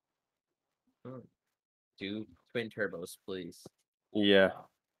 do twin turbos, please. Yeah.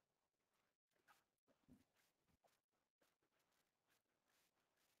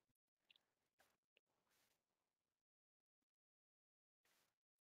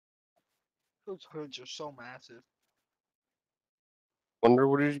 Those hoods are so massive. Wonder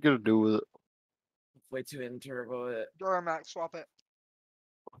what he's gonna do with it. Way too in turbo it. Duramax, swap it.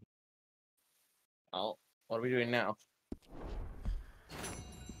 Oh, what are we doing now?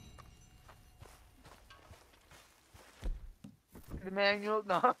 The manual,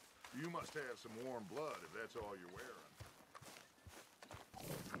 no. You must have some warm blood if that's all you're wearing.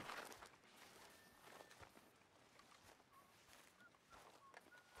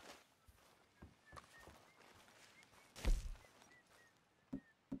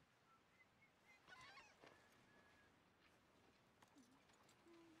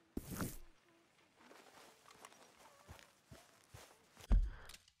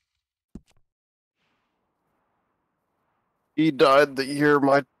 He died the year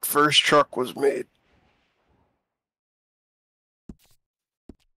my first truck was made.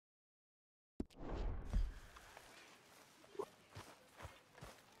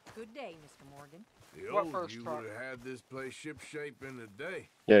 Good day, Mr. Morgan. What first you would have had this place ship-shape in a day.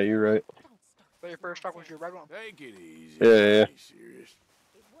 Yeah, you're right. So your first truck was your red one? Take it easy. Yeah. Be serious.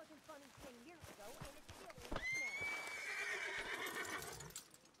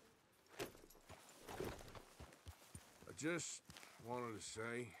 I just wanted to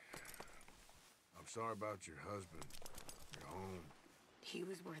say, I'm sorry about your husband. Your home. He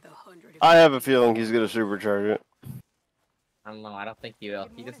was worth 100. I have a feeling he's gonna supercharge it. I don't know. I don't think he will.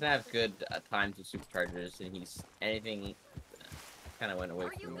 He doesn't have good times with superchargers, and he's anything kind of went away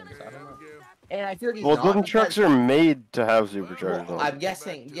from him. So I don't know. And I feel like he's Well, not them trucks are made to have superchargers Well, on. I'm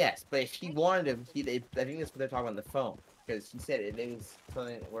guessing yes, but if he wanted him, I think that's what they're talking about on the phone, because he said it was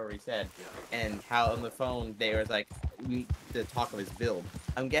something where he said, and how on the phone they was like the talk of his build.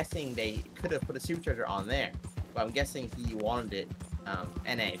 I'm guessing they could have put a supercharger on there, but I'm guessing he wanted it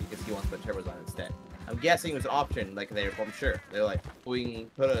NA because he wants to put turbos on instead. I'm guessing it was an option, like I'm sure they're like, we can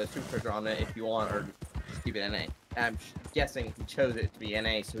put a supercharger on it if you want, or just keep it NA. I'm guessing he chose it to be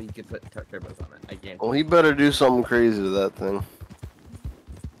NA so he could put turbos on it again. Well, he better do something crazy to that thing.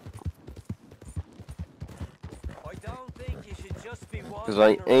 Because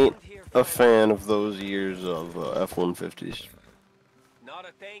I ain't a fan of those years of F-150s. Not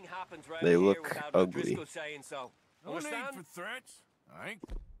a thing happens right They look without ugly. Driscoll saying so. No need for threats. I ain't.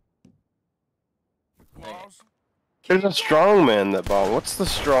 There's a strong man that bought. What's the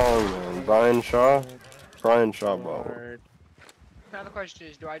strong man? Brian Shaw? Brian Shaw bought one. Now the question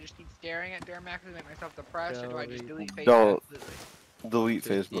is, do I just keep staring at Duramax and make myself depressed, or do I just delete Facebook? Don't completely? delete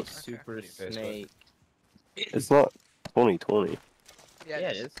Facebook. Super Snake. It's not 2020. Yeah,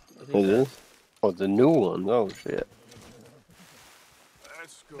 it is. It is? Oh, the new one. Oh, shit.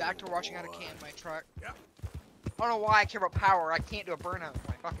 Back to washing out a can in my truck. I don't know why I care about power. I can't do a burnout.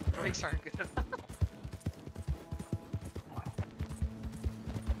 My fucking brakes aren't good.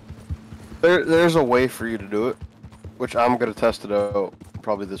 There's a way for you to do it, which I'm gonna test it out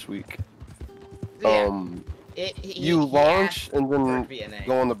probably this week. Yeah. You launch and then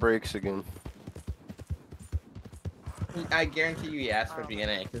go on the brakes again. I guarantee you he asked for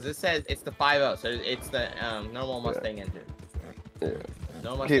VNA because it says it's the 5.0, so it's the normal Mustang engine. Yeah.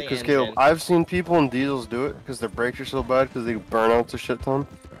 No Okay, Mustang because engine. Caleb, I've seen people in diesels do it because their brakes are so bad because they burn out a shit ton.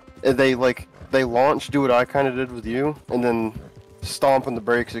 And they launch, do what I kind of did with you, and then stomp on the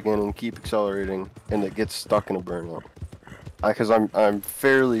brakes again and keep accelerating, and it gets stuck in a burnout. Because I'm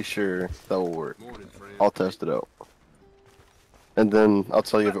fairly sure that will work. I'll test it out, and then I'll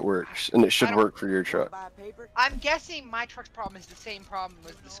tell you if it works, and it should work for your truck. I'm guessing my truck's problem is the same problem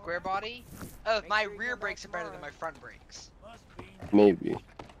as the square body. My rear brakes are better than my front brakes. Maybe.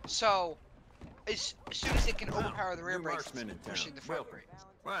 So, as soon as it can overpower the rear brakes, it's pushing the front brakes.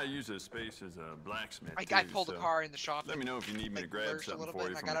 Well, I use this space as a blacksmith. I pulled a car in the shop. Let me know if you need me to grab something for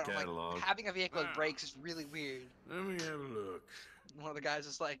you from the catalog. Having a vehicle with brakes is really weird. Let me have a look. One of the guys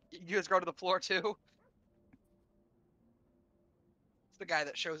is like, "You guys go to the floor too." It's the guy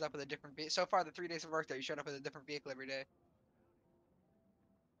that shows up with a different vehicle. So far, the 3 days of work there, he showed up with a different vehicle every day.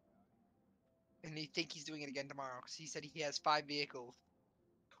 And he think he's doing it again tomorrow because he said he has 5 vehicles.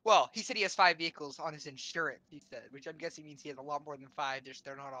 Well, he said he has 5 vehicles on his insurance, he said, which I'm guessing means he has a lot more than 5.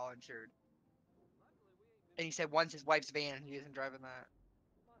 They're not all insured. And he said one's his wife's van and he isn't driving that.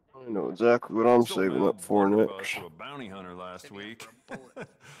 I know exactly what I'm saving up for next. To a bounty hunter last week.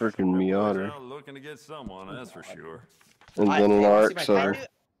 Freaking Miata. Well, looking to get someone, that's for sure. And then an RX-R.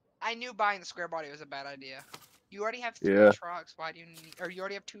 I knew buying the square body was a bad idea. You already have 3 Yeah. trucks. Why do you need? Or you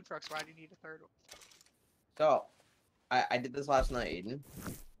already have 2 trucks. Why do you need a third one? So, I did this last night, Aiden.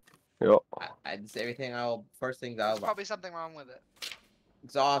 Yep. I did everything. First things There's probably something wrong with it.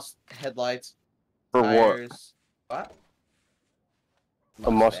 exhaust, headlights, For tires. What?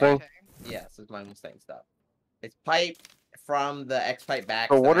 A Mustang? Yes, it's my Mustang stuff. It's pipe from the X-Pipe back.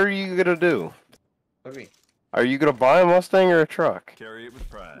 So what are you gonna do? What do you mean? Are you gonna buy a Mustang or a truck? Carry it with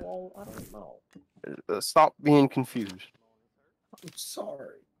pride. Well, I don't know. Stop being confused. I'm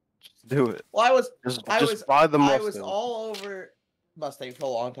sorry. Just do it. Well, I was buy the Mustang. I was all over Mustang for a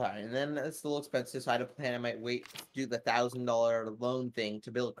long time, and then it's a little expensive, so I had a plan. I might wait to do the $1,000 loan thing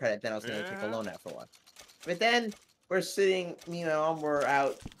to build credit. Then I was going to take a loan out for one. But then we're sitting, we're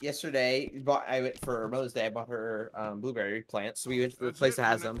out yesterday. I went for Mother's Day. I bought her blueberry plants, so we went to the place that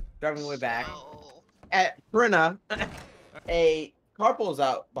has them. Driving the way back at Corinna, a car pulls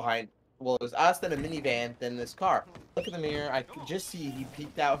out behind. Well, it was us, then a minivan, then this car. Look in the mirror. I could just see he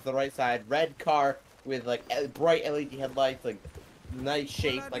peeked out to the right side. Red car with like bright LED headlights, like nice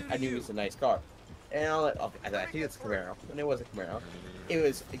shape. Like I knew it was a nice car. And I'm like, okay, I think it's a Camaro, and it was a Camaro. It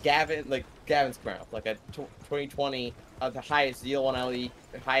was Gavin's Camaro, like a 2020, the highest Z1LE,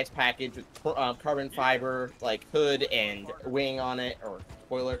 the highest package with carbon fiber, like hood and wing on it or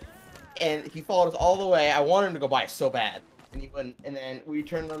spoiler. And he followed us all the way. I wanted him to go by so bad, and he went. And then we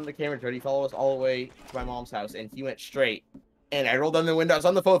turned on the camera to it. He followed us all the way to my mom's house, and he went straight. And I rolled down the window. I was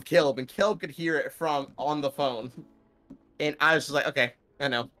on the phone with Caleb, and Caleb could hear it from on the phone. And I was just like, okay, I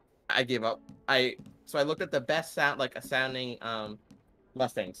know. I gave up. So I looked at the best sounding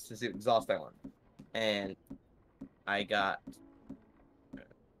Mustangs to see what exhaust I want, and I got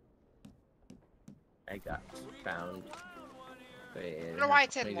found. I don't know why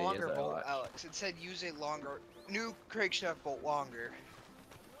it said longer bolt, Alex. It said use a longer new crankshaft bolt longer.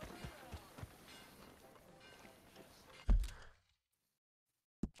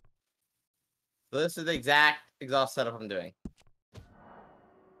 So this is the exact exhaust setup I'm doing.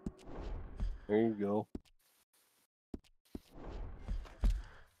 There you go.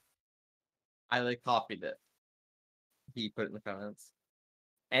 I copied it. He put it in the comments.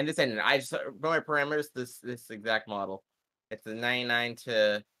 And this ended. I just for my parameters this exact model. It's the 99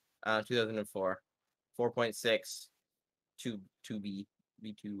 to 2004, 4.6, 2B,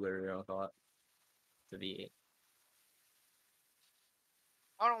 V2, whatever you want to call it. It's a V8.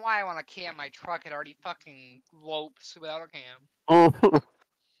 I don't know why I want to cam my truck. It already fucking lopes without a cam.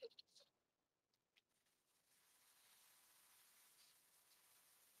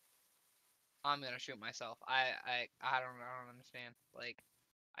 I'm gonna shoot myself. I don't understand. Like,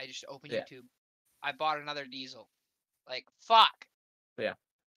 I just opened YouTube. I bought another diesel. Like, fuck. Yeah.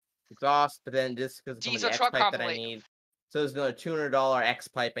 Exhaust, but then just because of the X pipe that I need. So there's another $200 X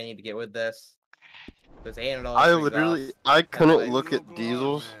pipe I need to get with this. There's $800. I couldn't look at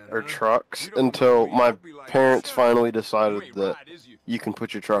diesels or trucks until my parents finally decided that you can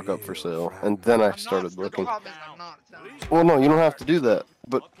put your truck up for sale, and then I started looking. Well, no, you don't have to do that,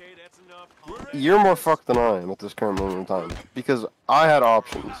 but you're more fucked than I am at this current moment in time, because I had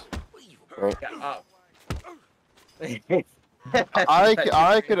options, right?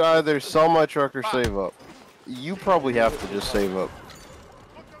 I could either sell my truck or save up. You probably have to just save up.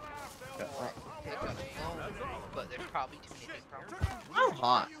 I'm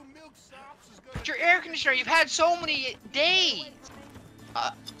hot. But your air conditioner, you've had so many days.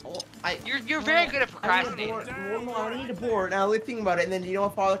 You're very good at procrastinating. I need a board. Now, let's think about it. And then you know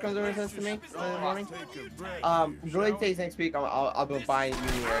what Father comes over and says to me in the morning? Really days next week, I'll go buy you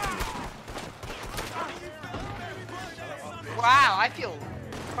new air conditioner. Wow, I feel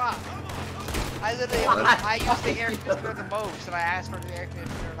fucked. I literally, I use the air conditioner the most, and I asked for an air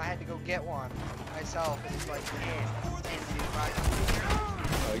conditioner, and I had to go get one myself, and it's like, man.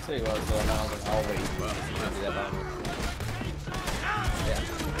 Oh, he said he was, so now I'm like, I'll wait. I'll do that by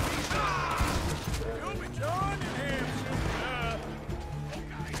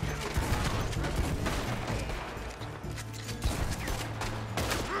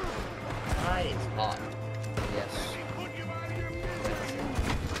Nice hot. Yes.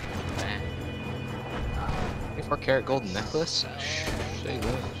 4-carat gold necklace? Say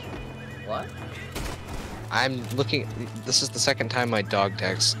this. What? I'm looking. This is the second time my dog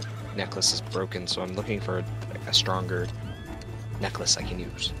tags necklace is broken, so I'm looking for a stronger necklace I can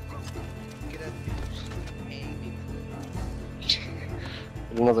use.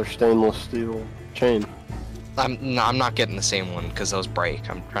 Another stainless steel chain. I'm not getting the same one because those break.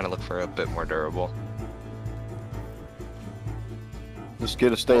 I'm trying to look for a bit more durable. Just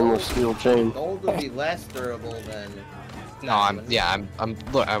get a stainless steel chain. Gold would be less durable than. No, I'm.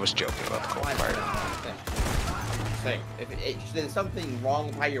 Look, I was joking about the gold part. If there's something wrong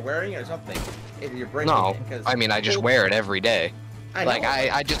with how you're wearing it or something, if you're breaking no, it. I mean I just wear it every day.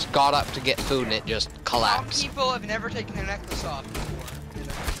 I just got up to get food and it just collapsed. Some people have never taken their necklace off before.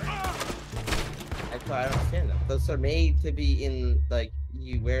 That's why I don't understand them. Those are made to be in, like,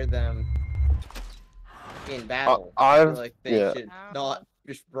 you wear them in battle. They should not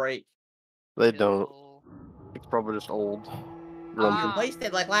just break. They don't. It's probably just old. He replaced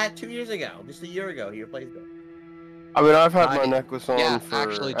it like 2 years ago. Just a year ago, he replaced it. I mean, I've had my necklace on for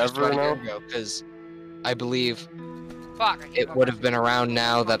actually just ever about a year now. ago, because I believe it would have been around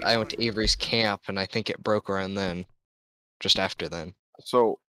now that I went to Avery's camp, and I think it broke around then, just after then.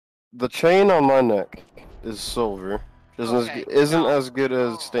 So, the chain on my neck is silver. Isn't as good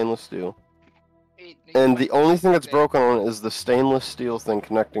as stainless steel. And the only thing that's broken on it is the stainless steel thing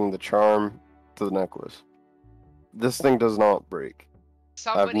connecting the charm to the necklace. This thing does not break.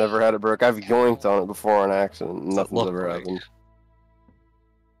 I've never had it break. I've yoinked on it before on accident. Nothing's ever happened.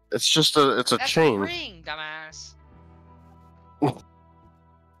 It's just a That's chain. a ring, dumbass.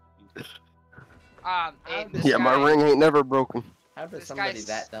 Yeah, my ring ain't never broken. How does somebody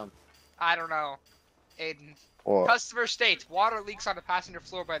that dumb? I don't know. Aiden. What? Customer states water leaks on the passenger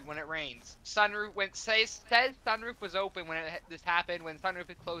floorboard when it rains. Sunroof says sunroof was open when this happened. When sunroof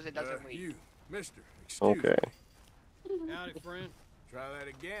is closed, it doesn't leak. You, mister, excuse Okay. me. Howdy, friend. Try that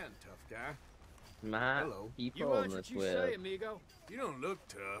again, tough guy. My Hello. people on this web. amigo? You don't look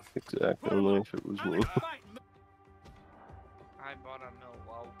tough. Exactly like it was me. I bought a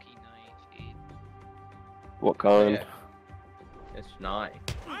Milwaukee knife, dude. What kind? Yeah. It's not.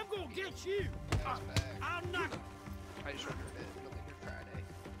 I'm gonna get you. I'm not. I just ordered it. It'll be Good Friday.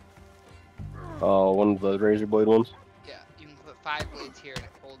 Oh, one of the razor blade ones? Yeah, you can put 5 blades here and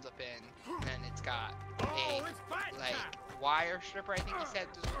it folds up in. And then it's got a like wire stripper, I think he said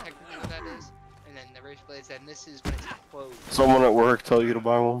is technically what that is. And then the razor blades, and this is when it's closed. Someone at work tell you to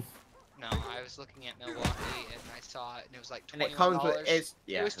buy one? No, I was looking at Milwaukee and I saw it and it was like $21. And it comes with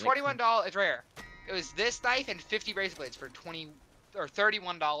it was $21. It's rare. It was this knife and 50 razor blades for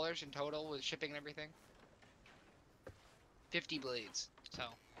 $31 in total with shipping and everything. 50 blades. So.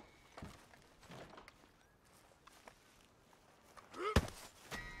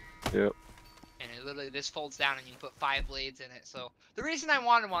 Yep. And it literally, this folds down and you put 5 blades in it. So the reason I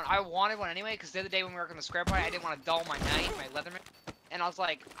wanted one anyway, because the other day when we were working the square point, I didn't want to dull my knife, my Leatherman, and I was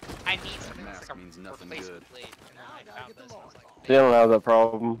like, I need something that's like a replacement blade. And then I found this, and I was like, See, I don't have that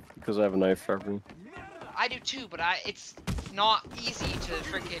problem because I have a knife sharpener. I do too, but it's not easy to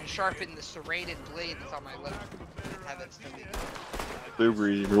freaking sharpen the serrated blade that's on my lip. Have it still be. Super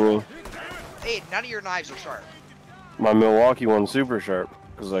easy for me. Hey, none of your knives are sharp. My Milwaukee one's super sharp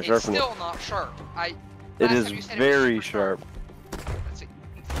because I It's sharpen it. still not sharp. It is very sharp.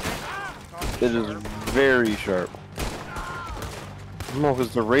 It is very sharp. No, because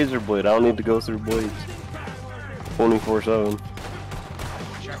it's a razor blade. I don't need to go through blades 24/7.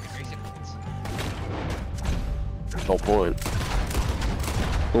 No point.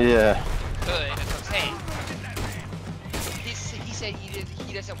 Yeah. Good, that's what I'm saying. He said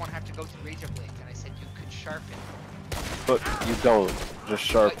he doesn't want to have to go through razor blades, and I said you could sharpen. But you don't just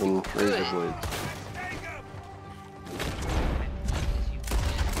sharpen razor blades.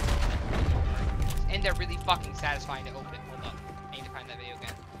 And they're really fucking satisfying to open. Hold up. I need to find that video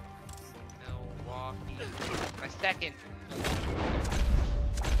again. Milwaukee. My second.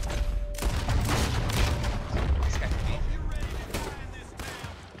 This guy's amazing.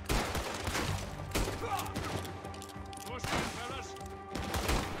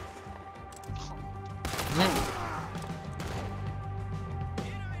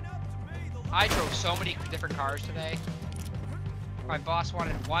 I drove so many different cars today. My boss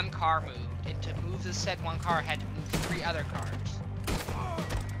wanted one car moved, and to move the said one car, I had to move 3 other cars.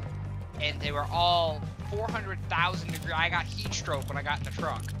 And they were all 400,000 degree. I got heat stroke when I got in the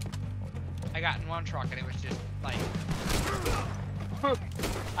truck. I got in one truck, and it was just like...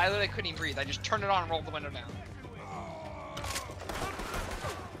 I literally couldn't even breathe. I just turned it on and rolled the window down.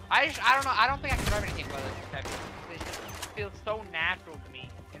 I don't know. I don't think I can drive anything with it. It just feels so natural to me.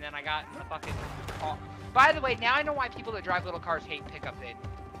 And then I got in the fucking car. By the way, now I know why people that drive little cars hate pickups.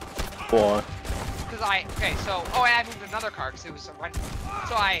 Why? Because and I moved another car because it was a rental.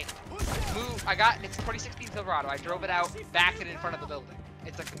 So I moved. It's a 2016 Silverado. I drove it out, backed it in front of the building.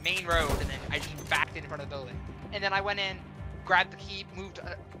 It's like a main road, and then I just backed it in front of the building. And then I went in, grabbed the key, moved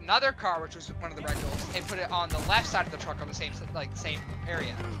another car, which was one of the rentals, and put it on the left side of the truck on the same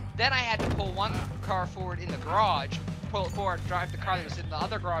area. Then I had to pull one car forward in the garage, pull it forward, drive the car that was in the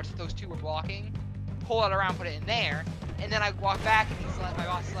other garage that those two were blocking, pull it around, put it in there, and then I walk back, and my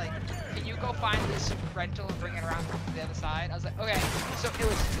boss is like, can you go find this rental and bring it around to the other side? I was like, okay. So it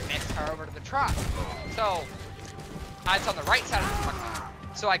was the next car over to the truck. So it's on the right side of the truck.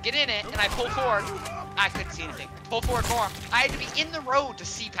 So I get in it, and I pull forward. I couldn't see anything. Pull forward more. I had to be in the road to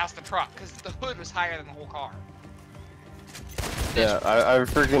see past the truck, because the hood was higher than the whole car. Yeah,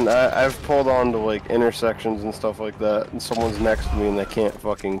 I've pulled on to like intersections and stuff like that, and someone's next to me and they can't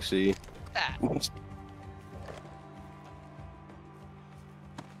fucking see. That.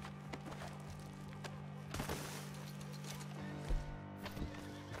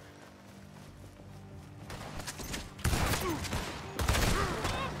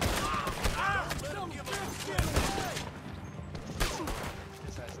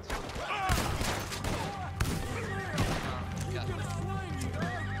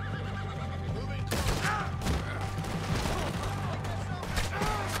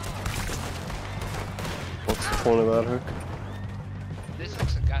 What's the point of that hook? This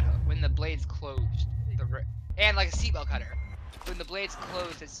hooks a gut hook when the blade's closed. And like a seatbelt cutter. when the blade's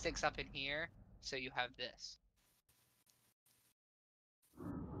closed, it sticks up in here, so you have this.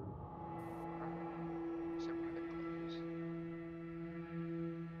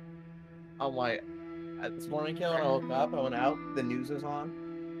 Oh my! This morning, when I woke up, I went out. The news was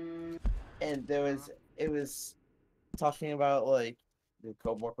on, and it was talking about like the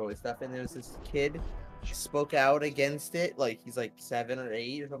Cold stuff, and there was this kid spoke out against it. Like he's like 7 or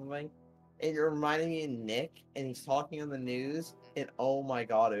 8 or something. It reminded me of Nick, and he's talking on the news, and oh my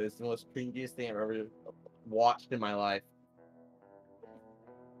god, it was the most cringiest thing I've ever watched in my life.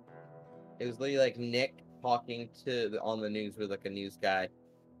 It was literally like Nick talking on the news with like a news guy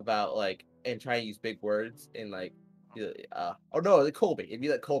about like and trying to use big words and like oh no, like Colby. It'd be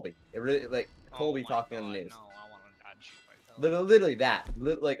like Colby. It really like Colby talking on the news. Literally that.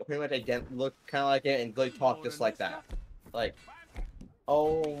 Like pretty much look kind of like it and like talk just like that. Like,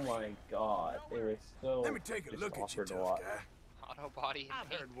 oh my god, it was so. Let me take a look at you, tough guy. Auto body.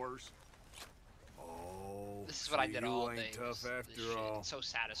 I've heard worse. Oh, this is what I did all day. Tough after all. It's so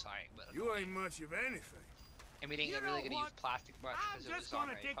satisfying, but you ain't much of anything. And we didn't really get to use plastic much because it was on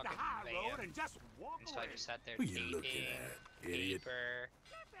a fucking van. And so I just sat there taping, paper,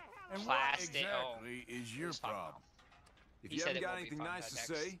 plastic. Exactly is your problem? If you haven't got anything nice to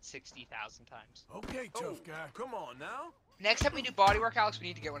say, 60,000 times. Okay, tough guy, come on now. Next time we do body work, Alex, we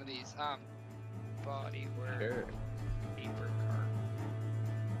need to get one of these. Body work. Sure. Paper cart.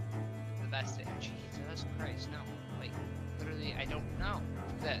 That's it. Jesus Christ, no. Like, literally, I don't know.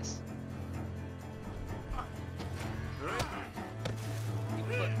 This.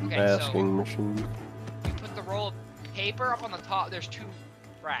 Asking machine. You put the roll of paper up on the top. There's 2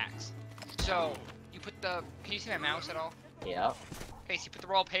 racks. So you put the. Can you see my mouse at all? Yeah. Okay, so you put the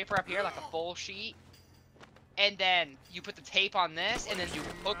roll of paper up here like a full sheet, and then you put the tape on this, and then you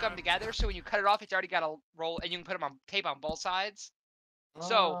hook them together. So when you cut it off, it's already got a roll, and you can put them on tape on both sides.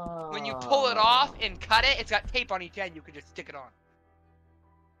 So when you pull it off and cut it, it's got tape on each end. You can just stick it on.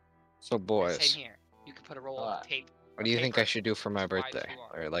 So boys. Same here. You can put a roll of tape. What do you think I should do for my birthday,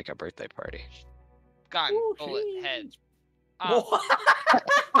 or like a birthday party? Gun, bullet, head. That's what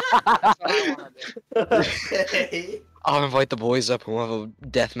I want to do. I'll invite the boys up and we'll have a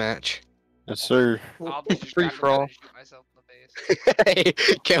death match. Yes, sir. Free for all. Hey,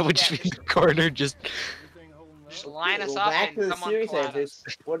 Kev would just be in the corner, just line us up back and to the someone serious pull at answers.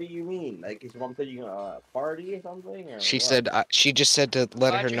 What do you mean? Like, is your mom said you gonna party or something? Or she what? said she just said to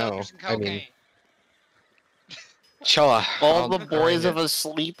let her know. I mean, sure. All the boys have a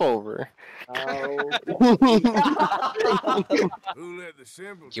sleepover.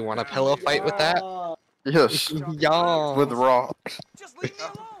 You want a pillow fight with that? Yes. Yeah. With rocks.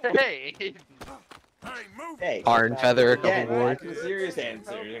 Hey. Hey. Iron feather, a couple Again, more. that's a serious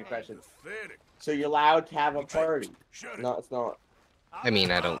answer and question. So you're allowed to have a party? No, it's not. I mean,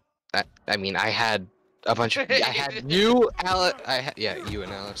 I don't. I mean, I had a bunch of. I had you, Alex. Yeah, you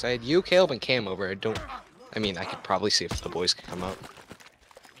and Alex. I had you, Caleb, and Cam over. I mean, I could probably see if the boys could come up.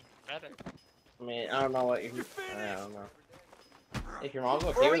 I mean, I don't know what you. I don't know. If your mom's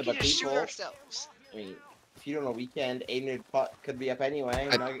okay with it, but people. I mean, if you don't know weekend, Aiden could be up anyway.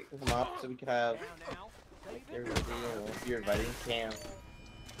 And I could come up so we could have. Like, everybody, if you're inviting Cam.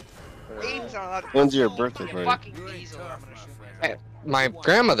 When's your birthday party? My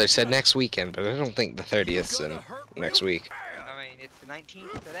grandmother said next weekend, but I don't think the 30th's in next week. I mean, it's the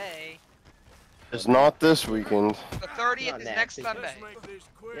 19th today. It's not this weekend. The 30th is next Sunday.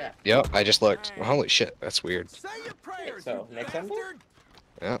 Yeah. Yep, I just looked. Well, holy shit, that's weird. So, next Sunday?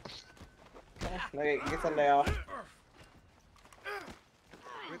 Yeah. Okay, get Sunday off.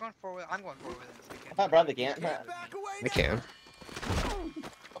 We're going forward. I'm going forward with it this weekend. My brother can't. I can.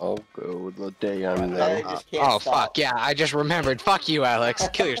 I'll go with the day I'm there. Oh, fuck, yeah, I just remembered. Fuck you, Alex.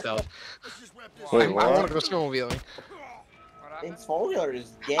 Kill yourself. Wait, I want what? to go snowmobiling. It's 4-wheeler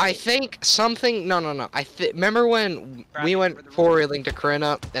is gay. I think something. No. Remember when we went 4-wheeling to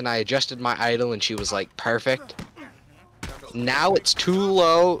Corinna and I adjusted my idle and she was like perfect? Now it's too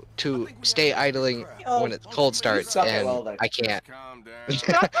low to stay idling when it cold starts and I can't.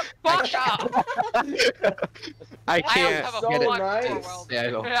 I can't get it. Yeah, I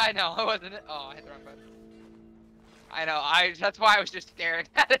know. I know. I wasn't it. Oh, I hit the wrong button. I know. That's why I was just staring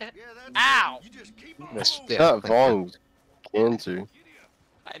at it. Ow! That volume's cancer.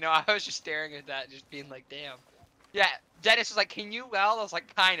 I know. I was just staring at that, just being like, "Damn." Yeah. Dennis was like, "Can you weld?" I was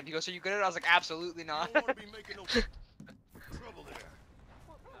like, "Kind of." He goes, "Are you good at it?" I was like, "Absolutely not."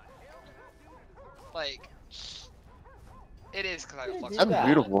 Like, it is because I have a flux. That's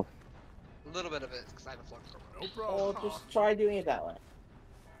beautiful. A little bit of it is because I have a flux. No problem. Well, just try doing it that way.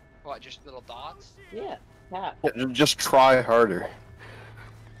 What, just little dots? Yeah, tap. Yeah, just try harder.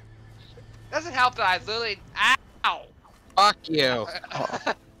 Doesn't help that I've literally. Ow! Fuck you.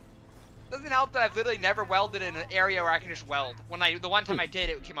 Doesn't help that I've literally never welded in an area where I can just weld. The one time I did,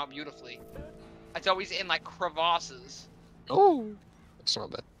 it came out beautifully. It's always in like crevasses. Oh, that's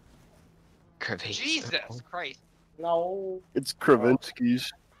not bad. Crevasse. Jesus Christ. No. It's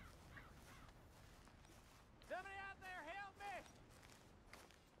Kravinsky's.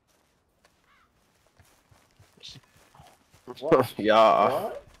 Yeah.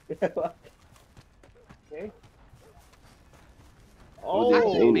 What? Okay. Oh,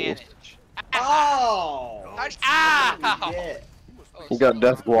 Oh. Manage. Oh. Ow! Yeah. He got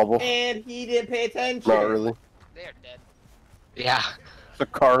death wobble. And he didn't pay attention. Not really. They're dead. Yeah. The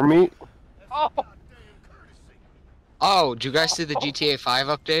car meet. Oh. Oh, did you guys see the GTA 5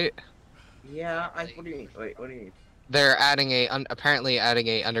 update? Yeah. What do you mean? Wait. What do you mean? They're adding apparently adding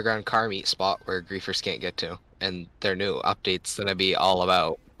a underground car meet spot where griefers can't get to, and their new update's gonna be all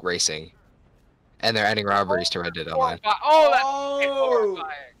about racing, and they're adding robberies to Red Dead Online. Oh, that's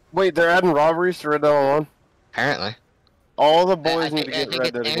horrifying. Wait, they're adding robberies to Red Dead Online? Apparently. All the I boys need think, to I get think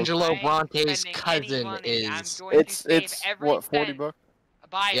Red Dead it's again. Angelo Bronte's cousin is. It's what, 40 bucks?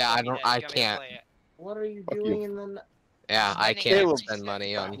 Yeah, I can't. What are you Fuck doing you. in the? Yeah, I can't Caleb, spend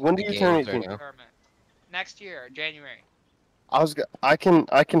money on. when do you turn 18? Right now. Next year, January. I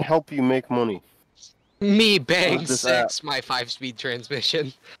can help you make money. Me bang With this 6, my 5-speed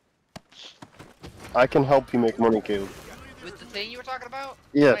transmission. I can help you make money, Caleb. With the thing you were talking about?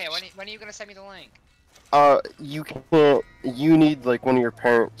 Yes. Oh, yeah, when are you gonna send me the link? You can't. You need like one of your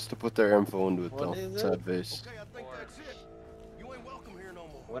parents to put their info into it, though. is Sad face.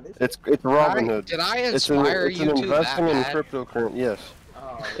 What is It's Robinhood. Did I It's inspire an you to investing in that bad? cryptocurrency. Yes.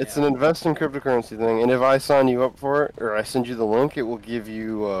 Oh, It's an invest in cryptocurrency thing, and if I sign you up for it, or I send you the link, it will give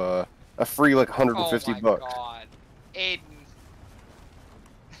you a free like 150 bucks. God. Aiden.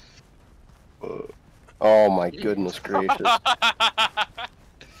 Oh my goodness gracious!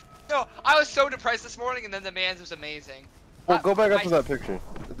 No, I was so depressed this morning, and then the man's was amazing. Well, go back up to that picture.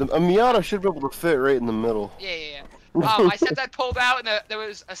 A Miata should be able to fit right in the middle. Yeah. I said that pulled out, and there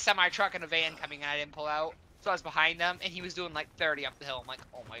was a semi-truck and a van coming, and I didn't pull out. So I was behind them, and he was doing like 30 up the hill. I'm like,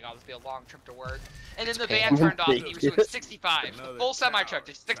 oh my god, this will be a long trip to work. And then the van turned off, and he was doing 65. The full semi-truck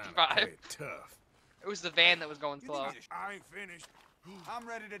did 65. It was the van that was going slow. I ain't finished. I'm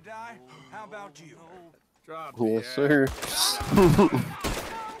ready to die. How about you? Drop Yes, sir.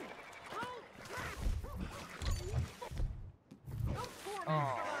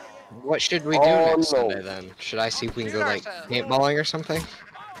 What should we do next Sunday then? Should I see if we can go like paintballing or something?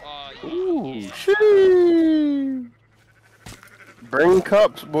 Ooh, shit. Bring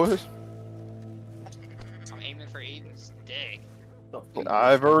cups, boys. I'm aiming for Aiden's dick.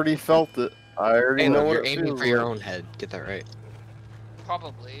 I've already felt it. I already know what you're it aiming feels for your like. own head. Get that right.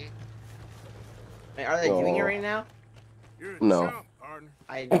 Probably. Wait, are they doing it right now? No.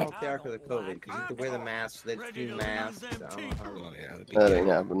 I don't think they are because of COVID. Because you have to wear the mask. They just do masks. So I don't know how That ain't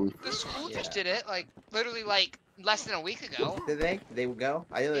happening. The school just did it, like, literally, like, less than a week ago. Did they? Did they go?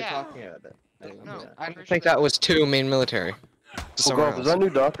 I know they're Yeah. talking about it. I didn't know that. I don't think that was two main military. Oh Somewhere god, is else. that new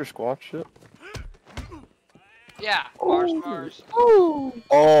Dr. Squatch shit? Yeah, Mars.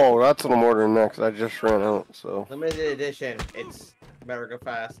 Oh, that's what I'm ordering next. I just ran out, so. Limited edition. It's better go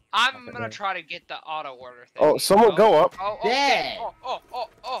fast. I'm gonna try to get the auto order thing. Oh, someone go up. Oh, Dad! Oh.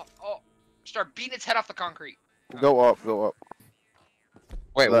 Start beating its head off the concrete. Go up, go up.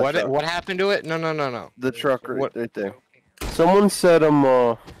 Wait, That what? truck. What happened to it? No. The truck right there. Someone said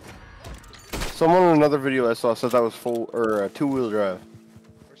someone in another video I saw said that was full or two-wheel drive.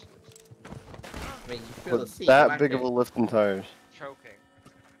 I mean, you feel the With seat. that back big there. of a lift in tires. Choking.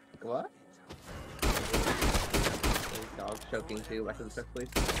 What? Dog choking too. Back to the truck, please.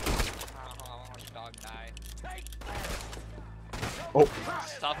 Dog died. Oh.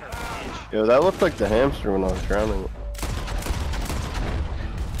 Suffer, bitch. Yo, that looked like the hamster when I was drowning.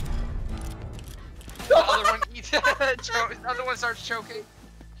 The other one eats. The other one starts choking.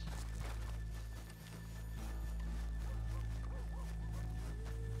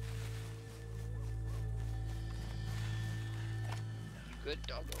 You good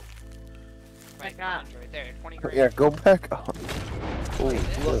doggo. Right, right there, 20 grand. Yeah, go back up. Holy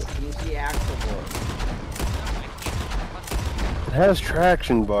Look, shit. use the axle board. It has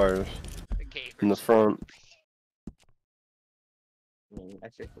traction bars in the front. I mean,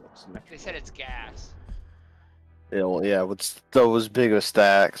 that shit looks symmetrical. They said it's gas. Yeah, well, yeah, with those big of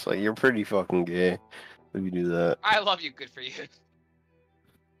stacks, like, you're pretty fucking gay if you do that. I love you, good for you.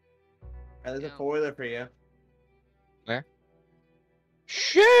 There's a four-wheeler for you. Where?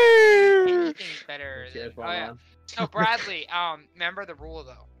 Anything's better than. Oh yeah. So Bradley, remember the rule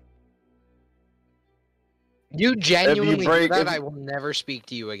though. You genuinely do that, I will never speak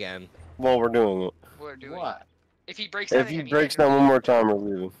to you again. Well, we're doing it. We're doing what? If he breaks If he breaks down one more time, we're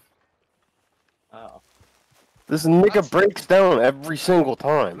leaving. Oh. This nigga breaks down every single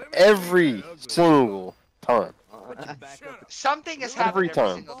time. Every single time. Something has happened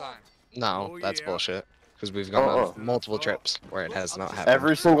every single time. No, that's bullshit. Because we've gone on multiple trips where it has not happened.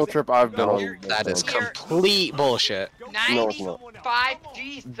 Every single trip I've been on. That is complete bullshit. 95.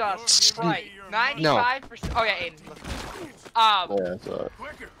 Jesus Christ. 95%. Oh yeah, Aiden. Yeah, it's alright.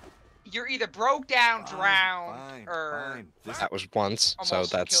 You're either broke down, drowned, or that was once, so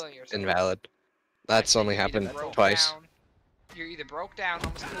that's invalid. That's only happened twice. You're either broke down,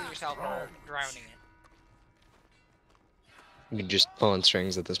 almost killing yourself, or drowning it. You're just pulling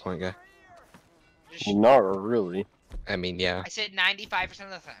strings at this point, guy. Not really. I mean, yeah. I said 95% of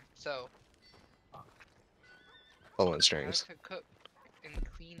the time, so. Pulling strings. Cook and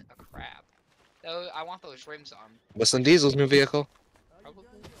clean a crab. Though I want those rims on. Whistlin' Diesel's new vehicle. Probably.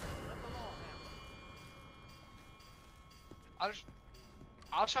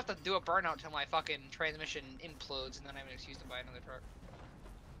 I'll just have to do a burnout till my fucking transmission implodes, and then I have an excuse to buy another truck.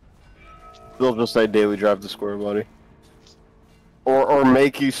 They'll just say daily drive the square body. Or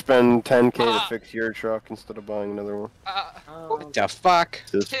make you spend 10K to fix your truck instead of buying another one. What the fuck?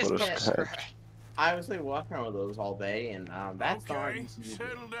 I was like walking around with those all day, and that's not Okay,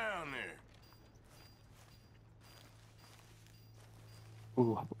 settle down there.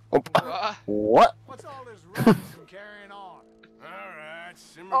 Ooh. What? What's all this rats and carrying on? Alright,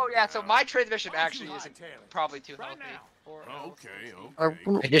 simmer. Oh yeah, so my transmission actually isn't probably too healthy.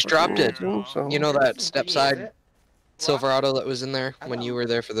 Okay. I just dropped it. You know that step side Silverado that was in there when you were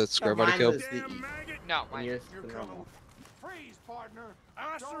there for the square body kill? No, mine.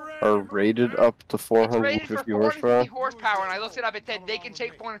 Are rated up to 450 horsepower? Horsepower, and I looked it up. It said they can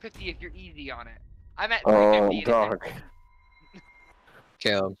take 450 if you're easy on it. I'm at Oh, 350. dog.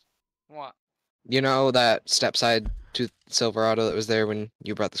 Caleb. What? You know that step side to Silverado that was there when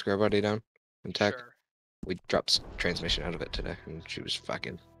you brought the square body down in tech? Sure. We dropped transmission out of it today, and she was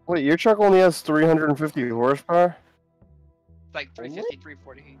fucking. Wait, your truck only has 350 horsepower? Like 350,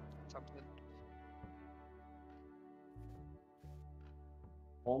 340, something.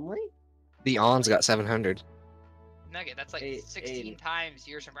 Only? The On's got 700. Nugget, that's like 16 times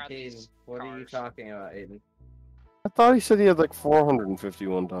yours and Bradley's What cars. are you talking about, Aiden? I thought he said he had like 450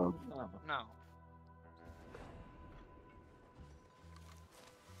 one time. No.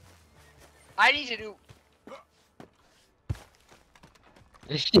 I need to do.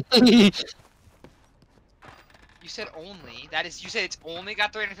 You said only. That is, you said it's only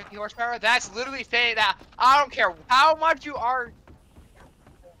got 350 horsepower? That's literally saying that. I don't care how much you are.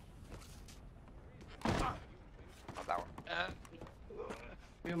 Oh, that one.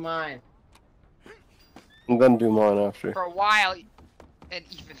 Do mine. And then do mine after. For a while, and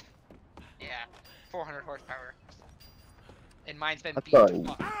even. Yeah, 400 horsepower. And mine's been beat to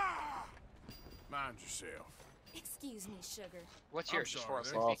fuck. Mind yourself. Excuse me, sugar. What's yours? Just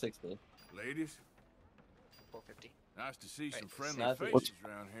 460? All 60. Ladies, 450. nice to see some friendly Let's faces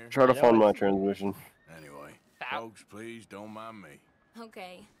around here. Try to find my transmission. Anyway, folks, please don't mind me.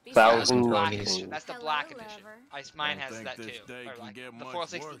 Okay. Thousand Black dollars. edition. That's the black edition. Mine has think that this too. day Or can like, get the much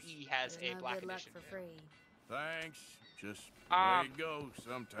 460E has a black edition. Thanks. Just the way it goes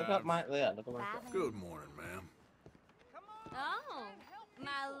sometimes. Look up my. Yeah, look at my. Good morning, ma'am. Oh, my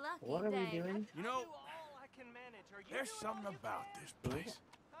lucky What are we day. doing? You know, there's something about this place.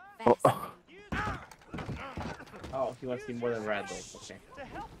 Oh, he wants to see more than Bradley. Okay. To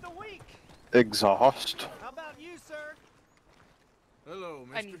help the weak. Exhaust. How about you, sir? Hello,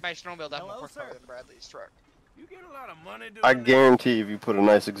 I mister. need my snowmobile to have more Hello, horsepower sir. than Bradley's truck. You get a lot of money doing I that? guarantee if you put a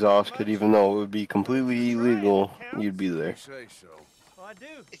nice exhaust kit, even though it would be completely illegal, you'd be there. You say so. Well, I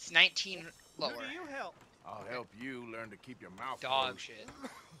do. It's 19 lower. Who do you help? I'll help you learn to keep your mouth Dog closed. shit.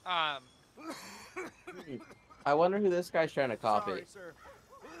 I wonder who this guy's trying to copy. Sorry, sir.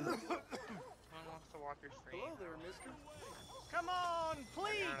 Someone wants to walk your street. Hello there, mister. Come on,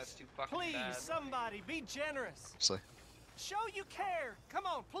 please. That's too fucking Please, bad. somebody, be generous. Seriously. Show you care. Come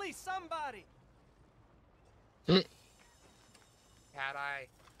on, please, somebody. Cat Eye,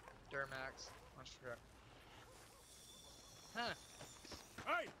 Duramax, monster truck. Huh.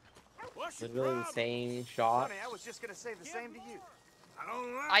 Hey, what's your Literally the problem? same shot. Funny, I was just gonna say the same to you. I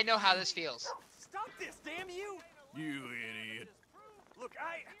don't like I know how this feels. Stop this, damn you! you, idiot. Look,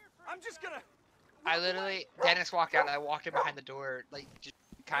 I'm just gonna. I literally, Dennis walked out and I walked in behind the door, like, just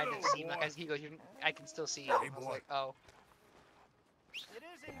kind of seemed like, as he goes, I can still see you. I was like, oh.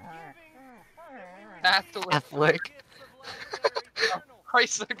 Catholic.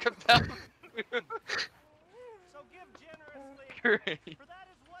 Christ, compelled. So give generously, Great. for that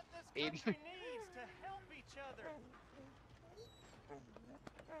is what this country needs to help each other.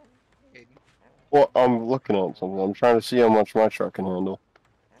 Well, I'm looking at something. I'm trying to see how much my truck can handle.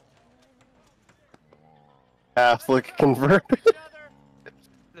 Catholic converted.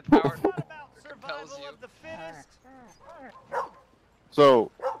 The power compels you.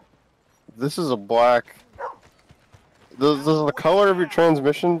 So, this is a black. Does the color of your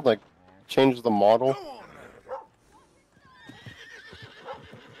transmission like change the model?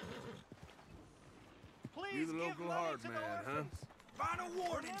 You the local hard man, huh? Final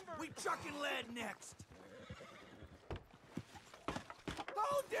warning, we chucking lead next.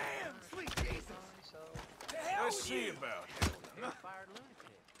 Oh damn, sweet Jesus! To hell Let's with see you. about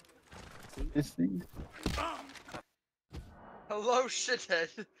it. Hello, shithead.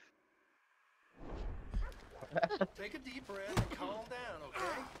 Take a deep breath and calm down,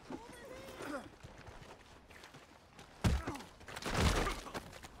 okay?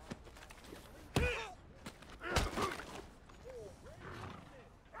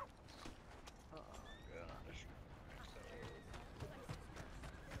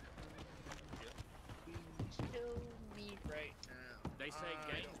 They say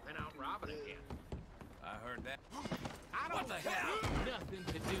Gaines been out robbing again. I heard that. What the hell? Nothing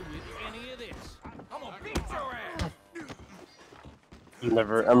to do with any of this. I'm gonna beat your ass.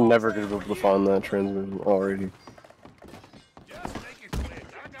 I'm never gonna be able to find that transmission already. Just make it quick.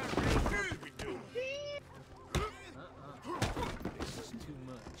 I got real work to be doing. This is too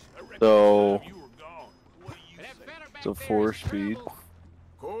much. So, You were gone. What do you say? it's a 4-speed. Of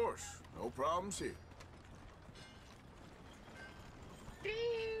course. No problems here.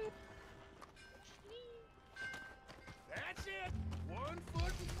 That's it. One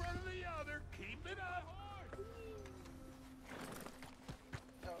foot in front of the other. Keep it up.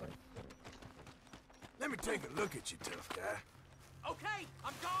 Let me take a look at you, tough guy. Okay,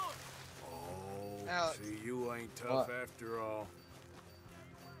 I'm gone. Oh, Alex. see, you ain't tough after all.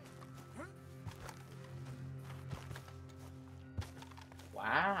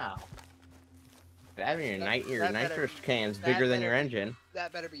 Wow. That means your that nitrous better- can's that bigger than better your be- engine.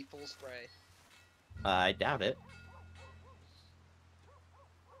 That better be full spray. I doubt it.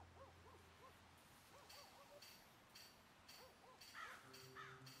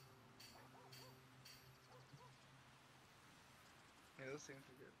 Yeah, those things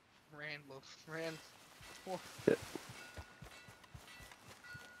are good. Ran.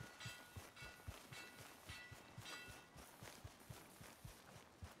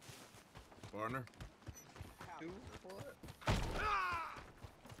 Partner? Two, what?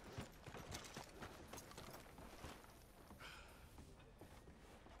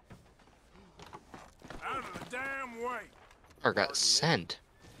 Out of the damn way! Or got sent.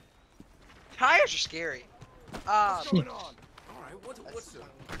 Tires are scary. What's going on? All right, what's up?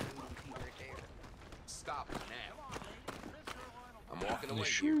 Stop it now. I'm walking away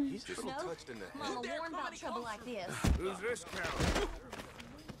here. He's just No. touched in the head. Mama warned about trouble like this. Who's this cow?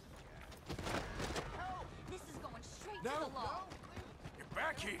 This is going straight No, to the law. Get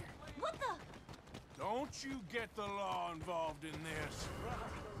back here! What the? Don't you get the law involved in this.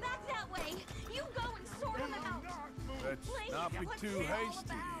 Back that way. You go and sort them out. Let's Please, not be what's too it all hasty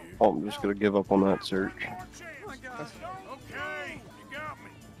about? here. Oh, I'm just gonna give up on that search. Okay, you got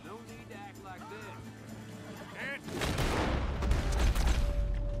me. No need to act like this. And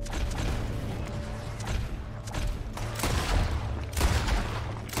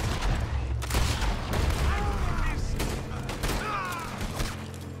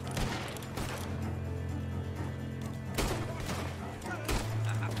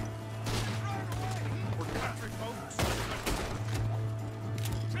We're country folks.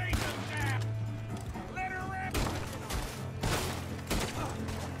 Take them down. Let her rip.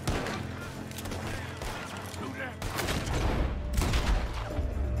 do that.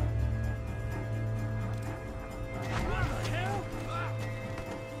 What the hell?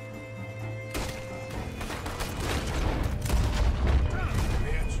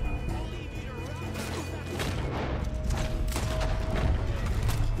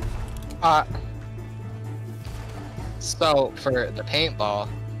 So for the paintball,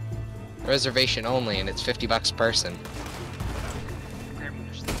 reservation only, and it's $50 person.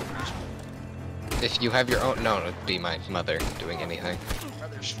 If you have your own, no, it'd be my mother doing anything.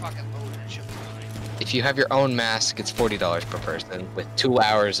 Brother's fucking loaded. She'll be fine. If you have your own mask, it's $40 per person with 2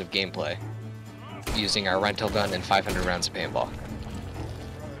 hours of gameplay, using our rental gun and 500 rounds of paintball.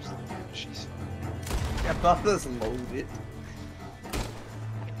 She's Yeah, Bubba's loaded.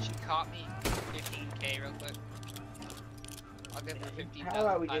 it for 15,500. How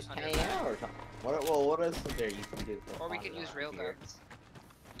about we just hang out or something? What else is there you can do? Or we can use railguns.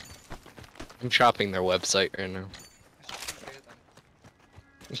 I'm shopping their website right now.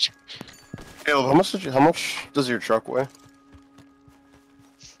 Caleb, how much does your truck weigh?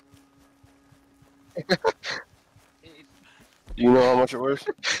 Do you know how much it weighs?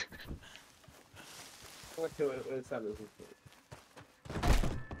 What sound is this?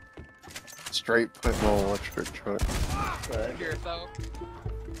 Straight putting an electric truck. Here, though.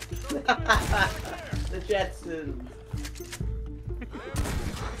 The Jetsons.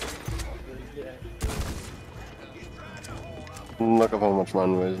 Look up how much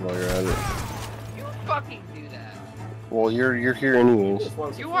mine weighs while you're at it. You fucking do that. Well, you're here anyways.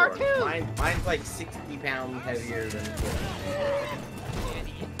 You are too. Mine's like 60 pounds heavier than yours.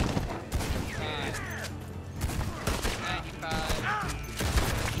 95,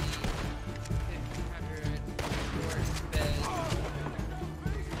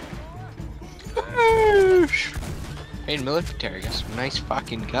 Hey, military got some nice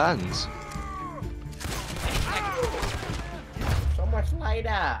fucking guns. So much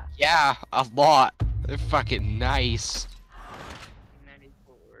lighter. Yeah, a lot. They're fucking nice.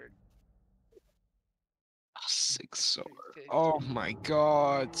 94. Oh, 6 sword. Oh my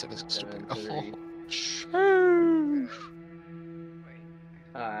god. 6 stupid. Oh,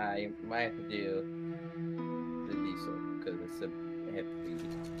 I might have to do the diesel because it's a heavy.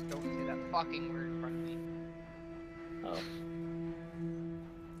 Don't say that fucking word in front of me. Oh.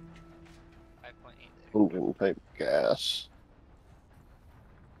 5.8. Engine type gas.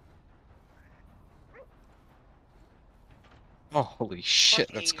 Oh, holy shit,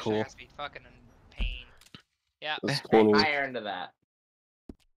 Plus that's 80 cool. has to be fucking in pain. Yeah. That's 20. Higher into that.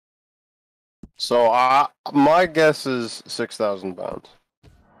 So, my guess is 6,000 pounds.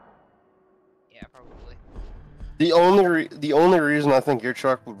 Yeah, probably. The only reason I think your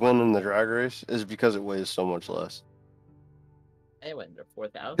truck would win in the drag race is because it weighs so much less. It went to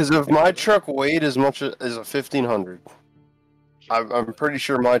 4,000. Because if my truck weighed as much as a 1,500, I'm pretty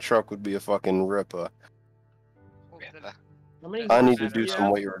sure my truck would be a fucking ripper. I need to do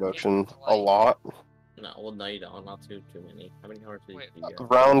some weight reduction. A lot. No, well, no, you don't. Not too many. How many horses do you have?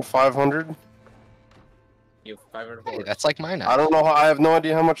 Around 500. You have 500 Hey, horses. that's like mine now. I don't know. I have no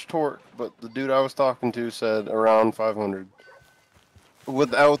idea how much torque, but the dude I was talking to said around 500.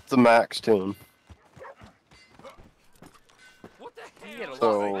 Without the max tune.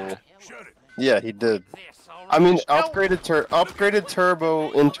 So, yeah, he did. I mean, upgraded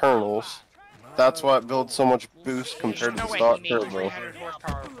turbo internals. That's why it builds so much boost compared to the stock turbo.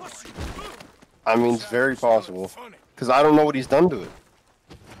 I mean, it's very possible. Because I don't know what he's done to it.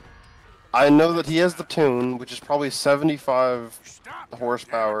 I know that he has the tune, which is probably 75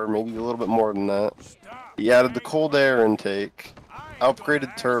 horsepower, maybe a little bit more than that. He added the cold air intake,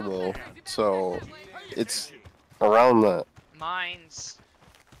 upgraded turbo, so it's around that. Mine's...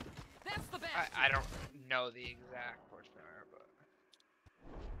 I don't know the exact horsepower,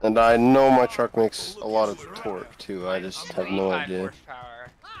 but... And I know my truck makes a lot of torque too, I just have no idea.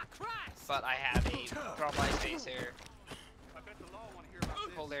 Horsepower, but I have a throttle spacer,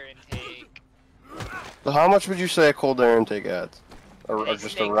 cold air intake. So how much would you say a cold air intake adds? Or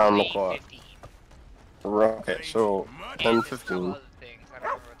just around the clock? Okay, so 10, 15. I don't remember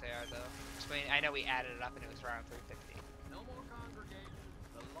what they are though. I know we added it up and it was around 350.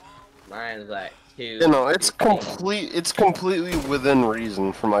 Mine's like 2. You know, it's completely within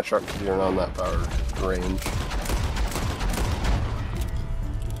reason for my truck to be around that power range.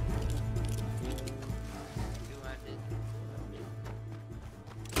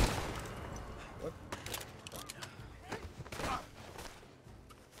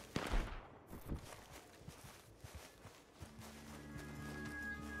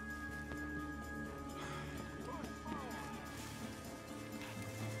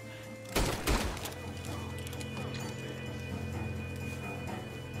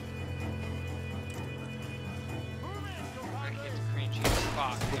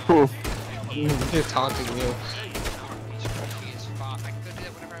 You're taunting you.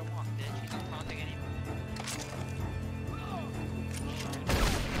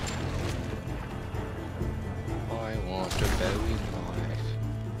 I want a Bowie knife.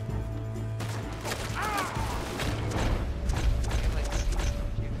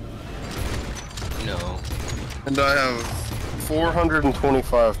 No. And I have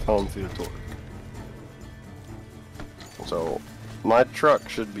 425 pound-feet of torque. So, my truck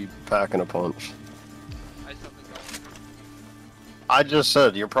should be packing a punch. I just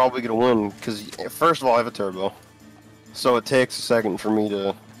said you're probably gonna win because first of all I have a turbo, so it takes a second for me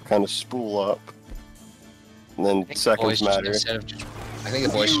to kind of spool up. And then seconds matter. I think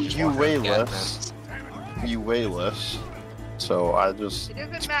the boys should just you walk weigh around again, less. You weigh less. So I just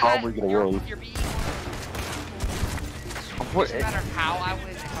it's matter. probably gonna win. You're being... What? It doesn't matter how I win,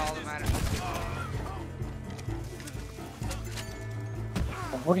 it's all that matters.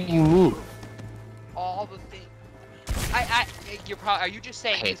 What do you mean? All the things. You're probably. Are you just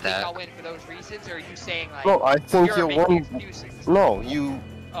saying you think I'll win for those reasons, or are you saying like? No, I think you're you'll making win. excuses? No, you.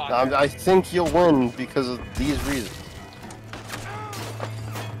 I think you'll win because of these reasons.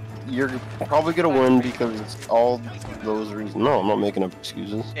 You're probably gonna win because it's all those reasons. No, I'm not making up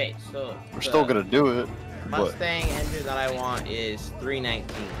excuses. Okay, so we're still gonna do it. Mustang engine that I want is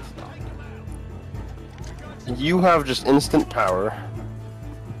 319 stock. You have just instant power.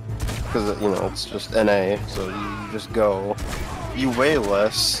 Because, you know, it's just NA, so you just go. You weigh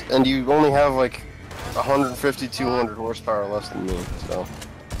less, and you only have like 150, 200 horsepower less than me, so.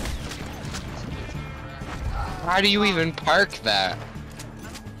 How do you even park that?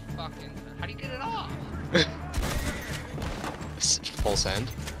 Fucking, how do you get it off? Full send.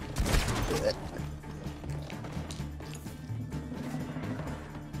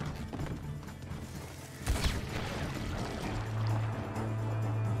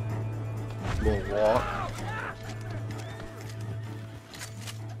 We'll walk.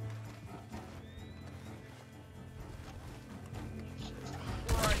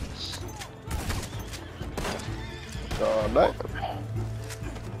 No.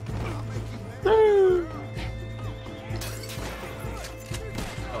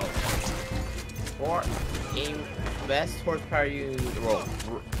 For best horsepower you roll,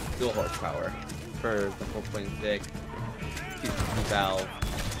 dual horsepower for the 4.6 valve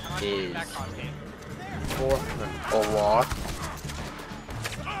is 400. A lot.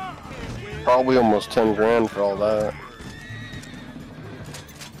 Probably almost 10 grand for all that.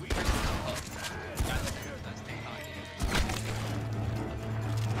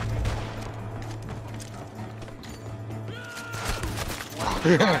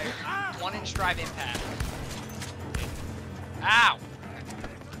 One inch drive impact. Ow!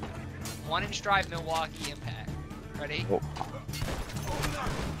 1 inch drive Milwaukee impact. Ready?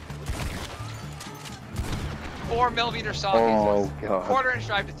 4mm sockets. Oh my god. 1/4 inch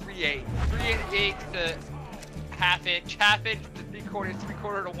drive to 3/8. 3/8 to half inch to 3/4,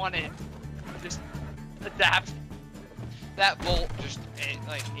 3/4 to 1 inch. Just adapt. That bolt just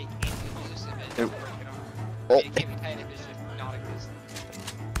like it inclusive. It can't be tight if it's just not existent.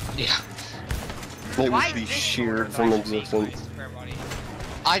 Yeah. It would be sheared from existence.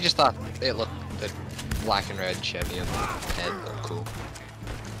 I just thought it looked the black and red Chevy on the head looked cool.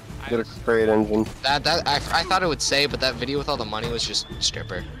 Get a great engine. I thought it would say, but that video with all the money was just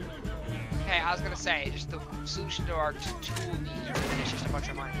stripper. Okay, I was gonna say, just the solution to our tool needs is just a bunch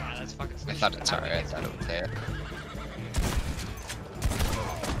of money. Yeah, that's fucking I thought it's alright. I thought it would say it.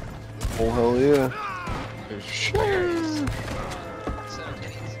 Oh hell yeah.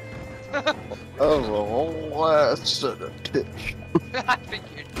 Oh, a whole ass set of tits. I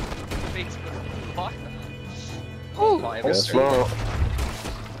figured Facebook blocked that. Ooh, Guess not.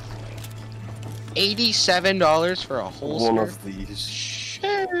 $87 for a whole One skirt? of these.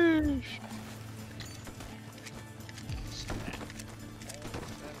 Sheesh.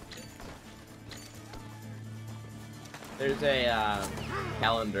 There's a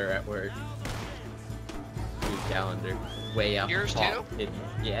calendar at work. New calendar. Way up. Yours top. too?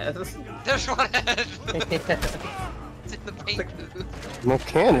 Yes. There's one. It's in the paint booth.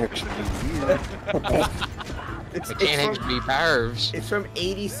 Mechanics. Mechanics be barbs. It's from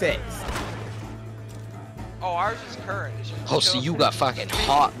 '86. Oh, ours is current. It's just Oh, so you got fucking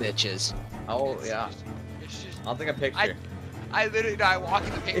hot bitches. Oh yeah. I'll take a picture. I literally, I walk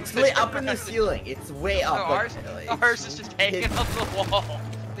in the paint It's booth. way up in the ceiling. It's way up. No, like, ours is just hanging on the wall.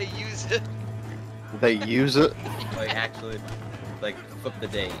 They use it. They use it? Like actually, like flip the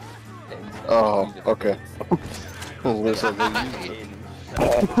date. Oh, okay. I was gonna say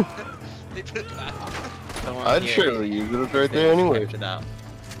They put it back. I'd surely use it. It's right there anyway. Yeah,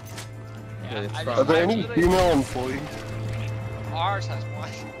 Are there any female employees? Ours has one.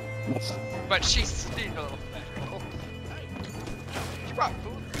 But she's a little special. She brought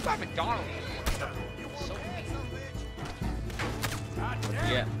food. She brought McDonald's. So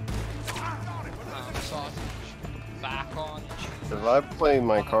yeah. Sausage. Back on. If I play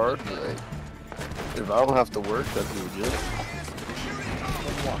my card right, if I don't have to work, that'd be legit.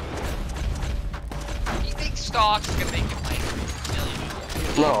 You think stocks is gonna make you like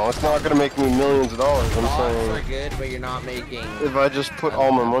millions? No, it's not gonna make me millions of dollars. I'm Stocks are saying good, but you're not making. if I just put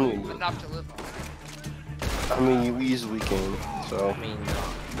all my money into it. Enough to live on. I mean, you easily can. So. I mean,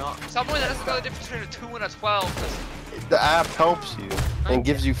 Someone that doesn't know the difference between a 2 and a 12. The app helps you and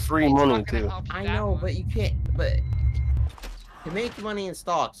gives you free money too. I know, but you can't. But to make money in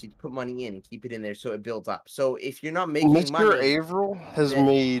stocks, you put money in and keep it in there so it builds up. So if you're not making money, Mr. Averill has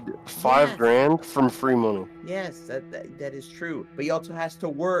made $5 grand from free money. Yes, that is true. But he also has to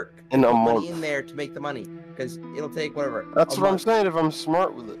work in a put month money in there to make the money because it'll take whatever. That's what I'm saying. If I'm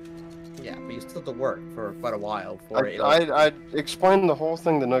smart with it. Yeah, but you still have to work for quite a while for it. I explained the whole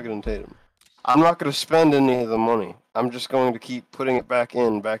thing to Nugget and Tatum. I'm not going to spend any of the money. I'm just going to keep putting it back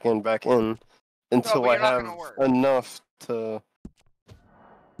in, until I have enough to. I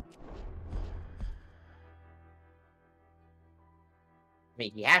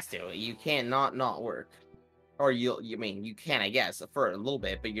mean, he has to. You can't not work, or you mean you can, I guess, for a little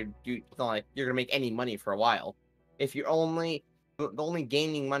bit. But it's not like you're gonna make any money for a while. If you're the only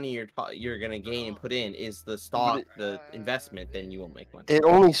gaining money you're gonna gain and put in is the stock, the investment, then you won't make money. It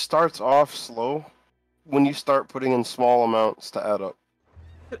only starts off slow when you start putting in small amounts to add up,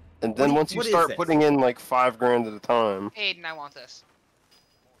 and then once you start putting in like $5 grand at a time. Aiden, I want this.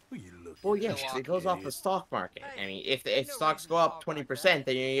 Well, yes, it goes off the stock market. I mean, if stocks go up 20%,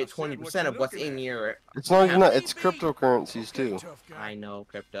 then you get 20% of what's in your. It's not even that. It's cryptocurrencies too. I know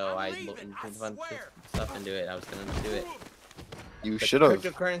crypto. I looked a bunch of stuff into it. I was gonna do it. You should have.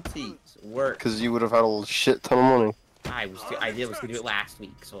 Cryptocurrencies work. Because you would have had a shit ton of money. I was gonna do it last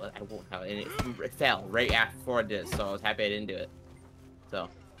week, so I won't have it. And it fell right before I did, so I was happy I didn't do it. So.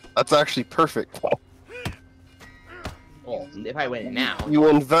 That's actually perfect. Well, if I went now. You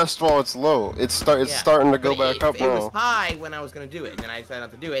invest while it's low. It's starting to go back up now. It was high when I was gonna do it, and then I decided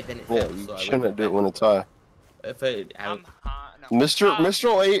not to do it. Then it fell. You so shouldn't do it when it's high.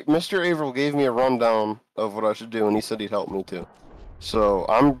 Mr. Averill gave me a rundown of what I should do, and he said he'd help me too. So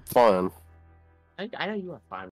I'm fine. I know you are fine.